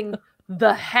been using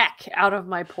the heck out of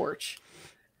my porch.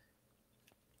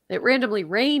 It randomly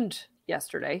rained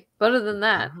yesterday, but other than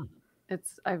that,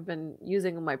 I've been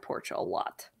using my porch a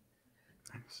lot.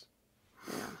 Nice.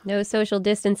 Yeah. No social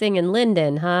distancing in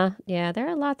Linden, huh? Yeah, there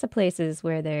are lots of places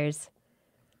where there's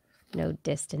no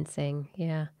distancing.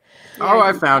 Yeah. Oh,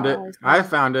 I found it. I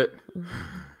found it.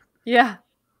 Yeah.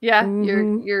 Yeah.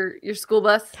 Mhm. Your school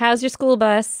bus. How's your school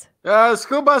bus?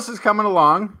 School bus is coming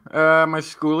along. My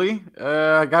schoolie.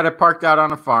 I got it parked out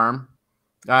on a farm.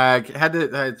 I had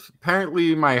to.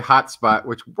 Apparently, my hotspot,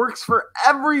 which works for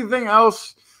everything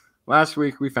else, last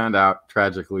week we found out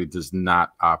tragically does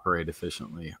not operate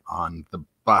efficiently on the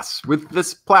bus with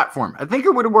this platform. I think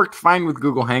it would have worked fine with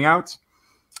Google Hangouts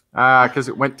because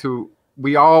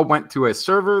we all went to a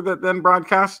server that then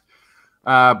broadcast.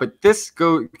 But this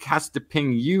has to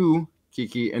ping you,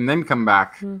 Kiki, and then come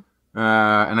back. And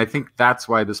I think that's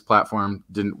why this platform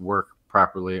didn't work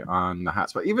properly on the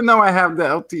hotspot, even though I have the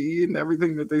LTE and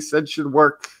everything that they said should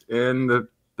work in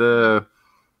the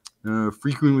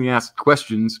frequently asked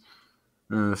questions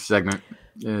segment.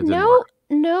 No,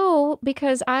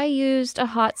 because I used a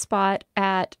hotspot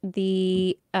at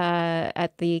the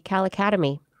Cal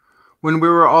Academy when we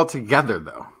were all together,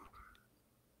 though.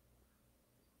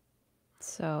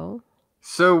 So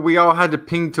we all had to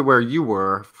ping to where you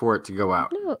were for it to go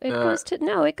out. No,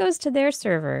 it goes to their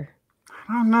server.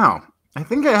 I don't know. I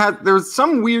think there was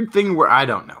some weird thing where I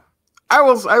don't know. I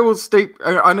will state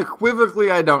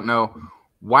unequivocally I don't know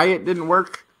why it didn't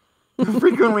work. The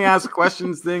frequently asked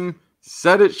questions thing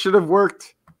said it should have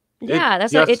worked. Yeah,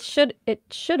 that's what it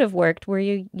should have worked. Were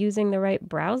you using the right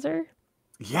browser?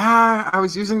 Yeah, I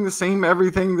was using the same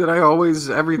everything that I always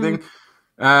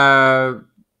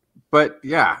but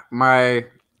yeah, my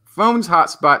phone's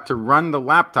hotspot to run the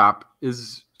laptop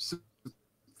is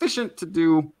sufficient to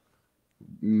do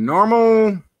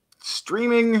normal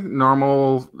streaming,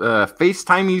 normal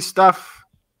FaceTimey stuff.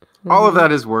 All of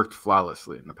that has worked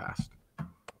flawlessly in the past.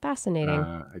 Fascinating.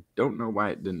 I don't know why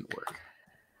it didn't work.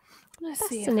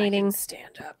 Fascinating.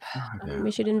 Stand up.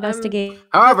 We should investigate.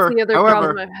 However, the other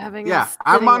problem I'm having. yeah,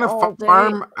 I'm on a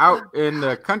farm out in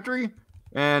the country,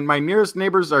 and my nearest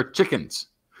neighbors are chickens.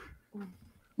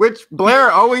 Which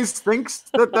Blair always thinks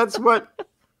that's where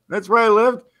I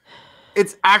lived.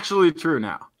 It's actually true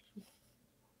now.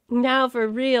 Now for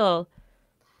real.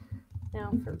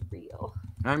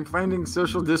 I'm finding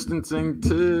social distancing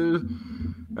to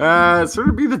sort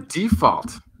of be the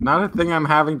default, not a thing I'm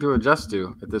having to adjust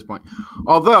to at this point.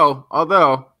 Although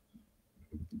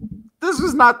this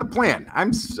was not the plan.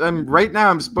 I'm right now.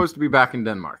 I'm supposed to be back in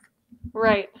Denmark.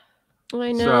 Right.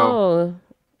 I know.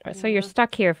 So you're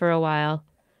stuck here for a while.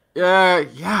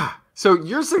 Yeah. So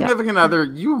your significant other,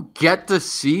 you get to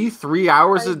see 3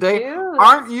 hours a day. do.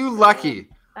 Aren't you lucky?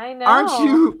 I know.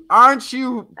 Aren't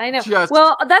you? I know. Just,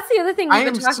 well, that's the other thing we've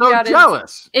been talking about.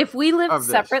 Jealous. If we lived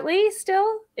separately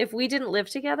still, if we didn't live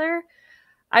together,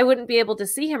 I wouldn't be able to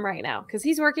see him right now because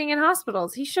he's working in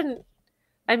hospitals. He shouldn't.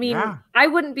 I mean, I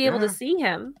wouldn't be able to see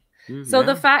him. So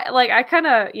the fact, like, I kind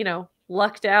of,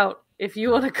 lucked out, if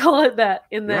you want to call it that.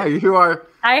 You are.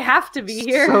 I have to be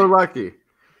here. So lucky.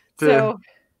 So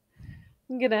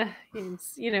I'm gonna,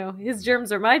 his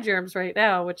germs are my germs right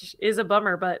now, which is a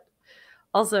bummer, but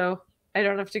also I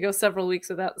don't have to go several weeks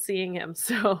without seeing him.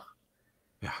 So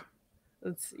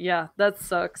that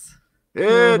sucks.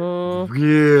 It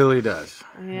really does.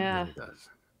 Yeah. It really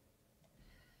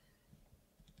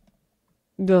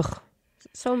does. Ugh.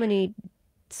 So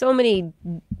many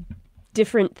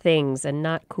different things and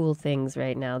not cool things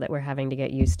right now that we're having to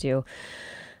get used to.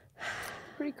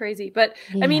 Pretty crazy. But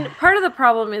I mean, part of the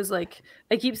problem is, like,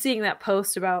 I keep seeing that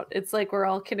post about it's like we're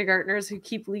all kindergartners who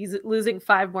keep losing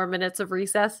 5 more minutes of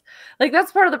recess. Like,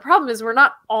 that's part of the problem is we're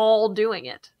not all doing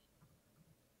it.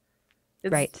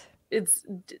 It's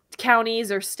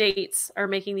counties or states are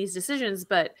making these decisions,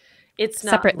 but it's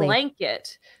not separately.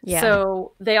 Blanket. Yeah.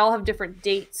 So they all have different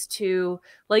dates to,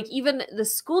 like, even the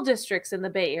school districts in the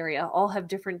Bay Area all have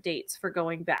different dates for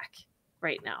going back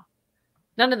right now.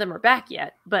 None of them are back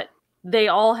yet, but they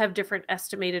all have different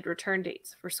estimated return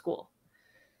dates for school.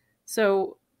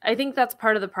 So I think that's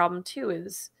part of the problem too,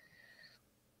 is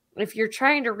if you're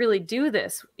trying to really do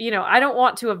this, I don't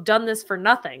want to have done this for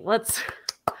nothing. Let's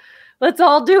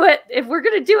all do it. If we're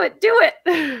going to do it, do it.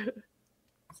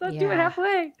 Let's not do it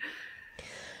halfway.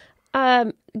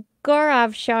 Gaurav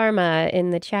Sharma in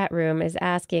the chat room is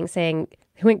saying,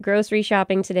 he went grocery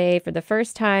shopping today for the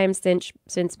first time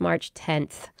since March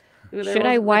 10th. Ooh, Should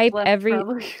I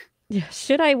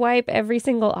wipe every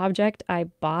single object I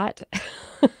bought?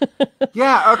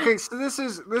 Yeah, okay, so this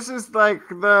is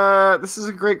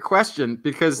a great question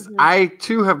because I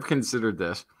too have considered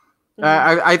this.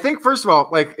 I think, first of all,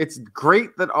 like, it's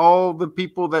great that all the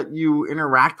people that you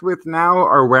interact with now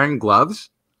are wearing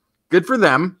gloves. Good for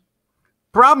them.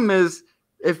 Problem is,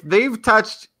 if they've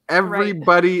touched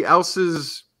everybody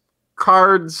else's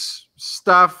cards,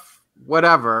 stuff,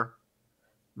 whatever,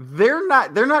 they're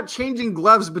not changing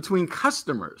gloves between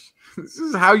customers. This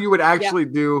is how you would actually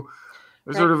do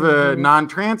a sort of a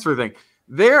non-transfer thing.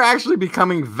 They're actually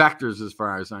becoming vectors as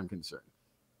far as I'm concerned.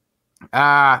 So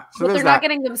but they're not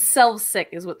getting themselves sick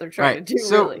is what they're trying to do.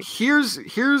 So really. here's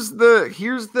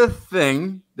the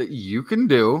thing that you can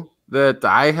do that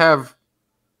I have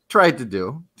tried to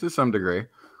do to some degree,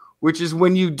 which is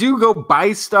when you do go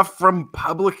buy stuff from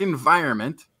public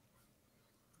environment,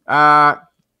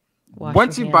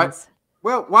 wash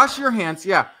your hands,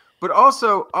 but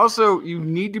also you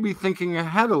need to be thinking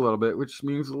ahead a little bit, which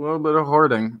means a little bit of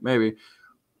hoarding maybe,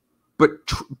 but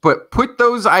put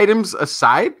those items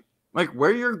aside. Like,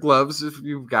 wear your gloves if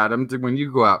you've got them when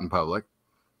you go out in public.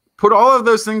 Put all of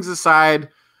those things aside.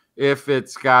 If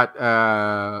it's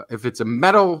a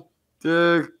metal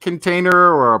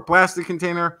container or a plastic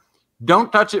container,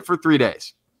 don't touch it for 3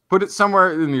 days. Put it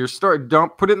somewhere in your store.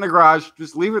 Don't put it in the garage.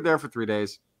 Just leave it there for 3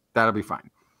 days. That'll be fine.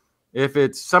 If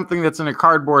it's something that's in a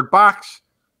cardboard box,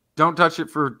 don't touch it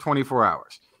for 24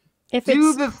 hours. If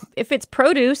it's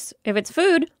produce, if it's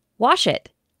food, wash it.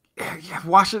 Yeah,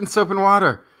 wash it in soap and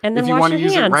water. And then if you want to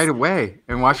use it right away,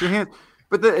 and wash your hands.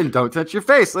 And don't touch your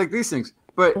face, like these things.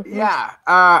 But yeah,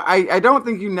 I don't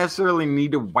think you necessarily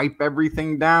need to wipe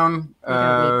everything down. You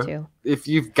don't need to. If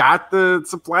you've got the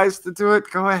supplies to do it,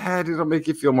 go ahead. It'll make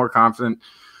you feel more confident.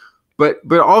 But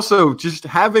also just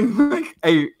having like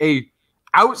a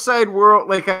outside world,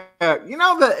 like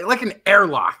like an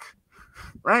airlock,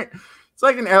 right? It's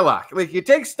like an airlock. Like you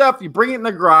take stuff, you bring it in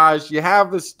the garage, you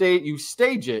have you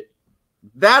stage it.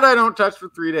 That I don't touch for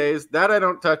 3 days. That I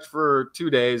don't touch for 2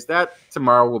 days. That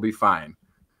tomorrow will be fine.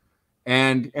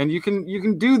 And you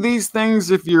can do these things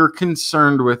if you're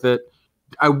concerned with it.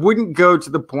 I wouldn't go to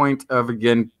the point of,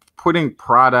 again, putting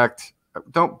product.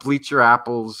 Don't bleach your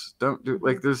apples. Don't do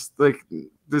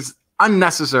there's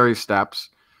unnecessary steps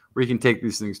where you can take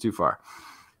these things too far.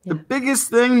 Yeah. The biggest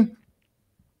thing.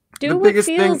 Do what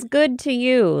feels good to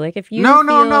you. Like if you no.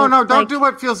 Don't do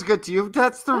what feels good to you.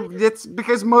 That's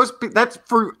because that's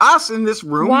for us in this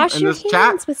room. Wash in your this hands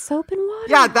chat with soap and water.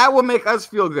 Yeah, that will make us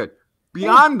feel good.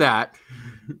 Beyond that,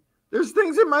 there's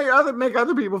things that might make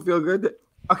other people feel good.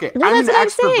 Okay, well, that's what I'm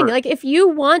saying. Like if you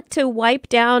want to wipe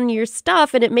down your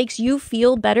stuff and it makes you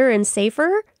feel better and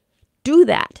safer, do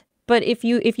that. But if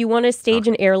you want to stage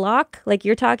an airlock like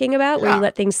you're talking about, where you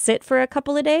let things sit for a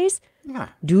couple of days,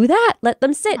 do that. Let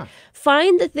them sit. Yeah.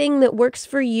 Find the thing that works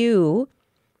for you,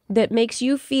 that makes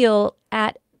you feel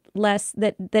at less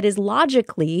that is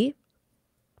logically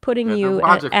putting you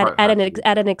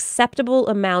at an acceptable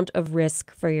amount of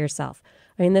risk for yourself.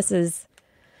 I mean, it's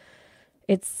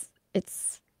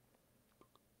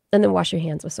and then wash your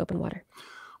hands with soap and water.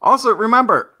 Also,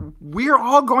 remember, we're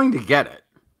all going to get it.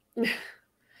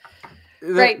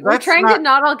 Right. We're trying to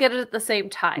not all get it at the same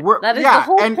time. That is the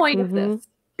whole point of this.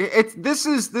 This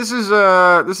is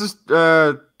what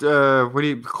do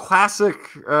you classic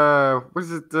what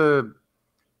is it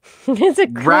it's a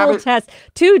cruel test.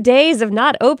 2 days of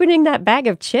not opening that bag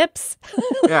of chips.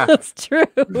 Yeah. That's true.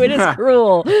 It is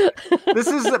cruel. This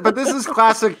is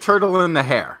classic turtle in the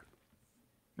hare.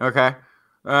 Okay.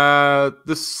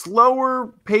 The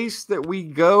slower pace that we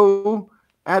go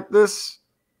at this,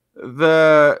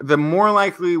 the more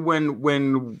likely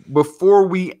when before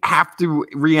we have to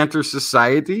re-enter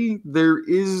society, there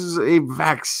is a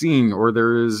vaccine or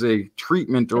there is a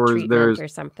treatment or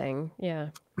something. Yeah.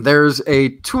 There's a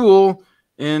tool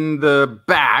in the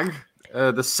bag,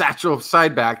 the satchel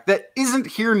side bag that isn't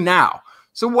here now.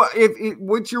 So what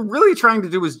you're really trying to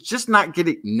do is just not get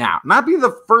it now, not be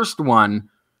the first one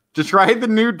to try the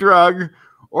new drug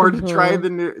or to try the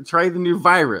new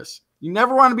virus. You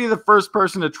never want to be the first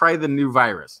person to try the new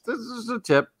virus. This is a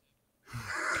tip.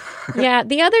 Yeah,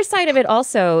 the other side of it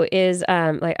also is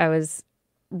like I was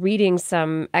reading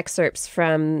some excerpts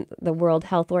from the World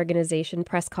Health Organization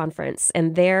press conference,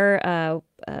 and their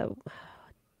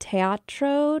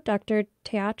Dr.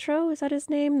 Teatro, is that his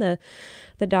name? The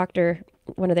doctor,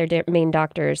 one of their main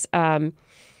doctors.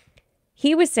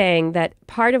 He was saying that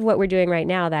part of what we're doing right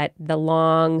now, that the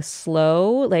long,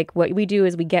 slow, like what we do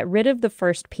is we get rid of the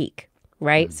first peak,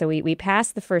 right? Mm-hmm. So we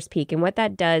pass the first peak. And what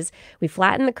that does, we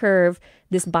flatten the curve.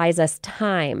 This buys us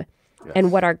time. Yes.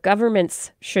 And what our governments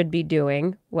should be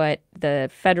doing, what the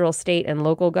federal, state, and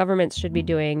local governments should be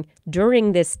doing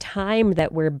during this time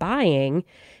that we're buying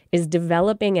is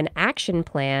developing an action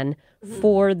plan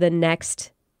for the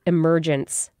next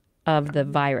emergence of the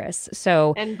virus.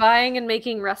 So and buying and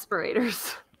making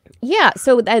respirators. Yeah.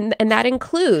 So and that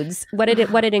includes what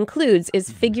it includes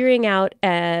is figuring out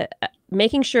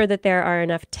making sure that there are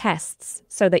enough tests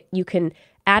so that you can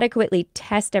adequately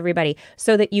test everybody,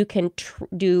 so that you can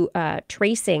do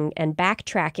tracing and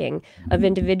backtracking of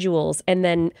individuals, and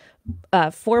then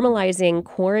formalizing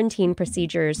quarantine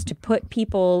procedures to put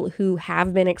people who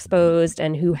have been exposed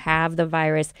and who have the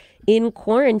virus in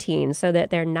quarantine so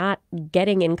that they're not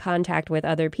getting in contact with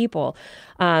other people.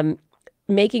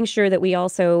 Making sure that we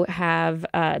also have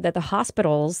that the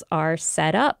hospitals are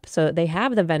set up so that they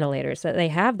have the ventilators, so that they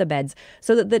have the beds,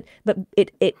 so that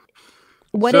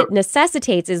it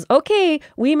necessitates is, okay,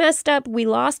 we messed up, we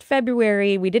lost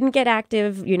February, we didn't get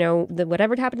active,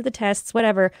 whatever happened to the tests,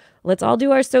 whatever, let's all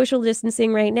do our social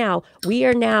distancing right now. We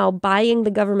are now buying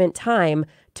the government time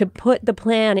to put the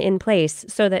plan in place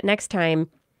so that next time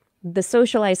the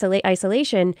social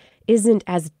isolation isn't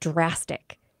as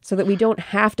drastic, so that we don't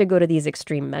have to go to these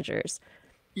extreme measures.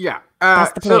 Yeah.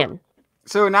 That's the plan.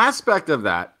 So an aspect of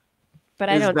that, but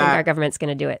I don't think our government's going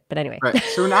to do it. But anyway. Right.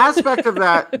 So an aspect of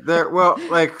that,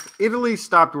 like Italy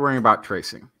stopped worrying about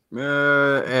tracing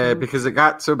because it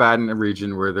got so bad in a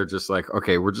region where they're just like,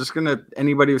 okay, we're just going to,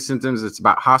 anybody with symptoms, it's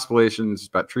about hospitalizations, it's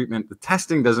about treatment. The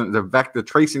testing the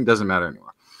tracing doesn't matter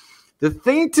anymore. The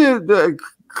thing to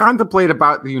contemplate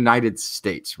about the United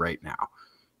States right now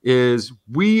is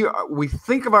we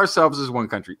think of ourselves as one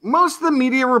country. Most of the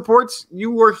media reports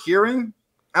you were hearing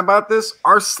about this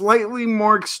are slightly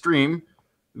more extreme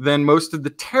than most of the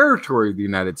territory of the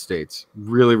United States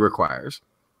really requires.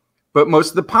 But most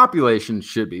of the population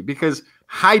should be, because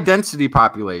high density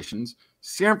populations,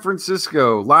 San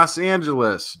Francisco, Los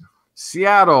Angeles,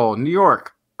 Seattle, New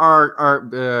York,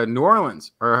 New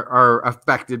Orleans are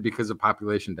affected because of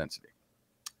population density.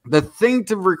 The thing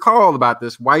to recall about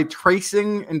this, why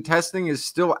tracing and testing is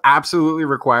still absolutely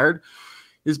required,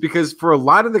 is because for a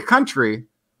lot of the country,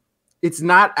 it's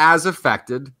not as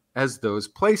affected as those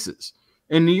places.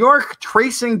 In New York,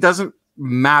 tracing doesn't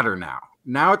matter now.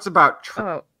 Now it's about...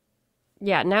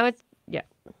 Yeah, now it's... Yeah.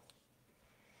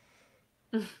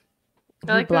 I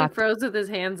like when he froze with his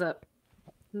hands up.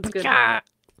 That's good.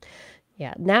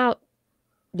 Yeah, now...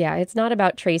 Yeah, it's not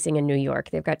about tracing in New York.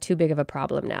 They've got too big of a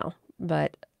problem now.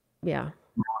 But, yeah.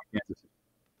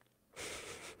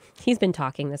 He's been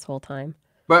talking this whole time.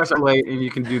 But it's late and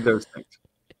you can do those things.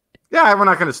 Yeah, we're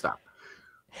not going to stop.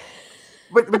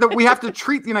 But we have to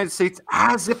treat the United States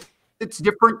as if it's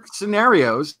different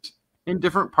scenarios in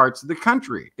different parts of the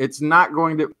country. It's not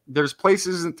going to... There's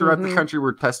places throughout the country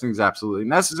where testing is absolutely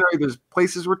necessary. There's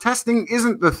places where testing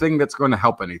isn't the thing that's going to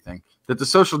help anything. That the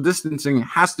social distancing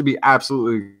has to be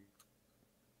absolutely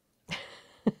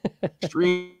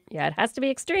extreme. Yeah, it has to be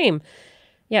extreme.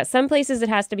 Yeah, some places it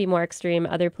has to be more extreme.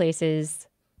 Other places,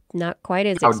 not quite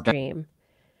as extreme.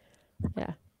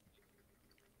 Yeah.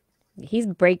 He's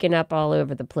breaking up all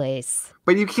over the place.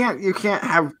 But you can't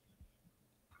have...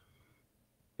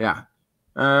 Yeah.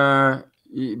 But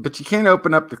you can't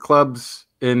open up the clubs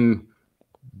in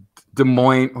Des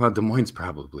Moines. Well, Des Moines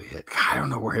probably hit. God, I don't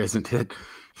know where it isn't hit.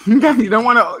 You don't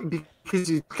want to, because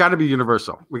it's got to be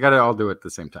universal. We got to all do it at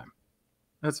the same time.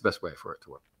 That's the best way for it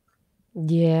to work.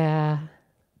 Yeah.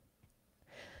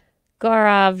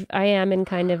 Gaurav, I am in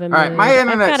kind of a mood. All right, my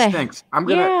internet stinks.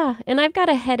 Yeah, and I've got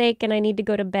a headache and I need to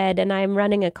go to bed, and I'm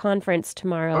running a conference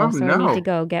tomorrow, so I need to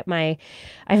go get my...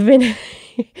 I'm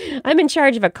in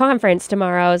charge of a conference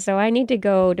tomorrow, so I need to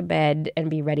go to bed and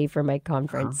be ready for my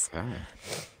conference. Okay.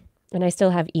 And I still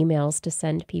have emails to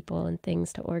send people and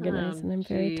things to organize, and I'm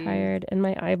very tired. And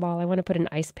my eyeball, I want to put an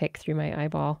ice pick through my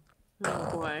eyeball.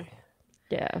 Oh, boy.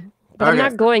 Yeah. But I'm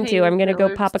not going to. I'm going to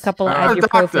go pop a couple of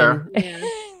ibuprofen.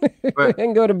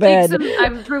 And go to bed. Take some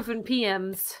ibuprofen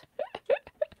PMs.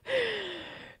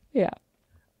 Yeah.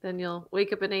 Then you'll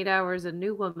wake up in 8 hours a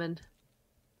new woman.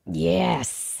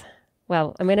 Yes.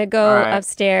 Well, I'm going to go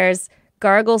upstairs,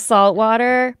 gargle salt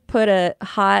water, put a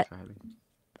hot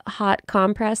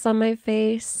compress on my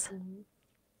face.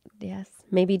 Yes.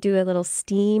 Maybe do a little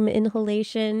steam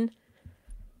inhalation.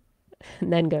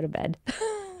 And then go to bed.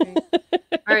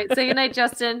 All right. Say goodnight,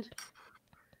 Justin.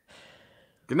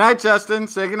 Good night, Justin.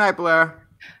 Say good night, Blair.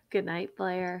 Good night,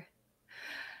 Blair.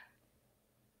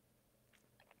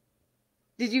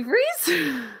 Did you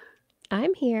freeze?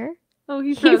 I'm here. Oh,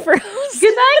 he froze.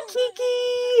 Good night,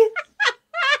 Kiki.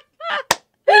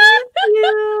 Thank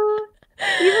you.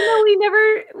 Even though we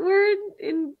never were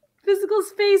in physical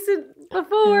space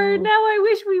before, now I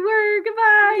wish we were.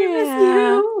 Goodbye. Yeah. I miss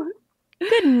you.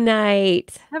 Good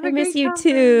night. I miss you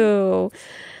too.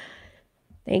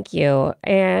 Thank you.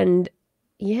 And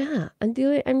yeah, I'm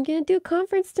going to do a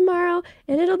conference tomorrow,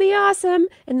 and it'll be awesome.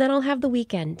 And then I'll have the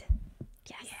weekend.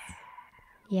 Yes. Yeah.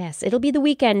 Yes, it'll be the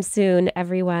weekend soon,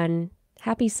 everyone.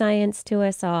 Happy science to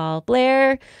us all.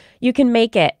 Blair, you can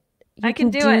make it. I can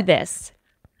do this.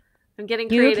 I'm getting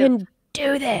creative. You can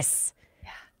do this. Yeah.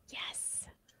 Yes.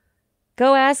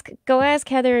 Go ask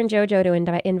Heather and JoJo to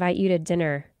invite you to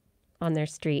dinner on their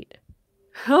street.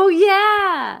 Oh,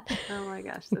 yeah. Oh, my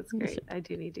gosh. That's great. I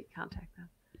do need to contact them.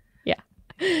 Yeah.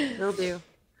 Will do.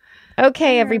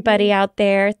 Okay, everybody out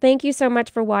there. Thank you so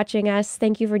much for watching us.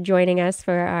 Thank you for joining us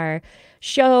for our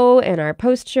show and our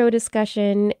post-show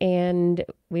discussion. And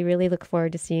we really look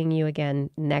forward to seeing you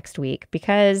again next week,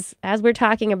 because as we're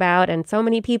talking about, and so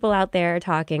many people out there are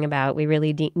talking about, we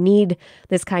really need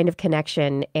this kind of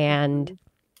connection. And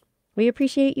we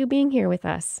appreciate you being here with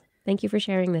us. Thank you for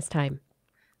sharing this time.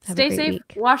 Stay safe.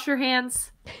 Wash your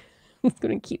hands. I'm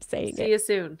going to keep saying it. See you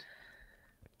soon.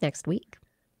 Next week.